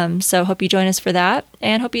 So hope you join us for that,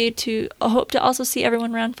 and hope to also see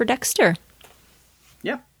everyone around for Dexter.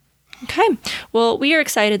 Yeah. Okay. Well, we are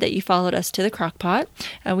excited that you followed us to the Crockpot.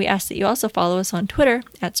 We ask that you also follow us on Twitter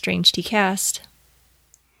at StrangeTcast.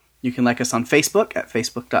 You can like us on Facebook at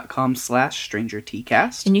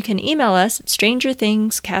facebook.com/StrangerTcast. And you can email us at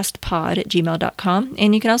strangerthingscastpod@gmail.com.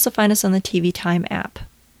 And you can also find us on the TV Time app.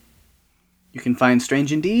 You can find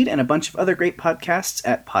Strange Indeed and a bunch of other great podcasts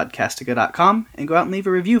at podcastica.com, and go out and leave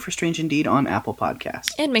a review for Strange Indeed on Apple Podcasts.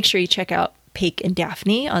 And make sure you check out Paik and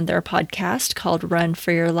Daphne on their podcast called Run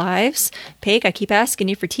for Your Lives. Paik, I keep asking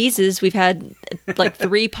you for teases. We've had like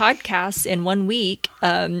 3 podcasts in 1 week.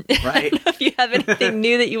 Right. I don't know if you have anything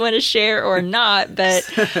new that you want to share or not, but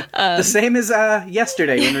the same as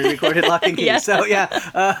yesterday when we recorded Lock and Key. Yeah. So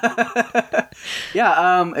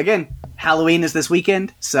again, Halloween is this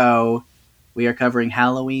weekend, so we are covering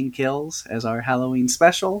Halloween Kills as our Halloween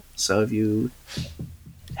special. So if you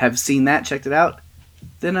have seen that, checked it out,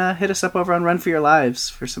 then hit us up over on Run for Your Lives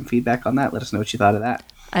for some feedback on that. Let us know what you thought of that.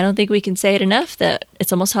 I don't think we can say it enough that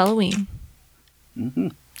it's almost Halloween. Mm-hmm.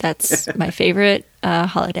 That's my favorite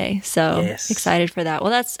holiday. So excited for that.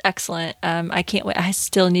 Well, that's excellent. I can't wait. I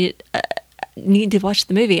still need to watch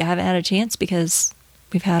the movie. I haven't had a chance because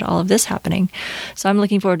we've had all of this happening. So I'm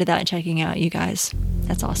looking forward to that and checking out you guys.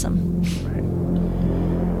 That's awesome.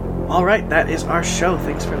 All right. That is our show.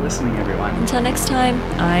 Thanks for listening, everyone. Until next time,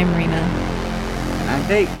 I'm Rima. I'm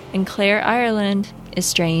Paik. And Claire Ireland is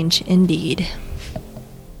strange indeed.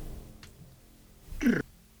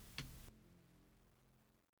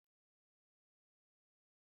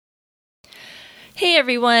 Hey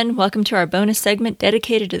everyone, welcome to our bonus segment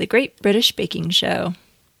dedicated to the Great British Baking Show.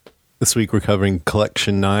 This week we're covering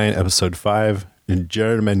Collection 9, Episode 5, in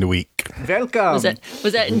German Week. Welcome. Was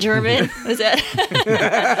that in German? Was that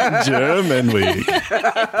German Week?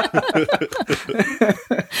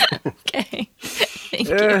 Okay. Thank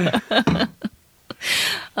you.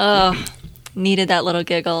 Oh, needed that little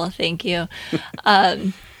giggle. Thank you.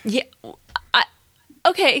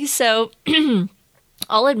 Okay, so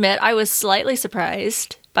I'll admit I was slightly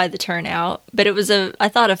surprised by the turnout, but it was I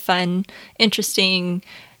thought a fun, interesting,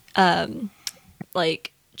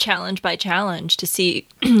 challenge by challenge to see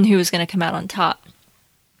who was going to come out on top.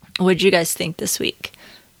 What did you guys think this week?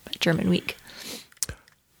 German Week.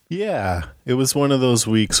 Yeah, it was one of those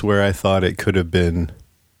weeks where I thought it could have been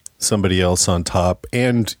somebody else on top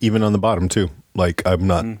and even on the bottom too. Like, I'm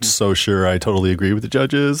not so sure I totally agree with the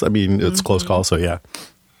judges. I mean, it's a close call, so yeah.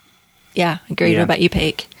 Yeah, agreed. What about you,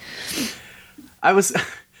 Paik? There's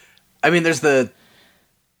the,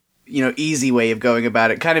 easy way of going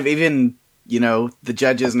about it. Kind of even, the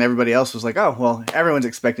judges and everybody else was like, oh, well, everyone's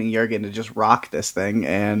expecting Jürgen to just rock this thing.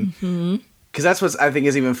 And because that's what I think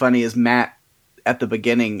is even funny is Matt at the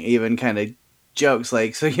beginning even kind of jokes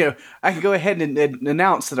like, so I can go ahead and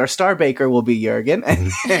announce that our star baker will be Jurgen.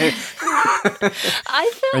 I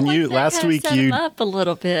felt And like you that last kind of week set you him up a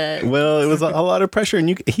little bit. Well, it was a lot of pressure,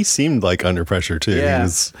 and he seemed like under pressure too. Yeah. He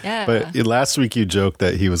was, Yeah. But last week you joked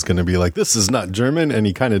that he was going to be like, "This is not German," and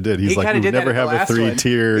he kind of did. He's He like, kinda "We did that never in the have a last one.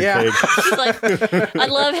 3-tier Yeah. cake." He's like, I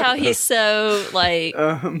love how he's so like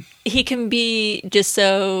he can be just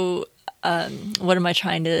so. What am I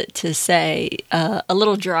trying to say? A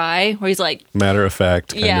little dry, where he's like, Matter of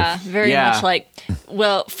fact, kind yeah, of. very Yeah. much like.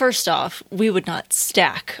 Well, first off, we would not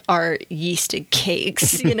stack our yeasted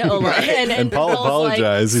cakes, like, And Paul Paul's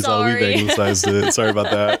apologized. He's all, we've sorry. anglicized it. Sorry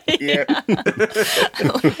about that. Yeah.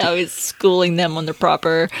 How he's schooling them on the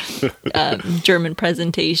proper German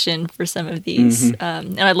presentation for some of these,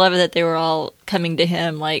 and I love it that they were all coming to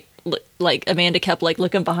him like Amanda kept like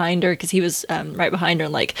looking behind her because he was right behind her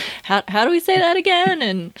and like how do we say that again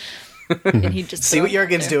and he just See what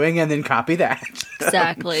Jurgen's doing and then copy that.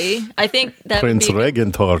 exactly. I think that Prince would be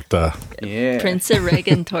Regentorte. Yeah. Prince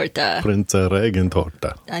Regentorte. Prince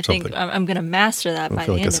Regentorte. I think Something. I'm gonna master that by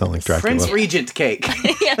feel the like I end sound of like this. Dracula. Prince Regent cake.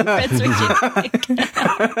 Yeah, Prince Regent.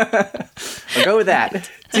 I'll go with that.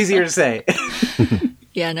 It's easier to say.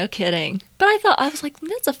 Yeah, no kidding. But I was like,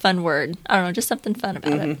 that's a fun word. I don't know, just something fun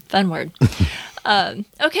about it. Fun word.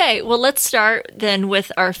 Okay, well, let's start then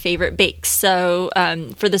with our favorite bakes. So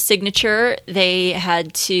for the signature, they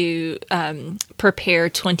had to prepare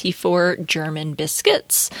 24 German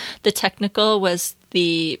biscuits. The technical was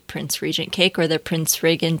the Prince Regent cake or the Prince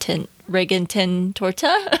Regentin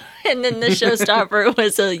torta. And then the showstopper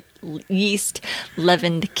was a yeast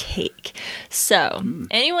leavened cake. So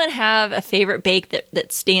anyone have a favorite bake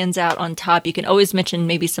that stands out on top? You can always mention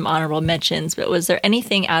maybe some honorable mentions, but was there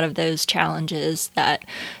anything out of those challenges that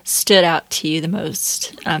stood out to you the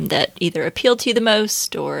most, that either appealed to you the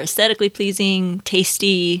most or aesthetically pleasing,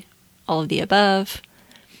 tasty, all of the above?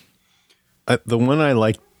 The one I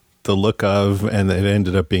liked the look of and it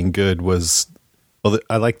ended up being good was, well,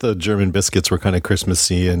 I like the German biscuits were kind of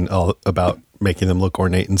Christmassy and all about making them look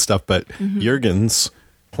ornate and stuff, but Jurgen's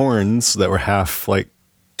horns that were half like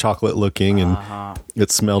chocolate looking and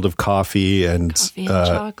it smelled of coffee and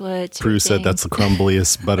chocolate. Prue said that's the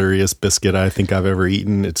crumbliest, butteriest biscuit I think I've ever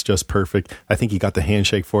eaten. It's just perfect. I think he got the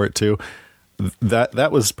handshake for it too.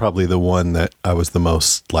 That was probably the one that I was the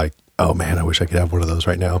most like, oh man, I wish I could have one of those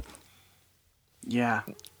right now. Yeah.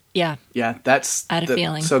 Yeah. Yeah, that's I had a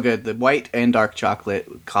feeling. So good. The white and dark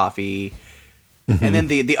chocolate coffee. And then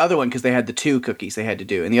the other one, because they had the 2 cookies they had to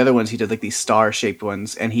do. And the other ones, he did like these star-shaped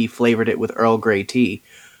ones, and he flavored it with Earl Grey tea,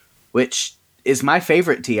 which is my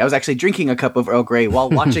favorite tea. I was actually drinking a cup of Earl Grey while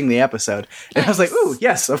watching the episode. And I was like, ooh,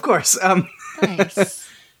 yes, of course. Nice.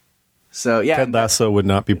 So, yeah. Ted Lasso would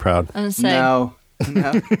not be proud. I was saying, No.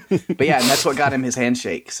 But yeah, and that's what got him his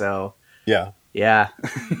handshake. So, Yeah. yeah.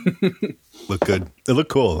 Look good. They look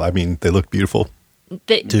cool. I mean, they look beautiful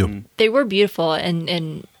too. They were beautiful,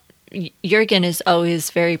 and Jurgen is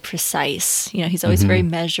always very precise. He's always very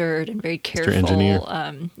measured and very careful. engineer.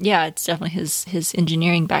 Yeah, it's definitely his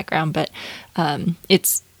engineering background, but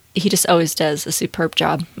he just always does a superb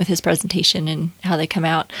job with his presentation and how they come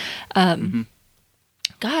out.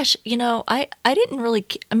 Gosh, I didn't really.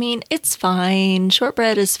 I mean, it's fine.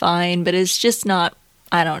 Shortbread is fine, but it's just not.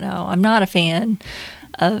 I don't know. I'm not a fan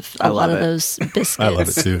of a lot of those biscuits. I love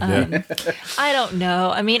it too. Yeah. I don't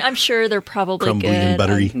know. I mean, I'm sure they're probably Crumbly good. and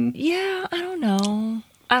buttery. Yeah, I don't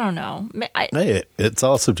know. Hey, it's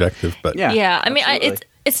all subjective, but Yeah, I mean, absolutely.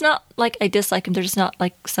 it's not like I dislike them. They're just not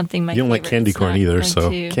like something my you don't like favorite. candy It's corn not either, going so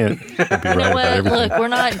to- can't be right You know about what? everything. Look, we're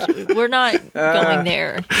not going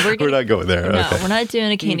there. We're not going there. No, Okay. we're not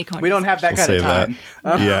doing a candy corn. We don't have that We'll kind of save that.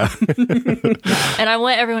 time. Yeah. And I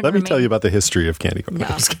want everyone. Let to me tell you about the history of candy corn. No,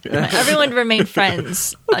 I'm just kidding. I want everyone to remain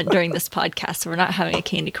friends during this podcast. So we're not having a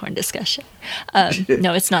candy corn discussion.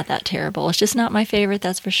 No, it's not that terrible. It's just not my favorite.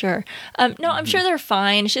 That's for sure. No, I'm sure they're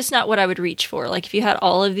fine. It's just not what I would reach for. Like if you had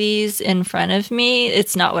all of these in front of me,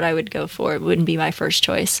 it's not what I would go for. It wouldn't be my first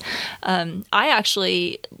choice. I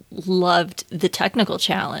actually loved the technical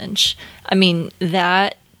challenge. I mean,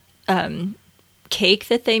 that cake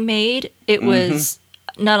that they made, it was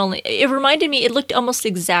not only, it reminded me, it looked almost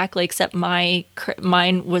exactly, except mine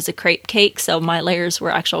was a crepe cake, so my layers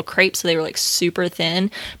were actual crepe, so they were like super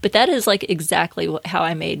thin. But that is like exactly how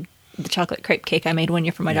I made the chocolate crepe cake I made one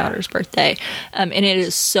year for my daughter's birthday. And it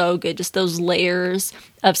is so good. Just those layers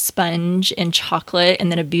of sponge and chocolate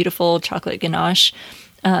and then a beautiful chocolate ganache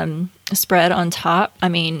spread on top. I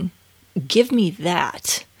mean, give me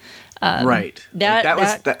that. Right. That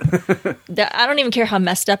was I don't even care how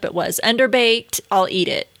messed up it was. Underbaked, I'll eat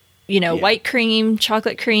it. white cream,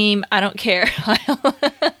 chocolate cream, I don't care.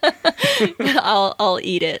 I'll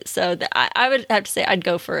eat it. So I would have to say I'd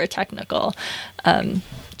go for a technical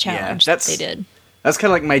challenge that they did. That's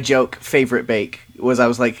kind of like my joke favorite bake was I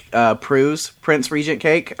was like Prue's Prince Regent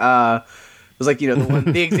cake. It was like,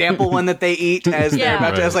 the example one that they eat as they're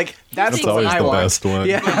about to. I was like, that's the one I want. Best one.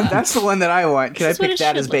 Yeah, that's the one that I want. Can I pick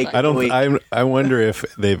that as bake? Like. I wonder if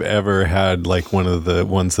they've ever had like one of the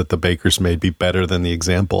ones that the bakers made be better than the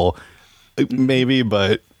example. Maybe,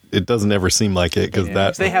 but it doesn't ever seem like it because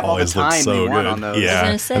that they have always all the time looks so they want good. On those.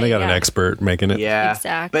 Yeah, and they got an expert making it. Yeah,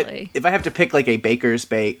 exactly. But if I have to pick like a baker's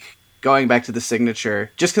bake, going back to the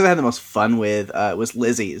signature, just because I had the most fun with was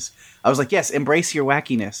Lizzie's. I was like, yes, embrace your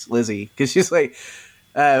wackiness, Lizzie, because she's like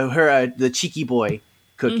the cheeky boy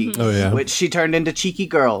cookie, which she turned into cheeky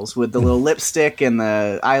girls with the little lipstick and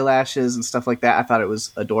the eyelashes and stuff like that. I thought it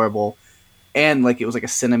was adorable. And like it was like a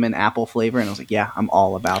cinnamon apple flavor, and I was like, "Yeah, I'm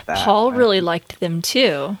all about that." Paul really liked them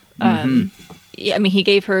too. Yeah, I mean, he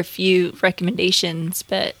gave her a few recommendations,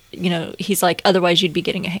 but he's like, "Otherwise, you'd be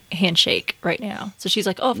getting a handshake right now." So she's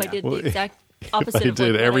like, "Oh, if I did the exact opposite, if I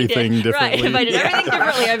did everything differently, right? If I did everything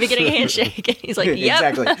differently, I'd be getting a handshake." And he's like,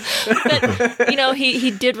 "Yep." Exactly. But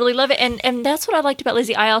he did really love it, and that's what I liked about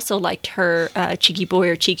Lizzie. I also liked her cheeky boy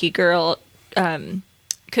or cheeky girl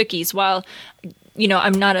cookies. While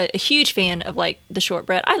I'm not a huge fan of like the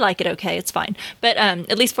shortbread. I like it okay, it's fine. But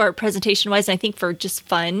at least for presentation wise, and I think for just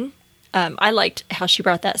fun, I liked how she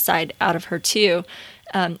brought that side out of her too.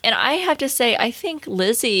 And I have to say, I think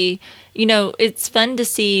Lizzie, it's fun to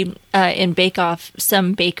see in Bake Off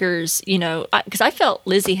some bakers, because I felt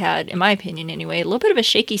Lizzie had, in my opinion anyway, a little bit of a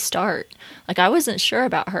shaky start. Like I wasn't sure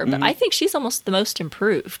about her, but I think she's almost the most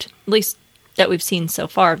improved, at least that we've seen so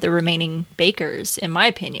far of the remaining bakers, in my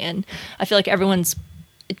opinion. I feel like I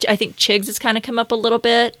think Chiggs has kind of come up a little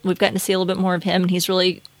bit. We've gotten to see a little bit more of him, and he's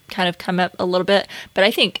really kind of come up a little bit. But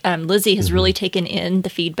I think Lizzie has really taken in the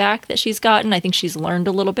feedback that she's gotten. I think she's learned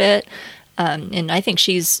a little bit, and I think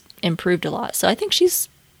she's improved a lot. So I think she's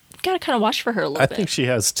got to kind of watch for her a little bit. I think she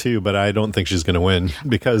has too, but I don't think she's going to win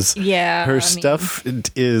because her stuff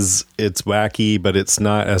it's wacky, but it's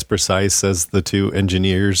not as precise as the two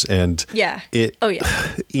engineers, and it's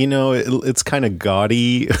kind of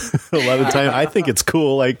gaudy a lot of the time. I think it's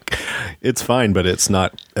cool, like it's fine, but it's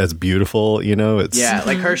not as beautiful. It's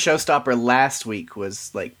like her showstopper last week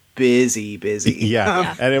was like busy.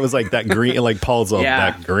 Yeah, and it was like that green, like Paul's all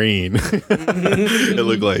that green. It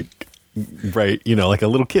looked like. Right, like a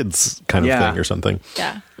little kid's kind of thing or something.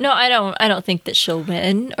 Yeah. No, I don't think that she'll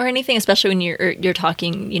win or anything, especially when you're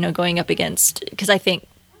talking, going up against, because I think,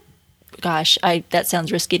 gosh, that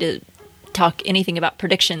sounds risky to talk anything about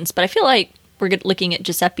predictions, but I feel like we're looking at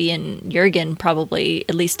Giuseppe and Jurgen probably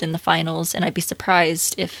at least in the finals, and I'd be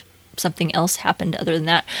surprised if something else happened other than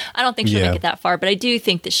that. I don't think she'll make it that far, but I do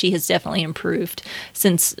think that she has definitely improved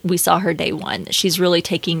since we saw her day one. That she's really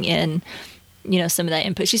taking in some of that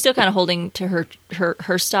input. She's still kind of holding to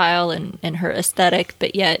her style and her aesthetic,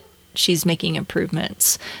 but yet she's making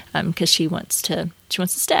improvements because she wants to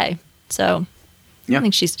stay. So I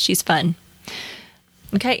think she's fun.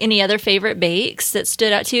 Okay. Any other favorite bakes that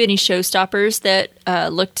stood out to you? Any showstoppers that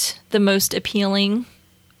looked the most appealing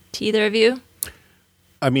to either of you?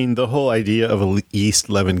 I mean, the whole idea of a yeast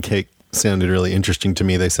leaven cake sounded really interesting to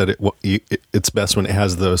me. They said it's best when it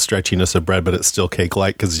has the stretchiness of bread, but it's still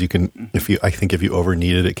cake-like because you can, if you over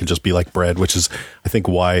knead it, it could just be like bread, which is, I think,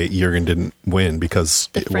 why Jurgen didn't win because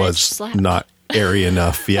it was slap. Not airy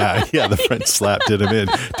enough. Yeah, the French slap did him in.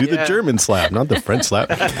 The German slap, not the French slap.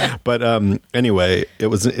 But anyway,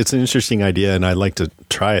 it's an interesting idea, and I'd like to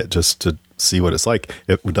try it just to see what it's like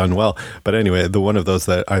if done well. But anyway, the one of those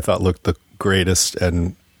that I thought looked the greatest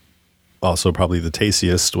and also probably the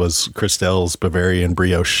tastiest was Christelle's Bavarian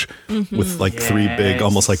brioche with like three big,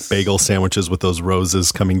 almost like bagel sandwiches with those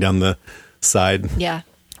roses coming down the side. Yeah.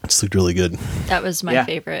 It just looked really good. That was my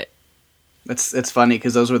favorite. It's funny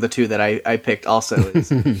because those were the two that I picked also.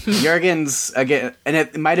 Jurgen's, again, and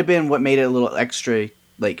it might have been what made it a little extra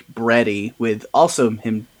like bready with also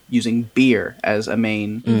him using beer as a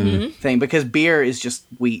main thing, because beer is just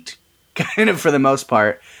wheat kind of for the most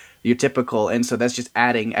part. Your typical, and so that's just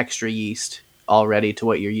adding extra yeast already to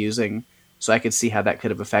what you're using. So I could see how that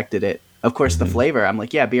could have affected it. Of course, the flavor, I'm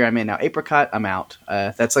like, beer, I'm in now. Apricot, I'm out.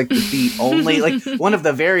 That's like the only, like one of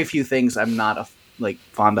the very few things I'm not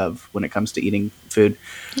fond of when it comes to eating food.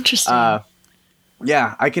 Interesting. I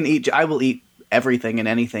will eat everything and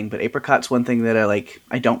anything, but apricot's one thing that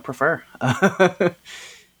I don't prefer.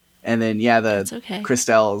 And then the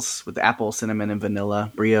Christelle's with the apple, cinnamon, and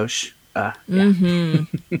vanilla brioche. That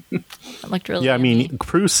looked really I mean,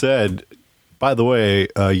 Prue said by the way,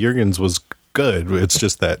 Jurgen's was good. It's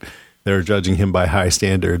just that they're judging him by high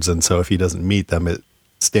standards, and so if he doesn't meet them, it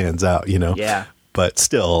stands out, Yeah. But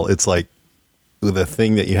still, it's like the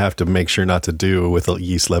thing that you have to make sure not to do with a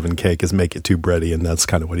yeast leaven cake is make it too bready, and that's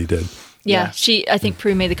kind of what he did. Yeah. I think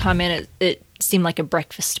Prue made the comment, it seemed like a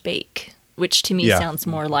breakfast bake, which to me sounds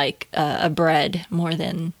more like a bread more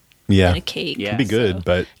than a cake. Yeah. It'd be good,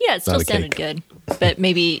 but yeah, it still sounded good. But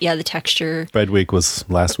maybe, the texture. Bread week was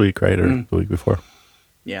last week, right? Or the week before?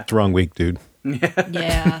 Yeah. It's the wrong week, dude.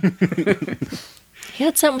 Yeah. He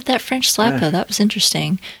had something with that French slap, though. That was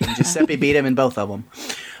interesting. Giuseppe beat him in both of them.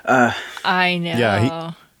 I know.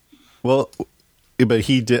 Yeah. But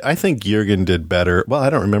he did. I think Jurgen did better. Well, I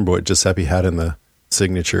don't remember what Giuseppe had in the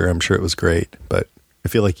signature. I'm sure it was great, but I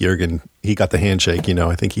feel like Jurgen, he got the handshake.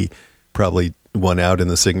 I think he probably won out in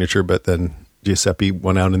the signature, but then Giuseppe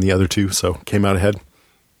won out in the other two, so came out ahead.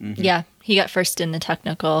 Mm-hmm. Yeah, he got first in the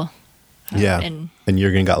technical. And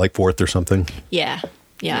Jurgen got like fourth or something. Yeah.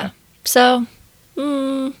 So,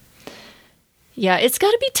 it's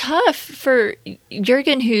got to be tough for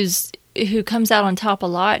Jurgen, who comes out on top a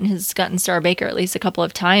lot and has gotten Star Baker at least a couple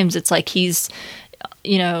of times. It's like he's,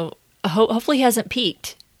 hopefully he hasn't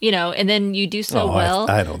peaked. And then you do so well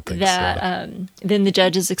I don't think that then the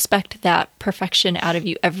judges expect that perfection out of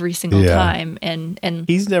you every single time. And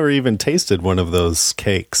he's never even tasted one of those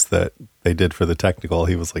cakes that they did for the technical.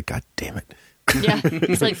 He was like, God damn it. Yeah,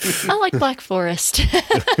 he's like, I like Black Forest.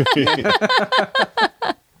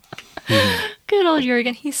 Good old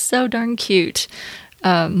Jurgen. He's so darn cute.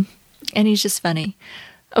 And he's just funny.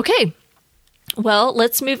 Okay. Well,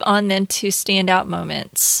 let's move on then to standout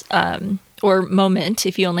moments. Or moment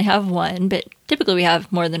if you only have one, but typically we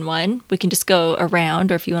have more than one. We can just go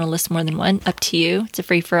around, or if you want to list more than one, up to you. It's a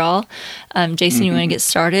free-for-all. Jason, you want to get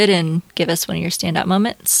started and give us one of your standout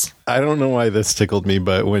moments? I don't know why this tickled me,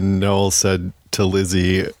 but when Noel said to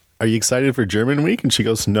Lizzie, are you excited for German week? And she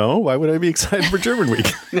goes, no, why would I be excited for German week?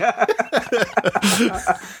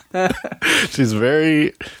 She's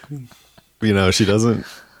very, she doesn't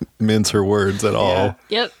mince her words at all.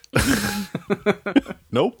 Yep.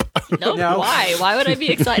 Nope. No. Why? Why would I be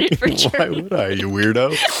excited for German? Why would I, you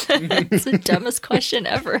weirdo? It's the dumbest question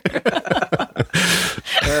ever.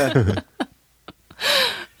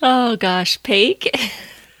 Oh, gosh. Paik?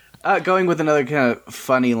 Going with another kind of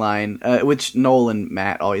funny line, which Noel and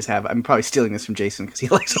Matt always have. I'm probably stealing this from Jason because he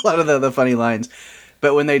likes a lot of the funny lines.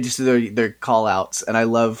 But when they just do their call-outs, and I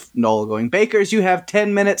love Noel going, Bakers, you have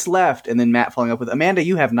 10 minutes left. And then Matt following up with, Amanda,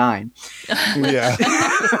 you have 9. Yeah.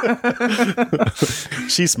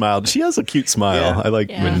 She smiled. She has a cute smile. Yeah. I like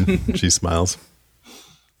when she smiles.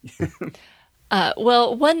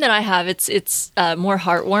 Well, one that I have, it's more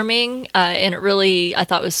heartwarming, and it really, I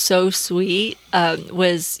thought was so sweet,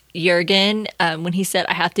 was Jurgen, when he said,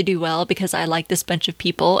 I have to do well because I like this bunch of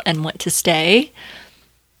people and want to stay.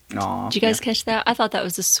 Aww, Did you guys catch that? I thought that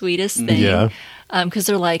was the sweetest thing. Yeah. Because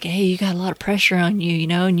they're like, hey, you got a lot of pressure on you,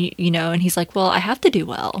 and he's like, well, I have to do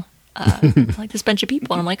well. Like this bunch of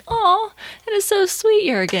people. And I'm like, oh, that is so sweet,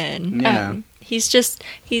 Jurgen. Yeah. He's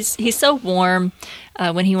so warm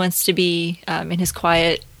when he wants to be in his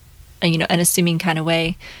quiet, unassuming kind of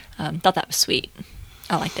way. Thought that was sweet.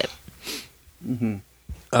 I liked it. Mm-hmm.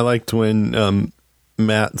 I liked when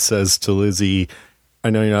Matt says to Lizzie, I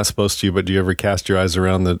know you're not supposed to, but do you ever cast your eyes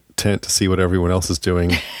around the tent to see what everyone else is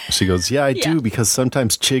doing? She goes, yeah, I do, because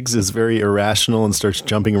sometimes Chigs is very irrational and starts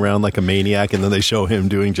jumping around like a maniac, and then they show him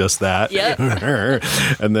doing just that. Yep.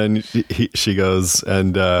 And then she goes,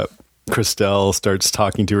 and Christelle starts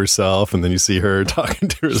talking to herself, and then you see her talking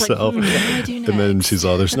to herself. Like, what do I do next? And then she's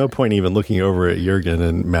all, there's no point even looking over at Jurgen,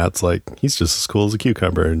 and Matt's like, he's just as cool as a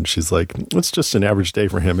cucumber. And she's like, it's just an average day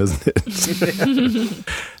for him, isn't it?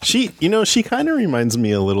 She kind of reminds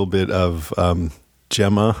me a little bit of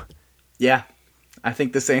Gemma. Yeah, I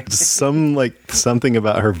think the same. Something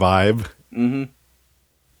about her vibe. Mm-hmm.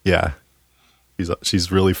 Yeah.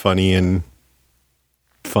 She's really funny and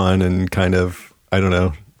fun and kind of, I don't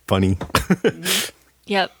know, funny.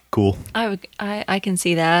 Yep. Cool. I can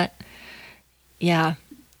see that. Yeah.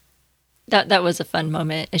 That was a fun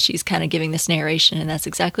moment as she's kind of giving this narration, and that's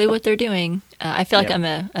exactly what they're doing. I feel like I'm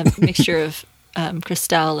a mixture of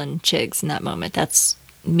Christelle and Chigs in that moment. That's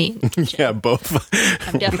me. Yeah, both.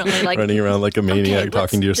 I'm definitely like running around like a maniac,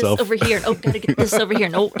 talking to yourself. This over here. Oh, gotta get this over here.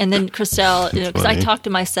 No, and then Christelle, because I talk to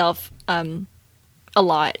myself a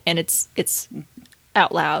lot, and it's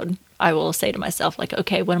out loud. I will say to myself, like,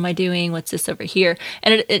 okay, what am I doing? What's this over here?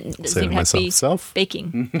 And it doesn't even have to be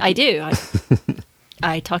baking. I do.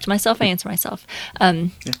 I talk to myself. I answer myself.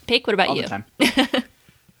 Paik, what about All you? the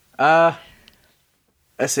time.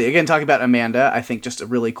 let's see. Again, talking about Amanda, I think just a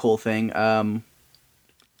really cool thing.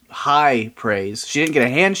 High praise. She didn't get a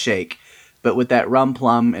handshake, but with that rum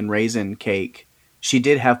plum and raisin cake, she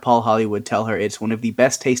did have Paul Hollywood tell her it's one of the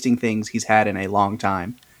best tasting things he's had in a long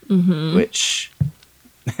time. Mm-hmm. Which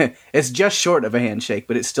it's just short of a handshake,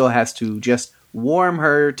 but it still has to just warm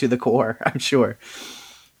her to the core, I'm sure.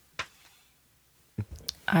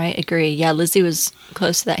 I agree. Yeah, Lizzie was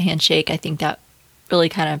close to that handshake. I think that really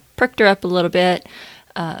kind of pricked her up a little bit.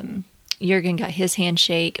 Jürgen got his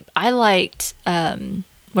handshake. I liked, one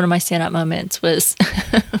of my standout moments was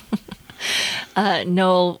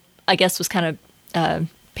Noel, I guess, was kind of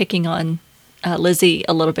picking on Lizzie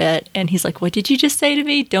a little bit. And he's like, what did you just say to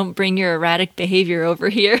me? Don't bring your erratic behavior over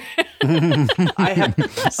here. I'm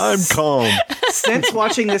calm. Since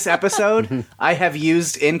watching this episode, I have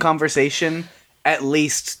used in conversation at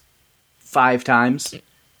least 5 times.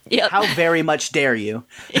 Yep. How very much dare you?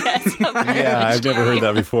 Yes, Yeah, I've never heard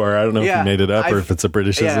that before. I don't know if you made it up or if it's a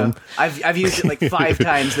Britishism. Yeah, I've used it like 5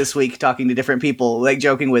 times this week talking to different people, like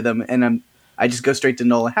joking with them, and I just go straight to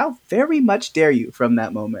Noel. How very much dare you from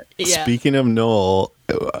that moment. Yeah. Speaking of Noel,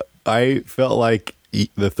 I felt like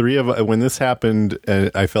the three of when this happened,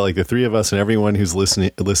 I felt like the three of us and everyone who's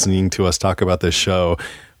listening to us talk about this show,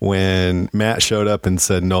 when Matt showed up and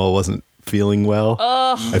said Noel wasn't feeling well,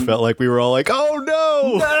 I felt like we were all like, oh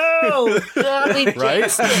no, God, we Right?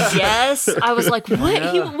 jinxed it. Yes, I was like,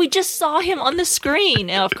 what? We just saw him on the screen.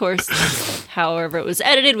 Now, of course, however it was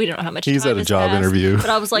edited, we don't know how much He's time at a has job passed. interview.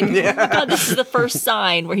 But I was like, oh my God, this is the first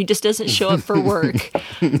sign where he just doesn't show up for work.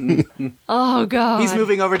 Oh God, He's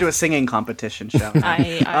moving over to a singing competition show.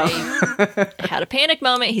 I had a panic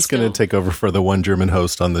moment. He's going to take over for the one German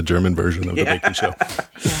host on the German version of the Baking Show.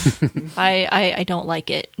 I don't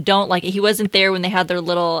like it. Don't like it. He wasn't there when they had their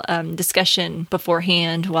little discussion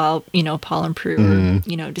beforehand while, Paul and Prue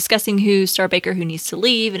were, discussing who Star Baker, who needs to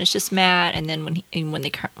leave, and it's just Matt. And then when they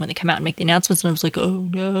come out and make the announcements, and I was like, oh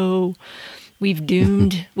no, we've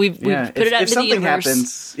doomed. We've put it out into the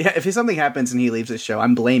universe. If something happens and he leaves the show,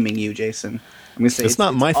 I'm blaming you, Jason. I'm gonna say It's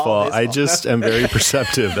not my all fault. his I fault. just am very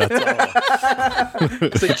perceptive. That's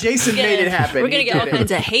all. So Jason made it happen. We're gonna He get all did it.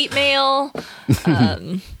 kinds of hate mail.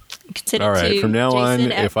 All right. From now on,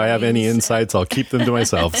 Jason if I have any Evans. insights, I'll keep them to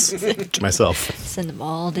myself. Send them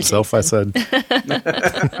all to Self, I Jason.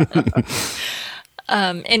 said.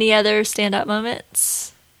 Any other standout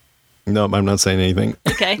moments? No, I'm not saying anything.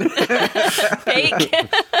 Okay. Fake.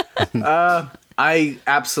 I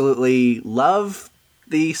absolutely love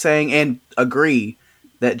the saying and agree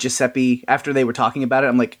that Giuseppe, after they were talking about it,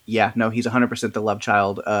 I'm like, yeah, no, he's 100% the love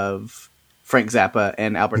child of Frank Zappa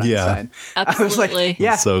and Albert Yeah. Einstein. Absolutely. I was like, yeah,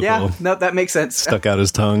 That's so yeah, cool. no, that makes sense. Stuck out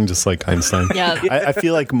his tongue, just like Einstein. Yeah. I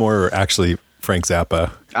feel like more actually Frank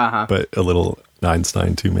Zappa, but a little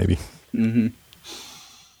Einstein too, maybe.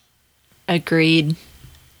 Agreed.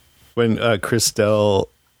 When Christelle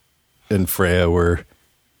and Freya were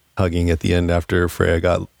hugging at the end after Freya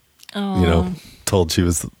got, told she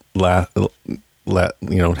was had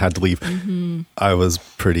to leave. I was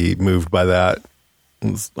pretty moved by that.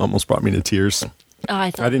 It almost brought me to tears. I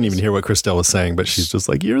didn't even hear what Christelle was saying, but she's just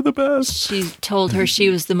like, "You're the best." She told her she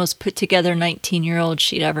was the most put together 19-year-old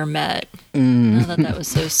she'd ever met. I thought that was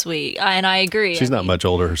so sweet, and I agree. She's not much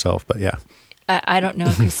older herself, but yeah. I don't know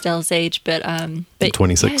Christelle's age, but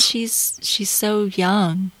 26. Yeah, she's so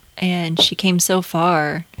young, and she came so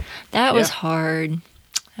far. That was hard.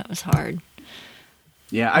 That was hard.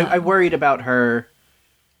 Yeah, I worried about her,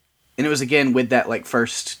 and it was again with that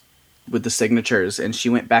first with the signatures, and she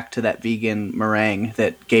went back to that vegan meringue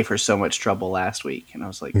that gave her so much trouble last week, and I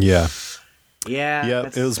was like, Yeah.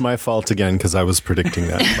 that's- It was my fault again because I was predicting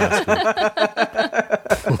that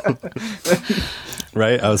last week.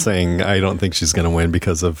 Right? I was saying I don't think she's going to win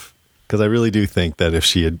because I really do think that if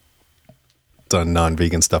she had done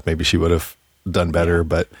non-vegan stuff, maybe she would have done better.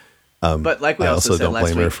 But like we I also also said don't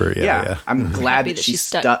last blame her week, for I'm glad Happy that that she she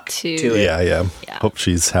stuck stuck to to it. Yeah. Hope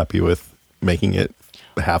she's happy with making it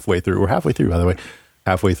halfway through. We're halfway through, by the way.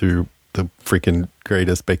 Halfway through the freaking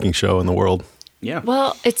greatest baking show in the world. Yeah.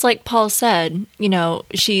 Well, it's like Paul said,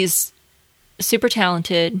 she's super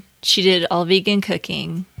talented. She did all vegan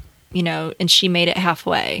cooking, and she made it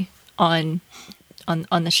halfway on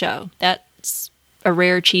the show. That's a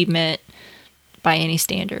rare achievement by any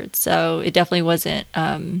standard. So it definitely wasn't.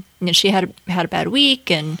 She had a bad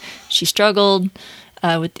week and she struggled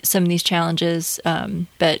with some of these challenges,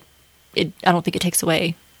 but I don't think it takes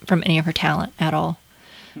away from any of her talent at all.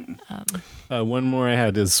 One more I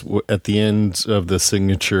had is at the end of the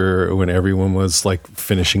signature when everyone was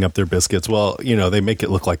finishing up their biscuits. Well, they make it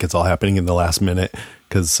look like it's all happening in the last minute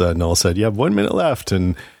because Noel said, "You have 1 minute left,"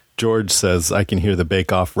 and George says, I can hear the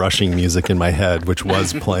Bake Off rushing music in my head, which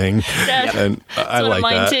was playing. And I like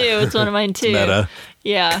that. It's one of mine too. Meta.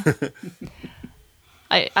 Yeah.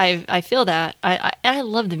 I feel that. I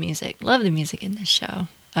love the music. Love the music in this show.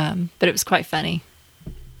 But it was quite funny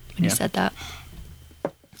when you said that.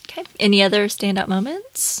 Okay. Any other standout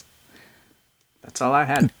moments? That's all I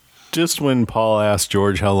had. Just when Paul asked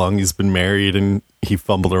George how long he's been married and he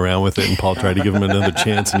fumbled around with it and Paul tried to give him another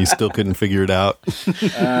chance and he still couldn't figure it out.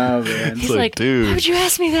 Oh, man. He's like, dude, why would you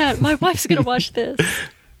ask me that? My wife's going to watch this.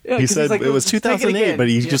 Yeah, he said like, it was 2008, but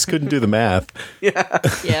he just couldn't do the math. Yeah.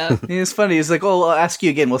 Yeah. It's funny. He's like, oh, I'll ask you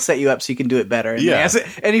again. We'll set you up so you can do it better. And,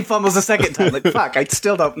 and he fumbles a second time. Like, fuck, I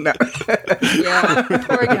still don't know. Yeah.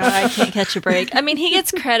 Poor guy. Can't catch a break. I mean, he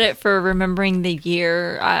gets credit for remembering the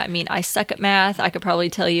year. I mean, I suck at math. I could probably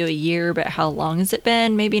tell you a year, but how long has it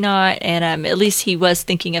been? Maybe not. And at least he was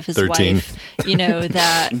thinking of his 13. wife,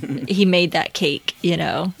 that he made that cake,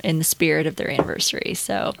 in the spirit of their anniversary.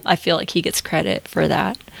 So I feel like he gets credit for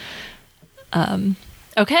that.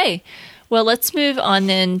 Okay, well, let's move on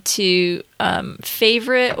then to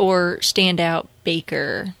favorite or standout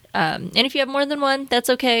baker. And if you have more than one, that's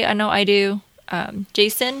okay. I know I do.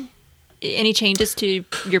 Jason, any changes to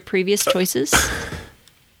your previous choices?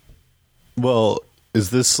 Well, is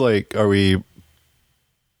this like, are we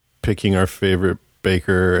picking our favorite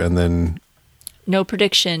baker and then No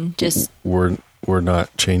prediction, just we're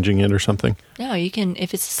not changing it or something? no. You can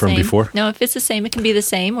if it's the From same. before? No, if it's the same, it can be the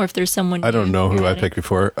same. Or if there's someone I don't know who I picked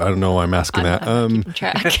before. I don't know why I'm asking that. I'm not keeping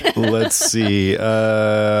track. Let's see.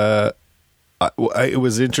 It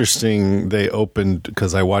was interesting. They opened,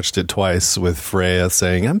 because I watched it twice, with Freya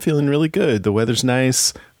saying, I'm feeling really good. The weather's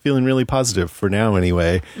nice. Feeling really positive for now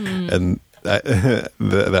anyway. And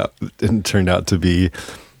that turned out to be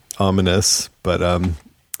ominous. But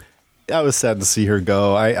I was sad to see her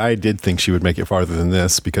go. I did think she would make it farther than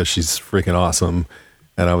this because she's freaking awesome.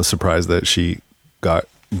 And I was surprised that she got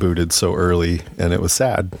booted so early, and it was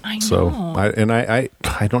sad. I know. So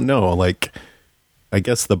I don't know. Like, I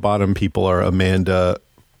guess the bottom people are Amanda,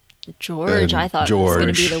 George, I thought was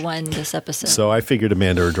going to be the one this episode. So I figured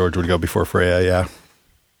Amanda or George would go before Freya. Yeah.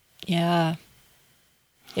 Yeah.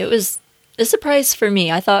 It was a surprise for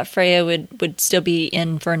me. I thought Freya would still be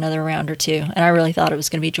in for another round or two, and I really thought it was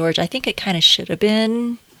going to be George. I think it kind of should have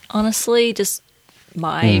been, honestly, just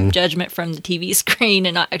my judgment from the TV screen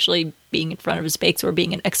and not actually being in front of his bakes or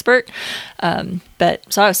being an expert. But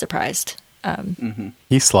so I was surprised.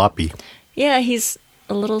 He's sloppy. Yeah, he's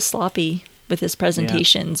a little sloppy with his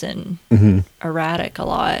presentations and erratic a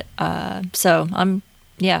lot. So I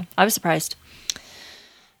was surprised.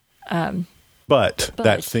 But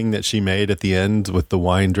that thing that she made at the end with the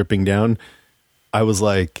wine dripping down, I was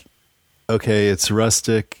like, okay, it's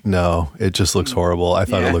rustic. No, it just looks horrible. I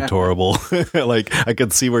thought it looked horrible. Like, I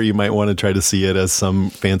could see where you might want to try to see it as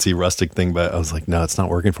some fancy rustic thing, but I was like, no, it's not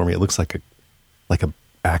working for me. It looks like a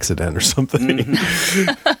accident or something.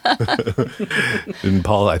 And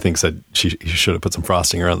Paul, I think, said she should have put some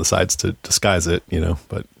frosting around the sides to disguise it,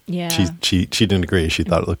 but she didn't agree. She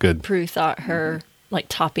thought it looked good. Prue thought her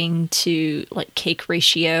topping to cake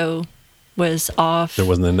ratio was off. There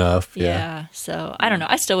wasn't enough. Yeah. So I don't know.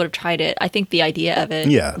 I still would have tried it. I think the idea of it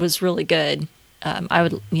was really good. I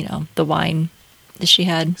would, the wine that she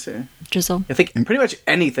had drizzle. I think pretty much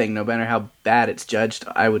anything, no matter how bad it's judged,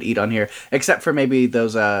 I would eat on here, except for maybe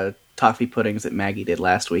those toffee puddings that Maggie did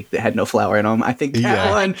last week that had no flour in them. I think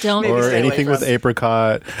that one. Or anything with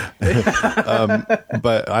apricot.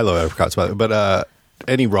 But I love apricots. But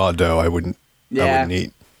any raw dough, I wouldn't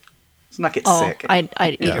eat. Let's not get sick. I'd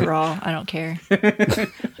eat it raw. I don't care.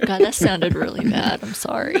 God, that sounded really bad. I'm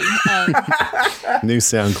sorry. New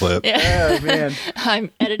sound clip. Oh, man.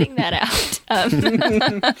 I'm editing that out.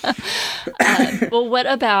 Well, what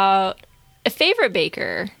about a favorite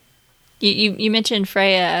baker? You mentioned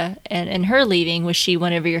Freya and her leaving. Was she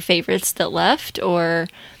one of your favorites that left, or?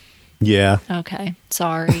 Yeah. Okay.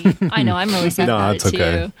 Sorry. I know. I'm really sad about it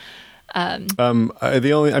okay. too.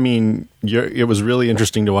 It was really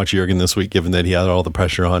interesting to watch Jürgen this week, given that he had all the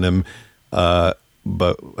pressure on him.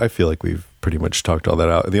 But I feel like we've pretty much talked all that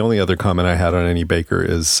out. The only other comment I had on any baker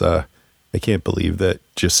is, I can't believe that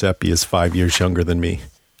Giuseppe is 5 years younger than me.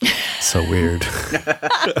 So weird.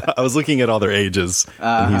 I was looking at all their ages,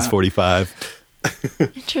 and he's 45.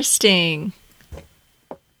 Interesting.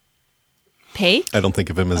 Pay? I don't think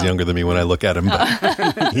of him as younger than me when I look at him,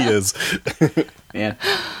 but he is. Yeah.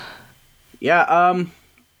 Yeah, I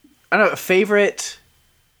don't know, favorite.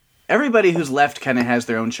 Everybody who's left kind of has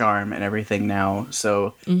their own charm and everything now,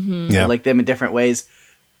 so I like them in different ways.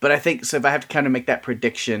 But I think, so if I have to kind of make that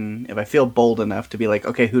prediction, if I feel bold enough to be like,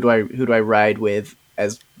 okay, who do I ride with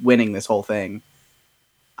as winning this whole thing.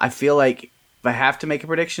 I feel like if I have to make a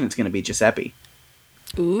prediction, it's going to be Giuseppe.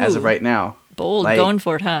 Ooh, as of right now. Bold, like, going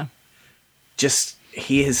for it, huh? Just,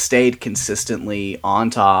 he has stayed consistently on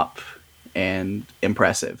top and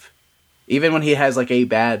impressive. Even when he has like a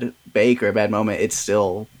bad bake or a bad moment, it's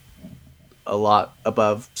still a lot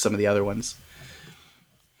above some of the other ones.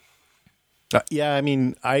 Yeah, I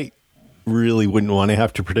mean, I really wouldn't want to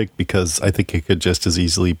have to predict because I think it could just as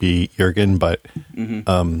easily be Jürgen, but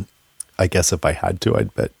I guess if I had to,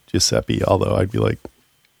 I'd bet Giuseppe, although I'd be like,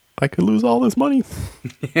 I could lose all this money.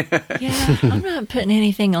 Yeah, I'm not putting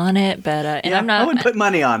anything on it, but I would put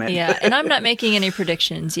money on it. Yeah, and I'm not making any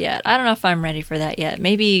predictions yet. I don't know if I'm ready for that yet.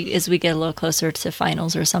 Maybe as we get a little closer to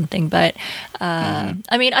finals or something. But I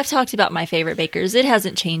mean, I've talked about my favorite bakers. It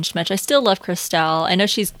hasn't changed much. I still love Christelle. I know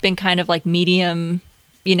she's been kind of like medium,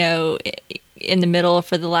 you know, in the middle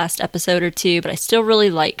for the last episode or two, but I still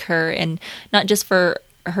really like her, and not just for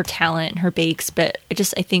her talent and her bakes, but I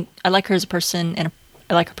think I like her as a person, and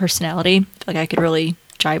I like her personality. I feel like I could really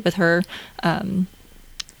jive with her. And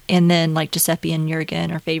then like Giuseppe and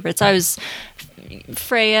Jürgen are favorites. I was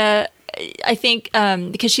Freya, I think,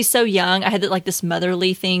 because she's so young, I had like this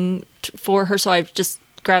motherly thing for her. So I just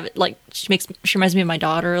like, she reminds me of my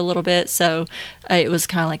daughter a little bit. So it was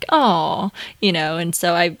kind of like, oh, you know, and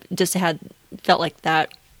so I just felt like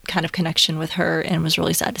that kind of connection with her, and was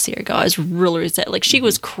really sad to see her go. I was really sad. Like, she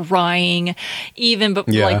was crying even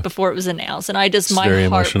like before it was announced, and my heart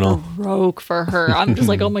emotional. Broke for her. I'm just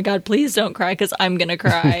like, oh my God, please don't cry, because I'm gonna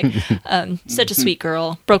cry. Such a sweet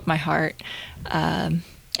girl, broke my heart. And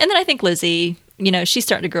then I think Lizzie, you know, she's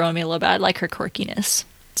starting to grow on me a little bit. I like her quirkiness,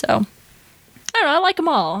 so I don't know. I like them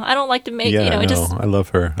all. I don't like to make, I love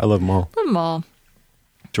her. I love them all. Love them all.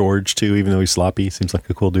 George too, even though he's sloppy, seems like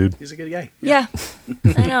a cool dude. He's a good guy. Yeah.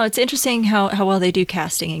 I know, it's interesting how well they do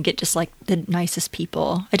casting and get just like the nicest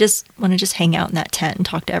people. I just want to just hang out in that tent and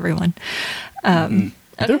talk to everyone. Okay.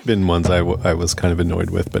 There have been ones I was kind of annoyed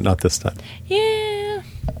with, but not this time. Yeah,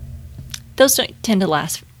 those don't tend to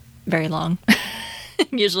last very long.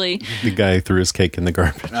 Usually the guy threw his cake in the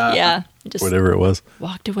garbage. Just whatever it was,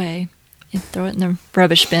 walked away and throw it in the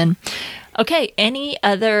rubbish bin. Okay, any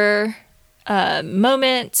other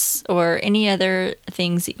moments or any other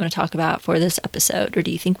things that you want to talk about for this episode, or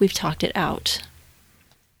do you think we've talked it out?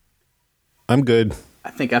 I'm good. I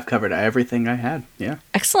think I've covered everything I had. Yeah.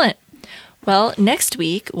 Excellent. Well, next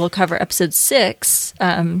week we'll cover episode 6,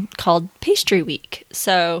 called Pastry Week.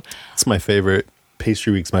 So it's my favorite.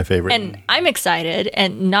 Pastry Week's my favorite. And I'm excited,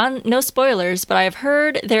 and no spoilers, but I've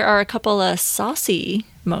heard there are a couple of saucy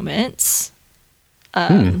moments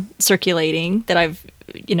circulating that I've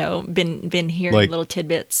been hearing, like little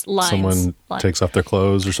tidbits, lines. Someone takes off their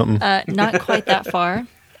clothes or something? Not quite that far.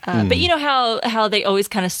 But you know how they always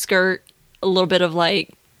kind of skirt a little bit of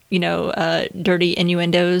like, dirty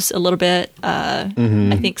innuendos a little bit.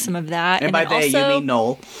 I think some of that. And by they, you mean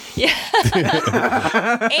Noel. Yeah.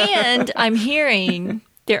 And I'm hearing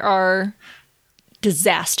there are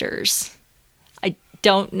disasters. I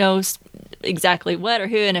don't know exactly what or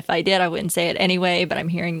who, and if I did, I wouldn't say it anyway, but I'm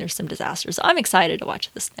hearing there's some disasters. So I'm excited to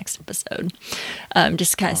watch this next episode.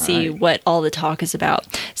 Just kind of see what all the talk is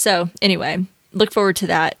about. So anyway, look forward to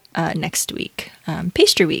that next week.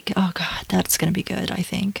 Pastry Week. Oh God, that's going to be good, I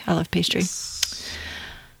think. I love pastry.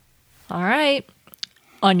 All right.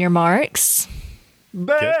 On your marks.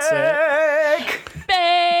 Bake!